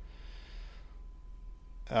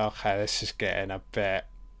 Okay, this is getting a bit.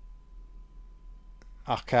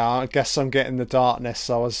 Okay, I guess I'm getting the darkness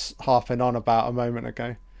I was harping on about a moment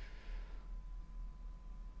ago.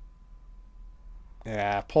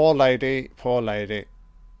 Yeah, poor lady, poor lady.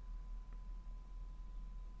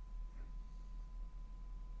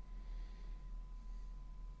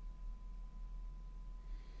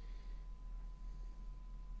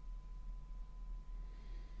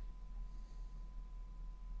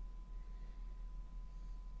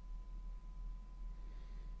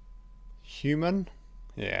 Human?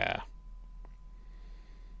 Yeah.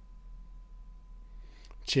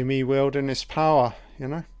 Jimmy wielding his power, you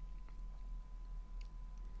know?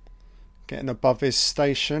 Getting above his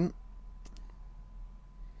station.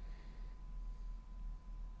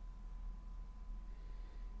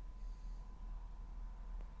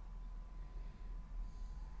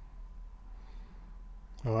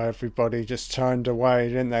 Oh, everybody just turned away,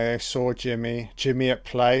 didn't they? They saw Jimmy at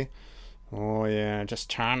play. Oh yeah, just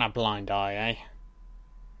turn a blind eye, eh?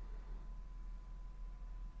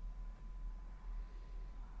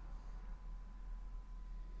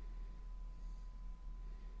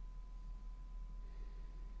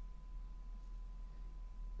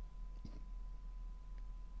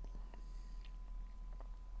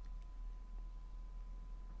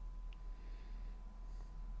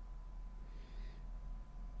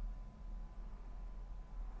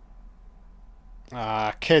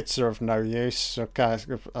 Kids are of no use. Okay,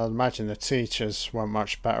 I imagine the teachers weren't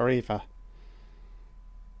much better either.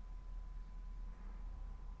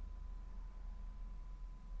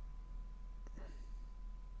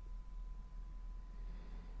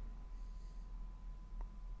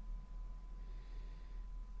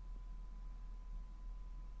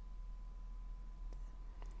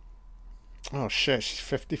 Oh shit, she's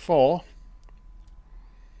 54.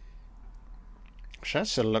 She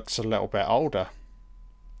actually looks a little bit older.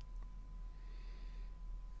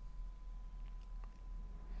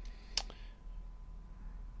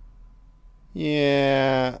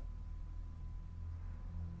 Yeah.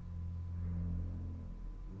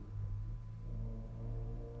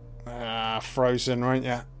 Frozen, weren't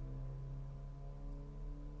you?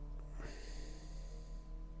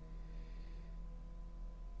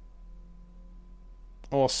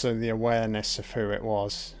 Also, the awareness of who it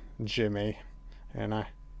was, Jimmy, you know.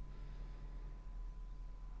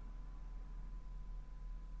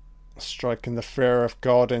 Striking the fear of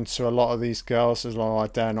God into a lot of these girls as well. I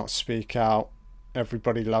dare not speak out.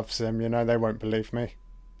 Everybody loves him, you know, they won't believe me.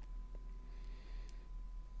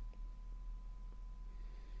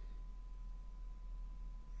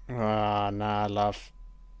 Nah, love.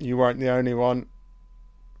 You weren't the only one.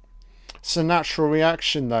 It's a natural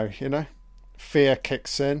reaction, though, you know? Fear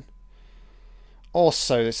kicks in.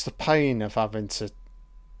 Also, it's the pain of having to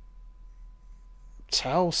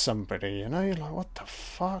tell somebody, you know? You're like, what the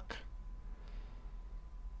fuck?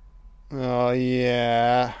 Oh,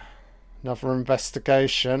 yeah. Another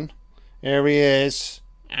investigation. Here he is.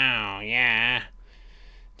 Oh, yeah.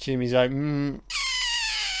 Jimmy's like,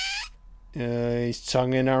 he's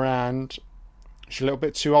tonguing her hand. She's a little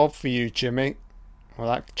bit too old for you, Jimmy. Well,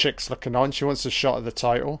 that chick's looking on. She wants a shot at the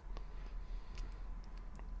title.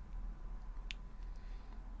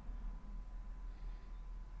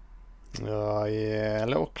 Oh, yeah.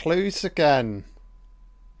 Little clues again.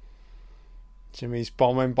 Jimmy's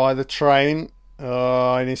bombing by the train.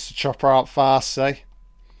 Oh, he needs to chop her out fast, eh?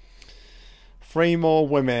 3 more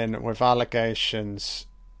women with allegations.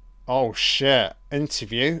 Oh, shit.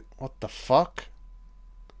 Interview? What the fuck?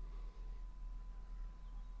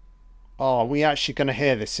 Oh, are we actually going to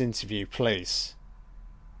hear this interview, please?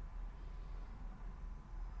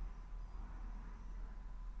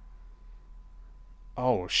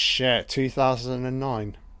 Oh, shit.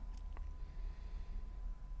 2009.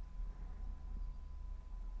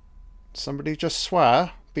 Somebody just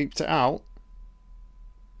swear? Beeped it out?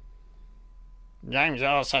 James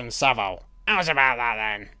Orson Savile. How's about that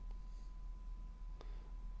then?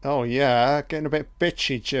 Oh, yeah. Getting a bit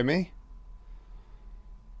bitchy, Jimmy.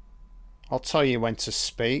 I'll tell you when to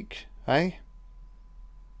speak, eh?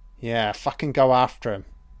 Yeah, fucking go after him.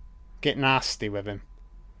 Get nasty with him.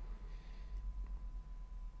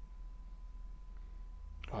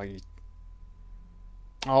 Oh,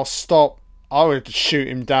 I'll stop. I would shoot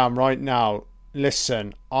him down right now.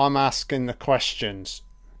 Listen, I'm asking the questions.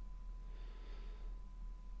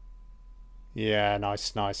 Yeah,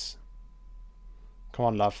 nice. Come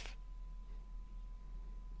on, love.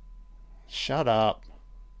 Shut up.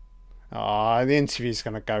 Ah, the interview's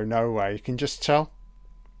going to go nowhere. You can just tell.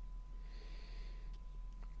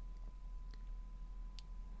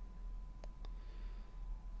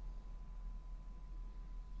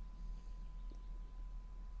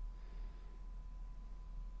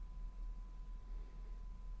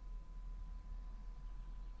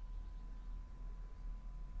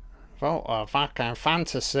 Well, fucking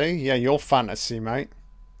fantasy. Yeah, your fantasy, mate.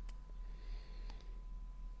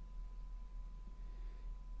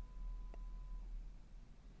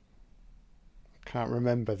 Can't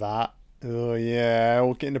remember that. Oh, yeah.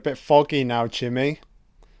 All getting a bit foggy now, Jimmy.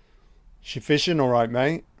 Is your vision alright,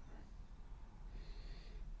 mate?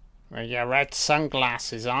 With your red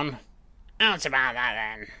sunglasses on. How's about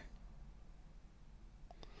that then?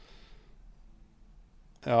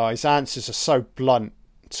 Oh, his answers are so blunt,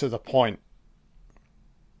 to the point.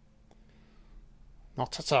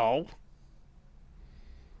 Not at all.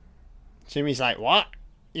 Jimmy's like, what?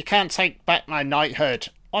 You can't take back my knighthood.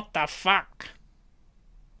 What the fuck?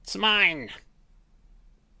 It's mine.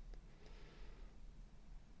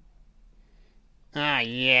 Ah,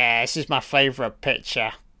 yeah, this is my favourite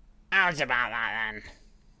picture. How's about that then?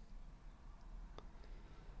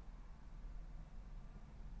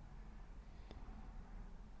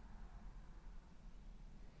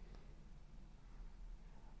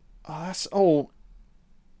 Oh, that's all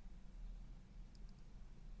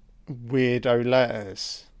weirdo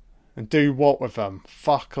letters. And do what with them?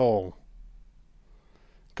 Fuck all.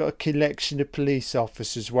 Got a collection of police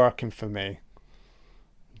officers working for me.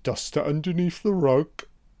 Dust it underneath the rug.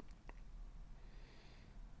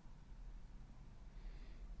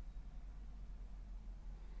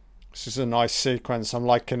 This is a nice sequence. I'm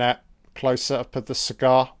liking it. Close up of the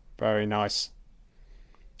cigar. Very nice.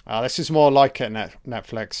 This is more like it,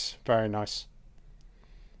 Netflix. Very nice.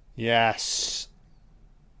 Yes.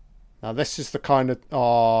 Now this is the kind of...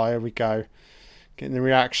 Oh, here we go. Getting the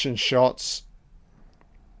reaction shots.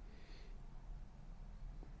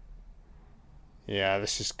 Yeah,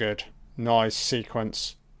 this is good. Nice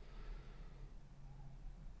sequence.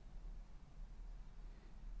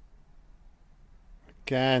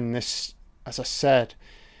 Again, this, as I said,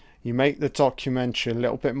 you make the documentary a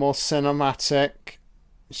little bit more cinematic.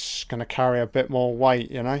 It's going to carry a bit more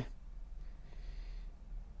weight, you know?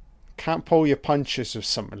 Can't pull your punches with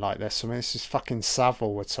something like this. I mean, this is fucking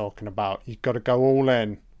Savile we're talking about. You've got to go all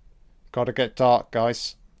in. Got to get dark,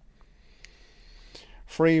 guys.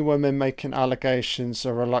 3 women making allegations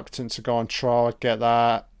are reluctant to go on trial. I get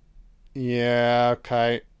that. Yeah,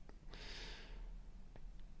 okay.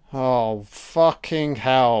 Oh, fucking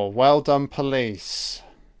hell. Well done, police.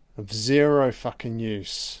 Of zero fucking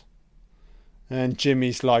use. And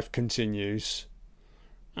Jimmy's life continues.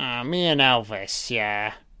 Me and Elvis,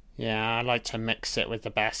 yeah. Yeah, I like to mix it with the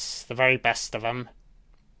best, the very best of them.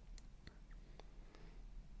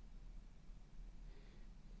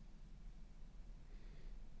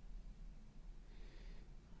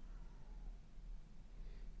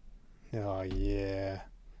 Oh, yeah.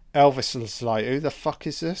 Elvis was like, who the fuck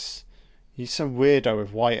is this? You some weirdo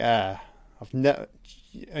with white hair. I've never...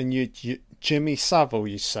 And you Jimmy Savile,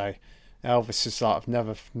 you say. Elvis is like, I've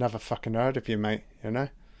never fucking heard of you, mate, you know?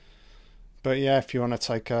 But yeah, if you want to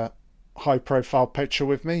take a high profile picture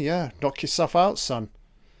with me, yeah, knock yourself out, son.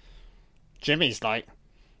 Jimmy's like,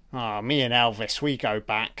 oh, me and Elvis, we go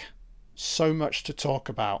back. So much to talk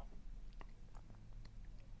about.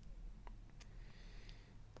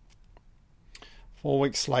 Four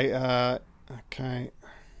weeks later, okay.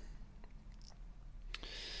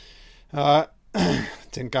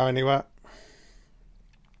 Didn't go anywhere.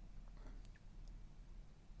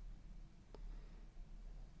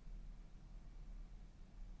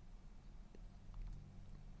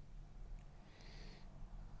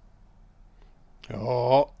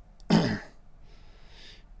 Oh.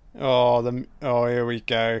 Oh, here we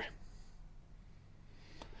go.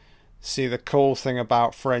 See, the cool thing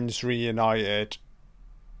about Friends Reunited,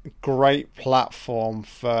 great platform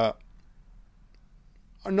for,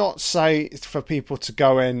 not say for people to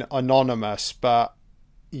go in anonymous, but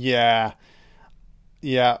yeah,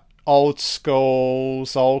 old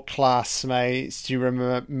schools, old classmates. Do you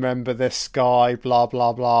remember this guy? Blah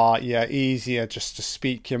blah blah. Yeah, easier just to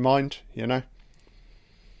speak your mind, you know.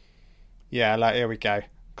 Yeah, like here we go.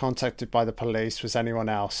 Contacted by the police. Was anyone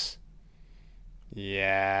else?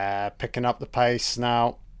 Yeah, picking up the pace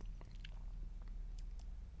now.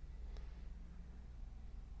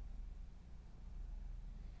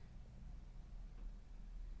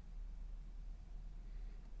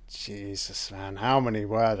 Jesus, man. How many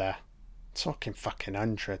were there? Talking fucking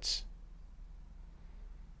hundreds.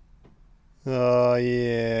 Oh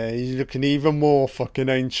yeah, he's looking even more fucking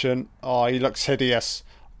ancient. Oh, he looks hideous.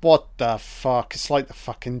 What the fuck? It's like the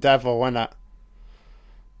fucking devil, isn't it?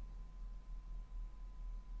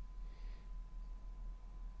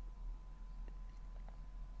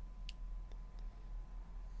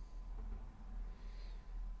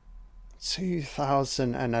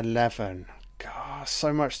 2011. God,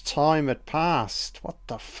 so much time had passed. What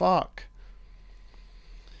the fuck?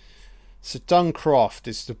 So Duncroft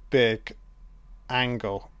is the big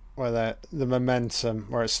angle where the momentum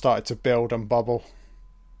where it started to build and bubble.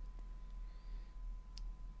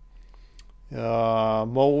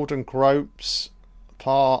 Mould and gropes,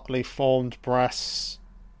 partly formed breasts,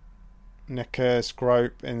 knickers,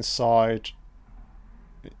 grope inside,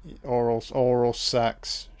 oral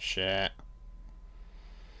sex. Shit.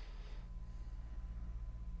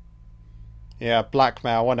 Yeah,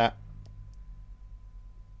 blackmail, wasn't it?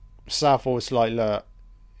 Savile was like, look,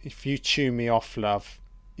 if you chew me off, love,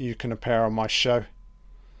 you can appear on my show.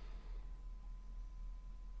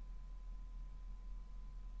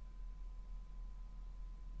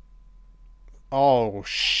 Oh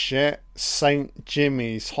shit, St.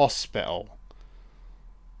 Jimmy's Hospital.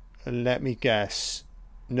 Let me guess,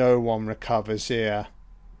 no one recovers here.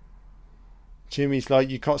 Jimmy's like,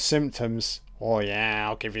 you got symptoms? Oh yeah,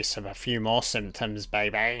 I'll give you a few more symptoms,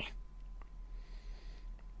 baby.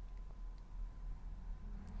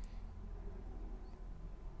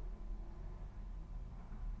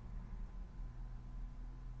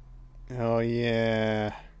 Oh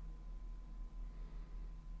yeah.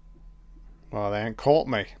 Well, they ain't caught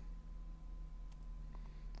me.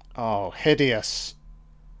 Oh, hideous.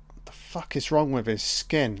 What the fuck is wrong with his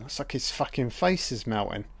skin? Looks like his fucking face is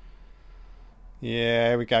melting. Yeah,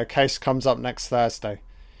 here we go. Case comes up next Thursday.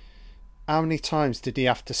 How many times did he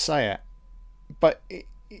have to say it? But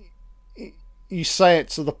you say it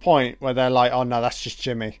to the point where they're like, oh no, that's just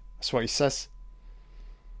Jimmy. That's what he says.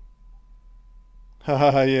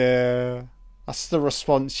 Yeah. That's the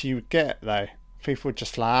response you get, though. People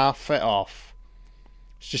just laugh it off.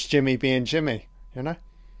 It's just Jimmy being Jimmy, you know?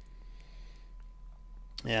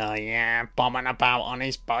 Oh yeah, bombing about on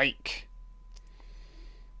his bike.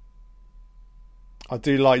 I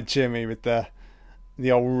do like Jimmy with the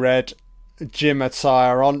old red gym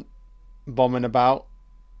attire on, bombing about.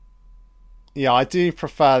 Yeah, I do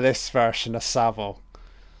prefer this version of Savile.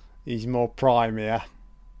 He's more prime here.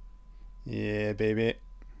 Yeah, baby.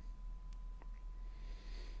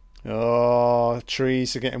 Oh,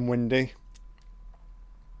 trees are getting windy.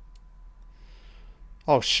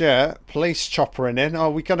 Oh shit, police choppering in.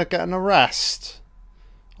 Are we gonna get an arrest?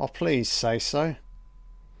 Oh, please say so.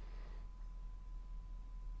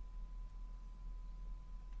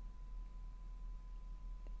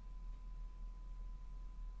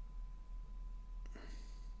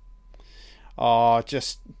 Oh,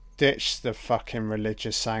 just ditch the fucking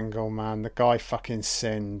religious angle, man. The guy fucking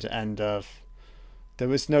sinned. End of. There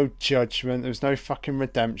was no judgment. There was no fucking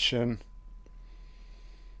redemption.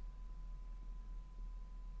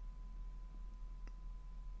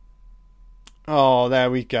 Oh,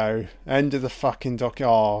 there we go. End of the fucking doc.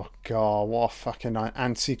 Oh, God. What a fucking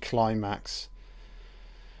anticlimax.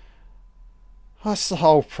 That's the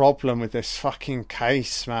whole problem with this fucking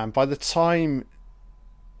case, man. By the time.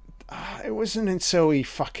 It wasn't until he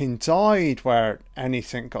fucking died where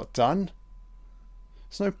anything got done.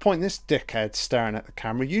 There's no point in this dickhead staring at the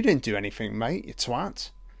camera. You didn't do anything, mate, you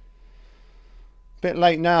twat. Bit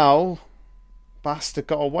late now. Bastard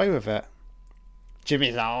got away with it.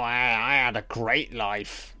 Jimmy's, oh, I had a great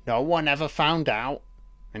life. No one ever found out.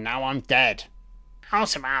 And now I'm dead.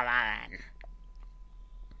 How's about that then?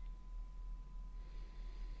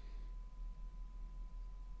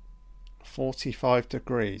 45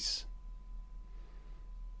 degrees.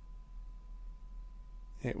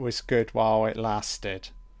 It was good while it lasted.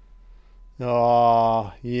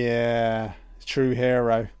 Oh, yeah. True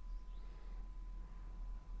hero.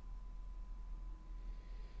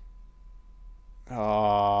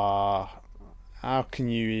 Oh, how can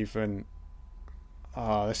you even...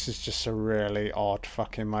 Oh, this is just a really odd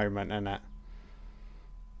fucking moment, isn't it?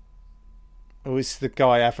 Was the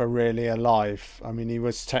guy ever really alive? I mean, he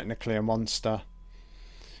was technically a monster.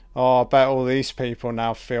 Oh, I bet all these people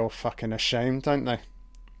now feel fucking ashamed, don't they?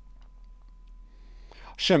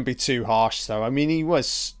 Shouldn't be too harsh, though. I mean, he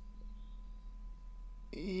was...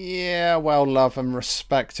 Yeah, well loved and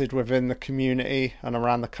respected within the community and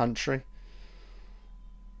around the country.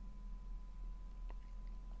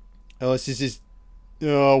 Oh, this is his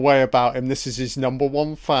way about him. This is his number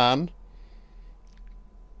one fan.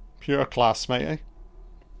 Pure class, matey.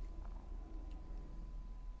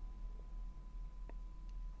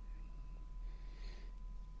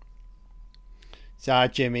 So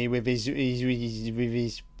Jimmy with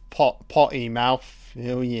his potty mouth.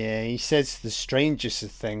 Oh yeah, he says the strangest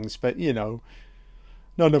of things, but you know,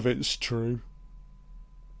 none of it's true.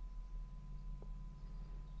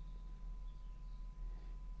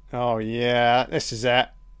 Oh yeah, this is it.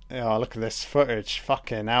 Oh, look at this footage.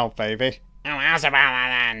 Fucking hell, baby. Oh, how's about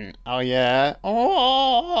that then? Oh yeah.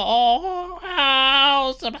 Oh,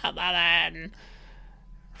 how's about that then?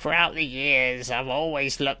 Throughout the years, I've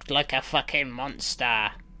always looked like a fucking monster.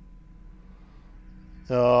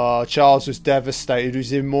 Oh, Charles was devastated. He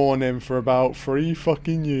was in mourning for about 3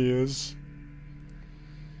 fucking years.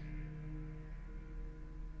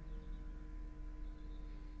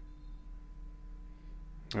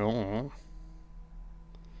 Oh.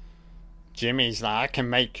 Jimmy's like, I can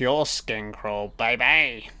make your skin crawl,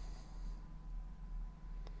 baby.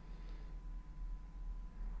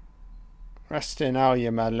 Rest in hell,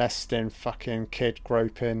 you molesting, fucking kid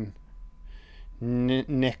groping,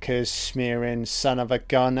 knickers smearing son of a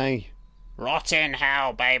gun, eh? Rot in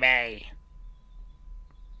hell, baby.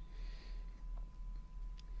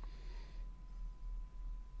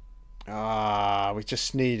 Ah, we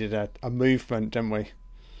just needed a movement, didn't we?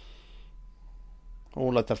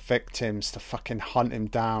 All of the victims to fucking hunt him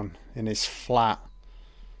down in his flat.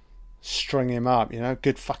 String him up, you know?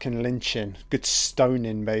 Good fucking lynching. Good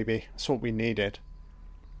stoning, baby. That's what we needed.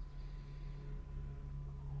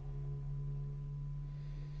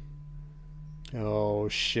 Oh,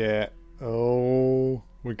 shit. Oh,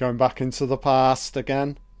 we're going back into the past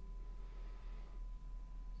again.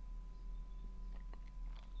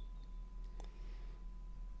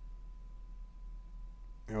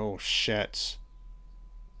 Oh, shit.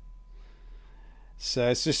 So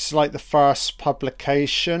is this like the first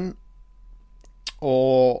publication?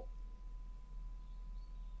 Or...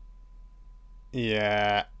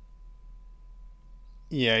 Yeah.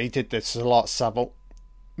 Yeah, he did this a lot, Savile.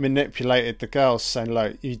 Manipulated the girls, saying,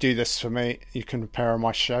 look, you do this for me, you can appear on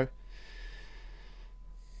my show.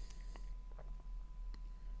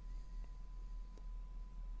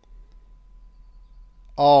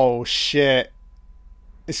 Oh, shit.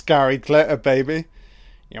 It's Gary Glitter, baby.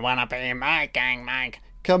 You wanna be in my gang, Mag?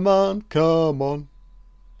 Come on, come on.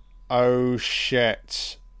 Oh,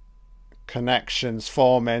 shit. Connections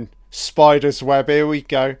forming. Spider's web, here we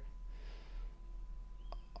go.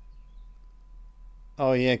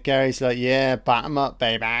 Oh, yeah, Gary's like, yeah, bat 'em up,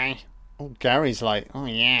 baby. Oh, Gary's like, oh,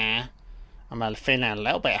 yeah. I'm feeling a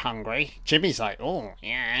little bit hungry. Jimmy's like, oh,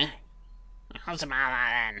 yeah. How's about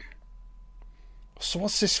that then? So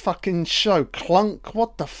what's this fucking show? Clunk?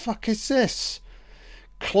 What the fuck is this?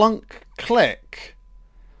 Clunk Click.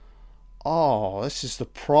 Oh, this is the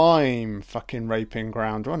prime fucking raping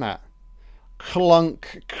ground, wasn't it?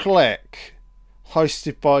 Clunk Click.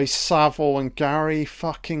 Hosted by Savile and Gary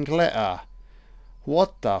fucking Glitter.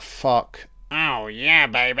 What the fuck? Oh, yeah,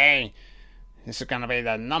 baby. This is going to be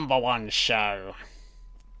the #1 show.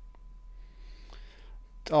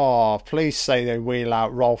 Oh, please say they wheel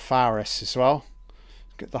out Rolf Harris as well.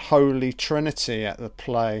 Get the Holy Trinity at the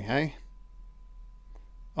play, eh?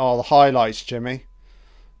 Oh, the highlights, Jimmy.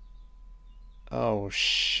 Oh,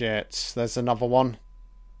 shit. There's another one.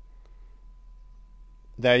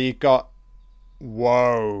 There you got...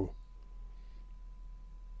 Whoa.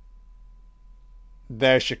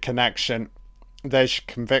 There's your connection. There's your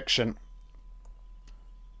conviction.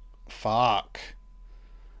 Fuck.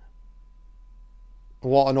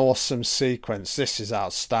 What an awesome sequence. This is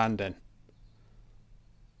outstanding.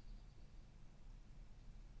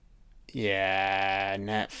 Yeah,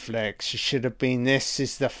 Netflix. You should have been. This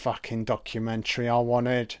is the fucking documentary I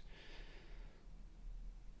wanted.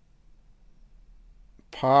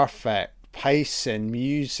 Perfect. Pacing,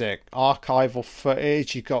 music, archival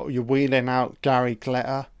footage. You're wheeling out Gary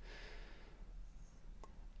Glitter.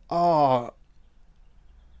 Oh,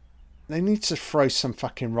 they need to throw some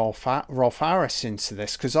fucking Rolf Harris into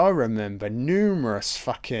this, because I remember numerous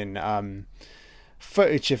fucking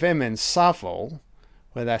footage of him and Savile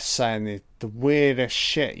where they're saying the weirdest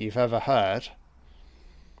shit you've ever heard.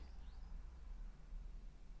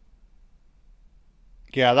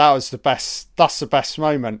 Yeah, that was the best. That's the best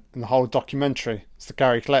moment in the whole documentary. It's the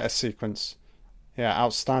Gary Glitter sequence. Yeah,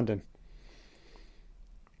 outstanding.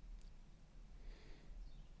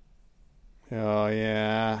 Oh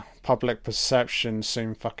yeah, public perception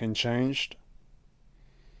soon fucking changed.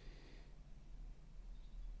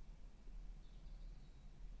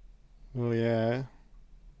 Oh yeah.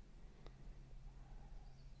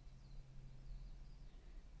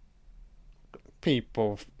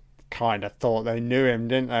 People kind of thought they knew him,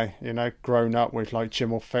 didn't they? You know, grown up with like Jim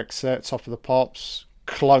will fix it, Top of the Pops,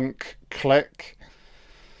 Clunk Click,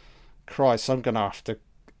 Christ, I'm gonna have to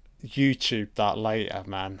YouTube that later,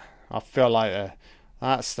 man. I feel like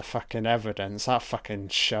that's the fucking evidence, that fucking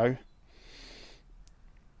show.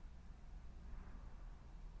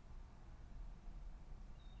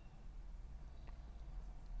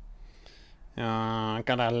 I'm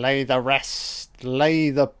gonna lay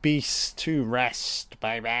the beast to rest,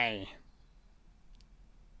 baby.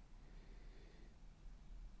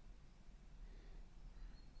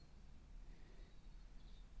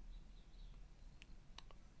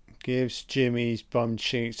 Gives Jimmy's bum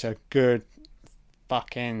cheeks a good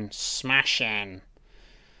fucking smashing.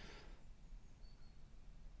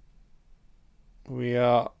 We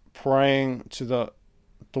are praying to the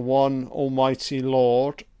one almighty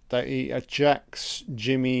Lord that he ejects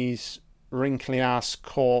Jimmy's wrinkly ass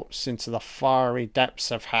corpse into the fiery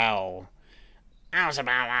depths of hell. How's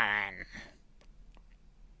about that then?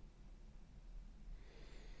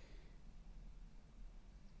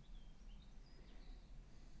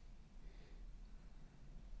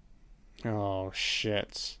 Oh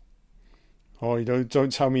shit. Oh, you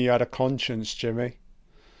don't tell me you had a conscience, Jimmy.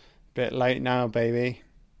 Bit late now, baby.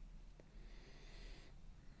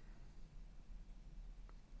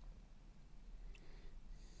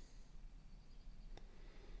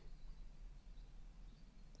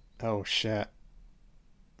 Oh shit.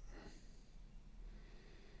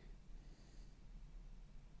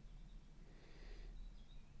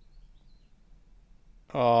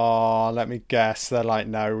 Oh, let me guess. They're like,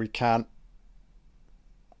 no, we can't.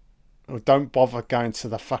 Well, don't bother going to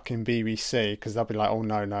the fucking BBC because they'll be like, oh,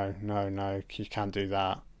 no, no, no, no, you can't do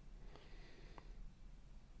that.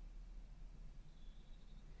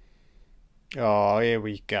 Oh, here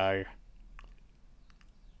we go.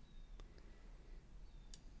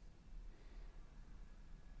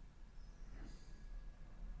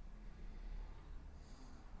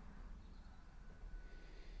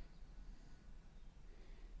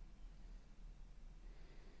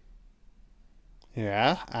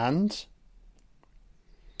 Yeah, and?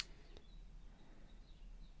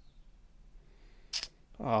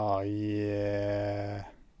 Oh, yeah.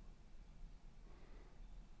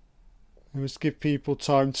 We must give people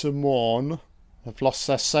time to mourn. They've lost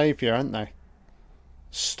their saviour, haven't they?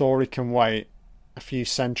 Story can wait a few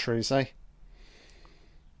centuries, eh?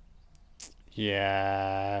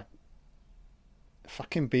 Yeah.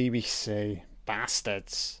 Fucking BBC.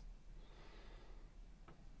 Bastards.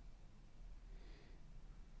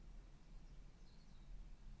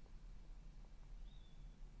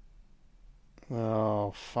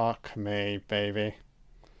 Oh, fuck me, baby.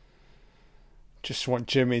 Just want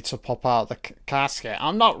Jimmy to pop out the casket.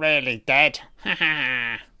 I'm not really dead. Ha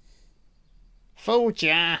ha. Fooled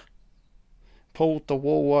ya. Pulled the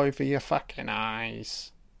wool over your fucking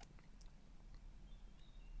eyes.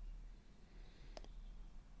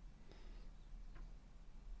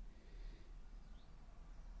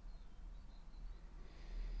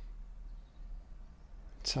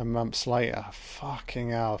 Ten months later.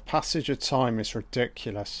 Fucking hell. Passage of time is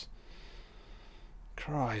ridiculous.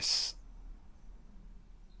 Christ.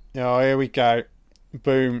 Oh, here we go.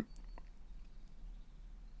 Boom.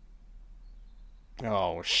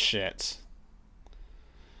 Oh, shit.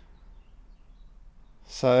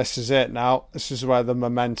 So this is it now. This is where the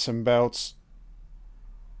momentum builds.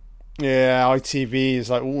 Yeah, ITV is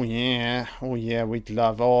like, oh yeah, we'd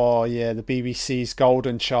love. Oh yeah, the BBC's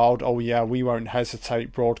Golden Child. Oh yeah, we won't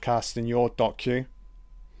hesitate broadcasting your docu.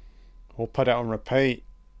 We'll put it on repeat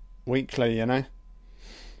weekly, you know.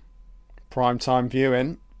 Prime time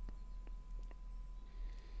viewing.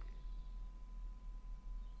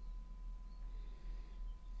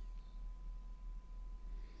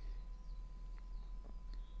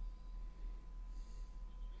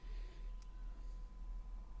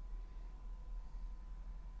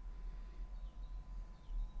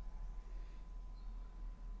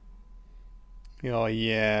 Oh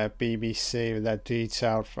yeah, BBC with their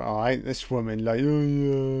detailed. I hate this woman. Like, oh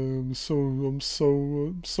yeah, I'm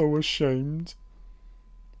so ashamed.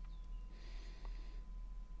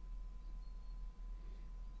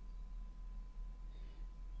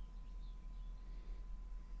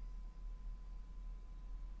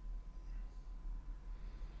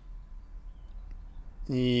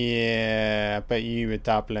 Yeah, I bet you were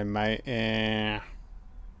dabbling, mate. Yeah.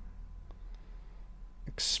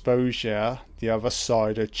 Exposure, the other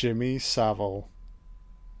side of Jimmy Savile.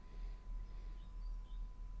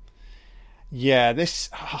 Yeah, this.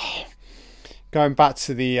 Going back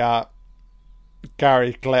to the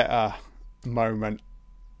Gary Glitter moment,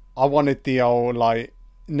 I wanted the old, like,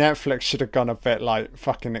 Netflix should have gone a bit, like,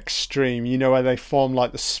 fucking extreme. You know, where they form,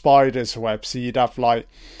 like, the spider's web, so you'd have, like,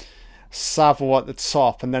 Savile at the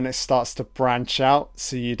top, and then it starts to branch out.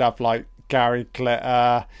 So you'd have like Gary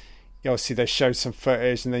Glitter. Obviously, they show some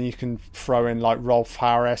footage, and then you can throw in like Rolf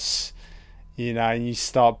Harris, and you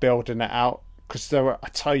start building it out. Because I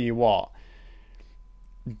tell you what,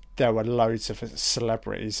 there were loads of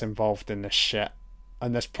celebrities involved in this shit,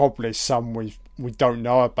 and there's probably some we don't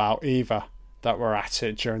know about either that were at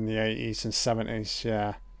it during the 80s and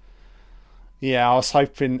 70s. Yeah, I was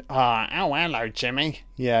hoping. Oh, hello, Jimmy.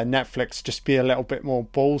 Yeah, Netflix just be a little bit more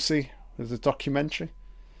ballsy with the documentary.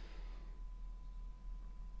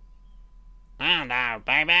 Hello,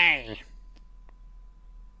 baby.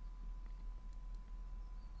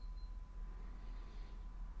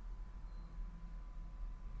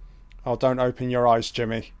 Oh, don't open your eyes,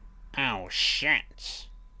 Jimmy. Oh, shit.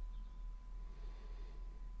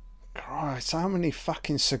 Christ, how many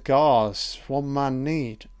fucking cigars one man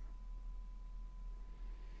need?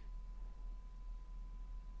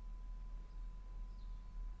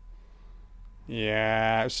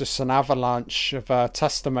 Yeah, it was just an avalanche of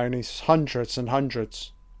testimonies, hundreds and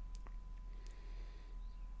hundreds.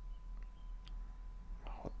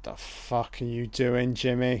 What the fuck are you doing,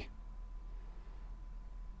 Jimmy?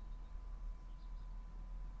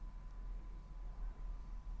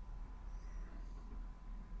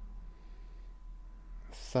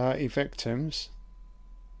 "30 victims?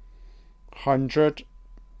 100?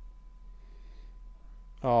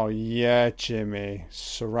 Oh, yeah, Jimmy.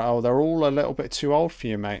 Oh, they're all a little bit too old for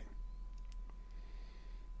you, mate.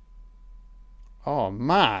 Oh,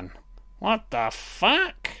 man. What the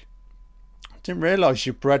fuck? Didn't realise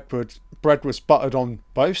your bread was buttered on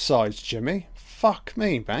both sides, Jimmy. Fuck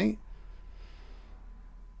me, mate.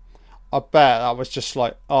 I bet that was just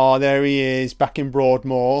like, oh, there he is, back in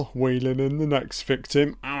Broadmoor, wheeling in the next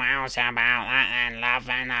victim. Oh, how's about that then, love?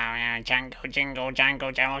 And jangle, jingle,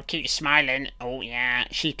 jangle, jangle. Keep smiling. Oh, yeah,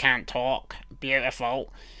 she can't talk.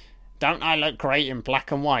 Beautiful. Don't I look great in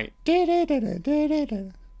black and white?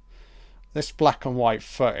 This black and white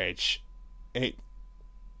footage,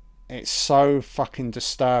 it's so fucking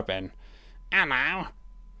disturbing. Hello.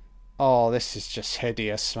 Oh, this is just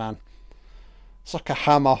hideous, man. It's like a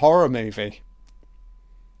Hammer horror movie.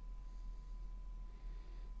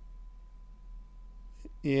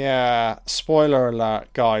 Yeah, spoiler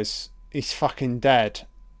alert, guys. He's fucking dead.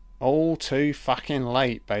 All too fucking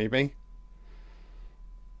late, baby.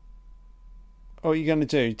 What are you going to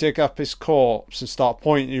do? Dig up his corpse and start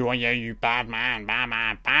pointing you? Oh, yeah, you bad man, bad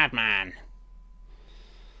man, bad man.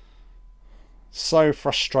 So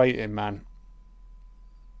frustrating, man.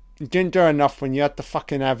 You didn't do enough when you had the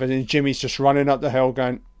fucking evidence. Jimmy's just running up the hill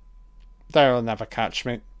going, they'll never catch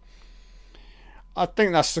me. I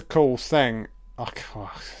think that's the cool thing.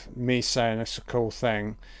 Me saying it's a cool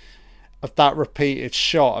thing. Of that repeated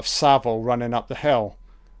shot of Savile running up the hill.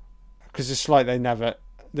 Because it's like they never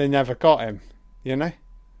got him.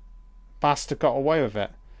 Bastard got away with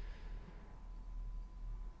it.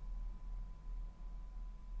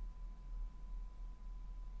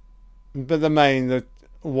 But the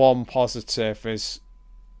one positive is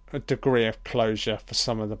a degree of closure for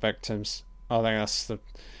some of the victims. I think that's the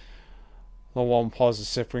one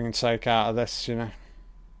positive we can take out of this, Yeah,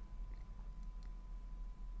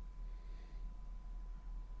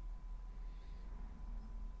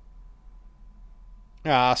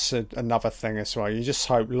 that's another thing as well. You just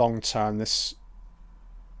hope long term this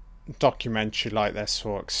documentary like this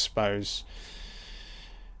will expose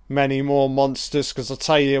many more monsters, because I'll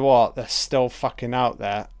tell you what, they're still fucking out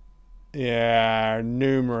there. Yeah,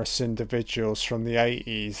 numerous individuals from the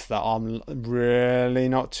 80s that I'm really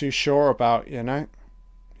not too sure about, Christ,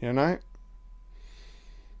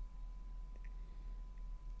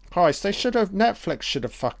 Netflix should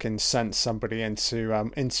have fucking sent somebody in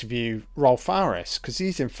to interview Rolf Harris, because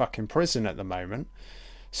he's in fucking prison at the moment.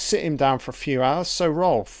 Sit him down for a few hours. So,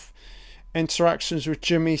 Rolf, interactions with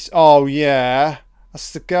Jimmy. Oh, yeah.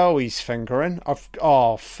 That's the girl he's fingering.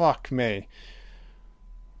 Oh, fuck me.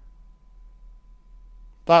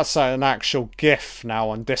 That's an actual GIF now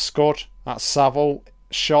on Discord. That Savile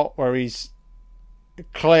shot where he's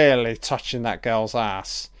clearly touching that girl's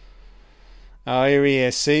ass. Oh, here he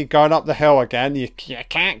is. See, going up the hill again. You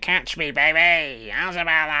can't catch me, baby. How's about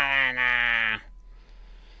that then?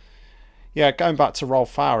 Yeah, going back to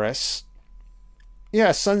Rolf Harris.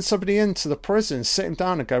 Yeah, send somebody into the prison, sit him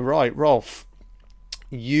down and go, right, Rolf,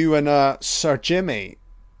 you and Sir Jimmy,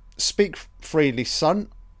 speak freely, son.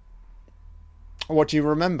 What do you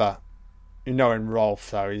remember? In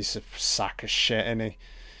Rolf, though, he's a sack of shit, isn't he?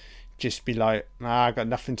 Just be like, nah, I got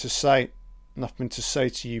nothing to say. Nothing to say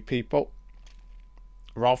to you people.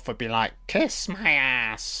 Rolf would be like, kiss my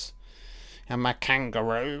ass and my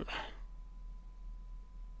kangaroo.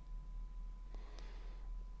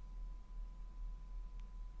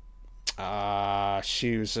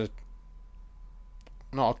 She was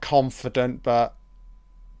not a confident, but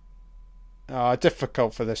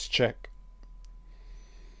difficult for this chick.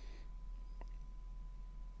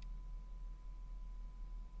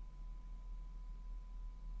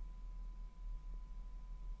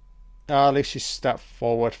 At least she stepped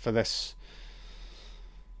forward for this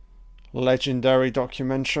legendary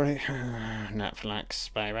documentary.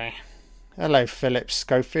 Netflix, baby. Hello, Philip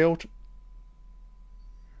Schofield.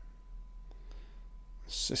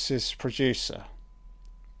 This is producer.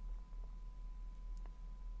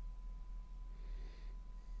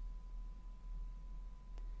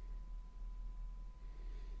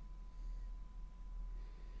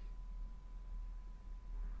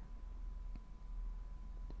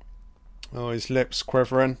 Oh, his lips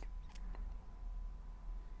quivering.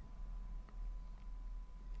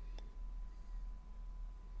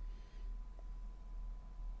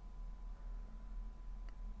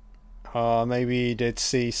 Maybe he did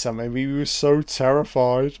see something. Maybe he was so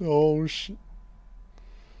terrified. Oh,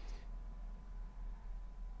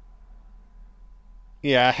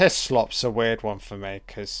 yeah, Hislop's a weird one for me,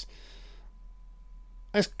 because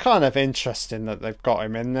it's kind of interesting that they've got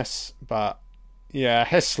him in this, but yeah,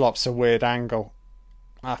 Hislop's a weird angle.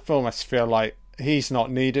 I almost feel like he's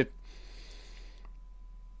not needed.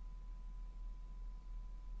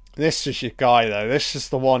 This is your guy, though. This is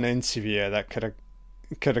the one interviewer that could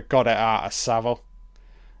have got it out of Savile.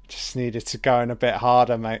 Just needed to go in a bit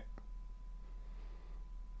harder, mate.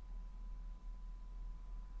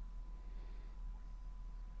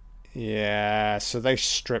 Yeah, so they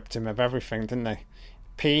stripped him of everything, didn't they?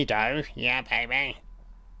 Pedo, yeah, baby.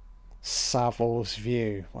 Savile's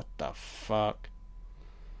View. What the fuck?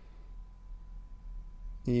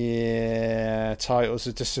 Yeah, titles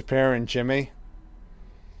are disappearing, Jimmy.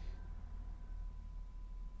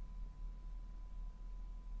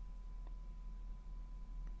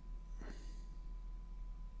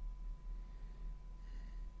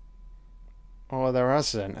 Oh, there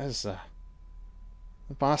hasn't, is there?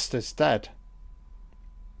 The bastard's dead.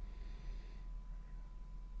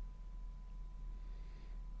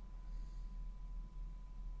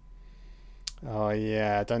 Oh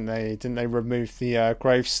yeah, don't they? Didn't they remove the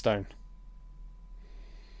gravestone?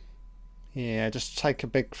 Yeah, just take a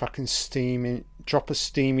big fucking drop a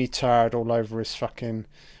steamy turd all over his fucking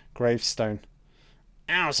gravestone.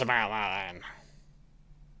 How's about that then?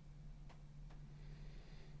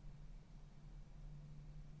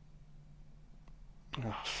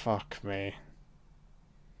 Oh fuck me.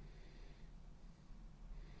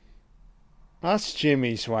 That's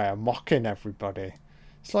Jimmy's way of mocking everybody.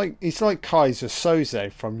 He's like Kaiser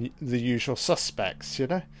Soze from The Usual Suspects, you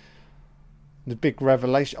know? The big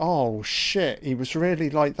revelation. Oh shit, he was really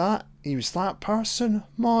like that? He was that person?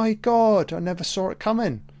 My god, I never saw it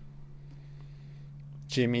coming.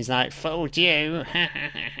 Jimmy's like, fooled you.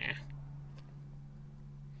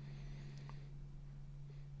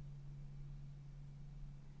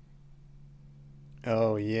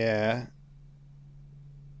 Oh yeah.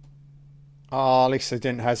 Oh, at least they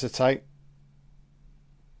didn't hesitate.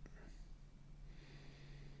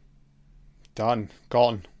 Done.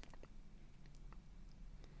 Gone.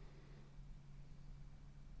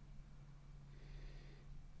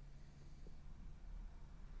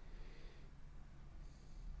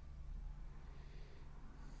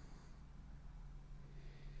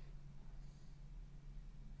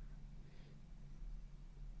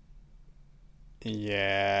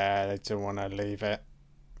 Yeah, they don't want to leave it.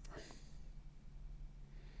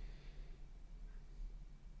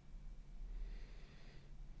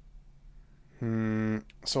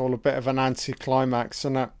 It's all a bit of an anticlimax,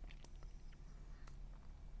 isn't it?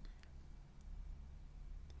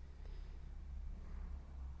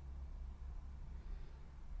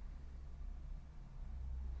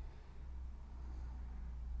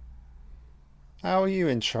 How are you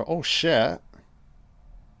intro? Oh shit.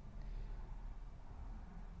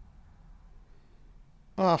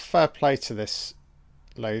 Ah, fair play to this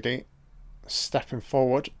lady. Stepping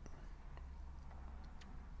forward.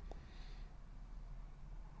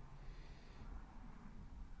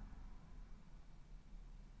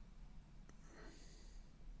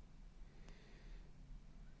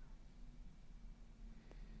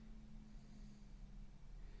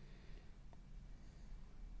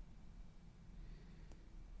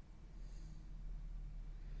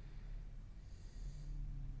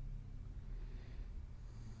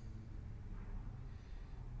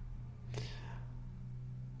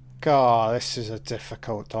 God, this is a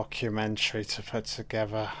difficult documentary to put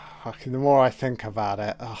together. The more I think about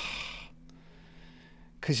it,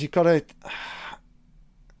 because you've got to.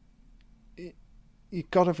 you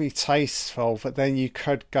got to be tasteful, but then you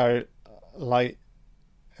could go like,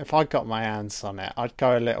 if I got my hands on it, I'd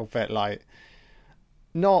go a little bit like,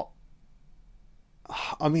 not.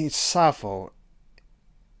 I mean, Savile,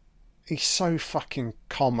 he's so fucking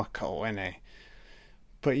comical, isn't he?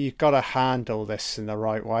 But you've got to handle this in the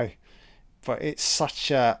right way. But it's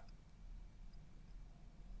such at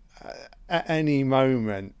any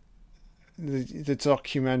moment, the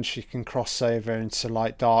documentary can cross over into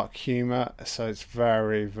like dark humour, so it's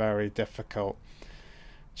very, very difficult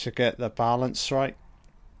to get the balance right.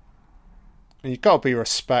 And you've got to be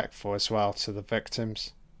respectful as well to the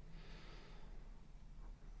victims.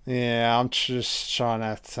 Yeah, I'm just trying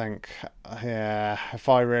to think. Yeah, if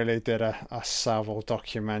I really did a Savile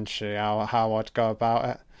documentary, how I'd go about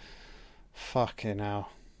it. Fucking hell.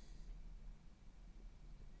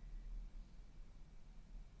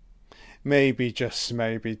 Maybe just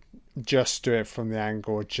do it from the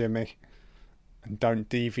angle of Jimmy and don't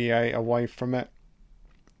deviate away from it.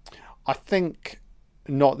 I think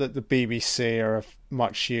not that the BBC are of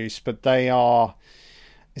much use, but they are.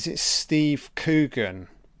 Is it Steve Coogan?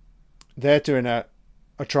 They're doing a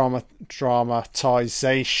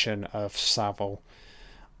dramatization of Savile.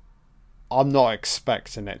 I'm not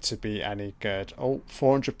expecting it to be any good. Oh,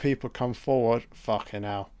 400 people come forward. Fucking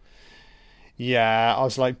hell. Yeah, I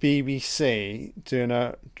was like, BBC doing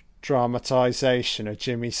a dramatization of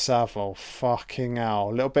Jimmy Savile. Fucking hell.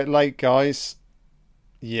 A little bit late, guys.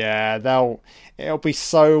 Yeah, it'll be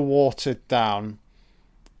so watered down.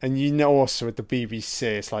 And you know, also with the BBC,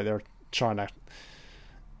 it's like they're trying to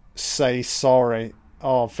say sorry.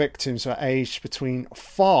 Oh, victims were aged between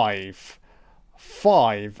five.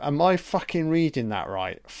 Am I fucking reading that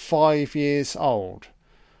right? 5 years old.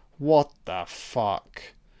 What the fuck?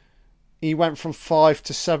 He went from 5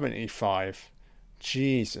 to 75.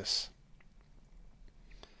 Jesus.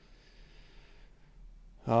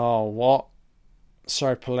 Oh, what?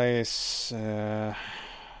 Sorry, police. I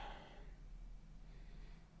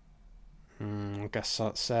guess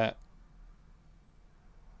that's it.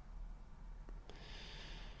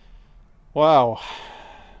 Wow.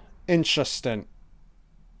 Interesting.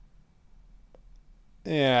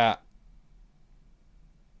 Yeah.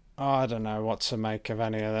 I don't know what to make of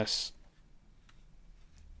any of this.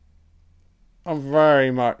 I'm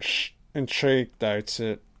very much intrigued, though,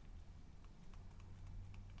 to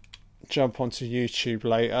jump onto YouTube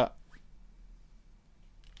later.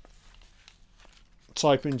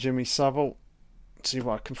 Type in Jimmy Savile. See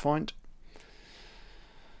what I can find.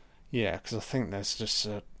 Yeah, because I think there's just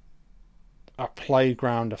a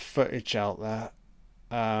playground of footage out there.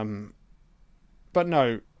 But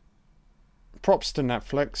no, props to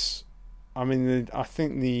Netflix. I mean, I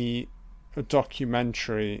think the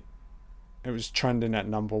documentary, it was trending at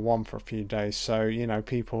 #1 for a few days, so you know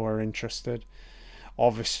people are interested.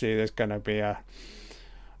 Obviously, there's going to be a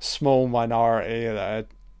small minority that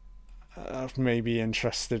are maybe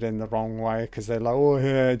interested in the wrong way because they're like, oh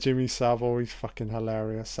yeah, Jimmy Savile, he's fucking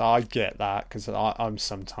hilarious. So I get that because I'm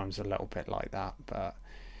sometimes a little bit like that, but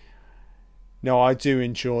no, I do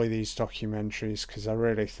enjoy these documentaries because I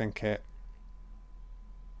really think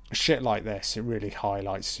shit like this, it really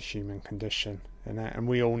highlights the human condition, and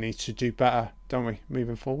we all need to do better, don't we,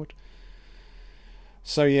 moving forward?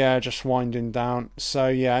 So yeah, just winding down. So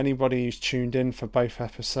yeah, anybody who's tuned in for both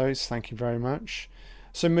episodes, thank you very much.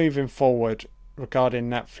 So moving forward, regarding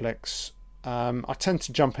Netflix, I tend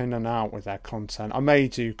to jump in and out with their content. I may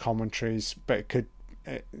do commentaries, but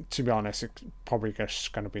to be honest, it's probably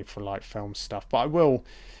just going to be for like film stuff. But I will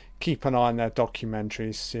keep an eye on their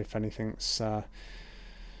documentaries, see if anything's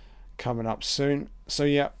coming up soon. So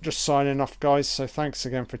yeah, just signing off, guys. So thanks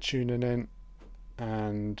again for tuning in,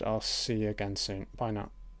 and I'll see you again soon. Bye now.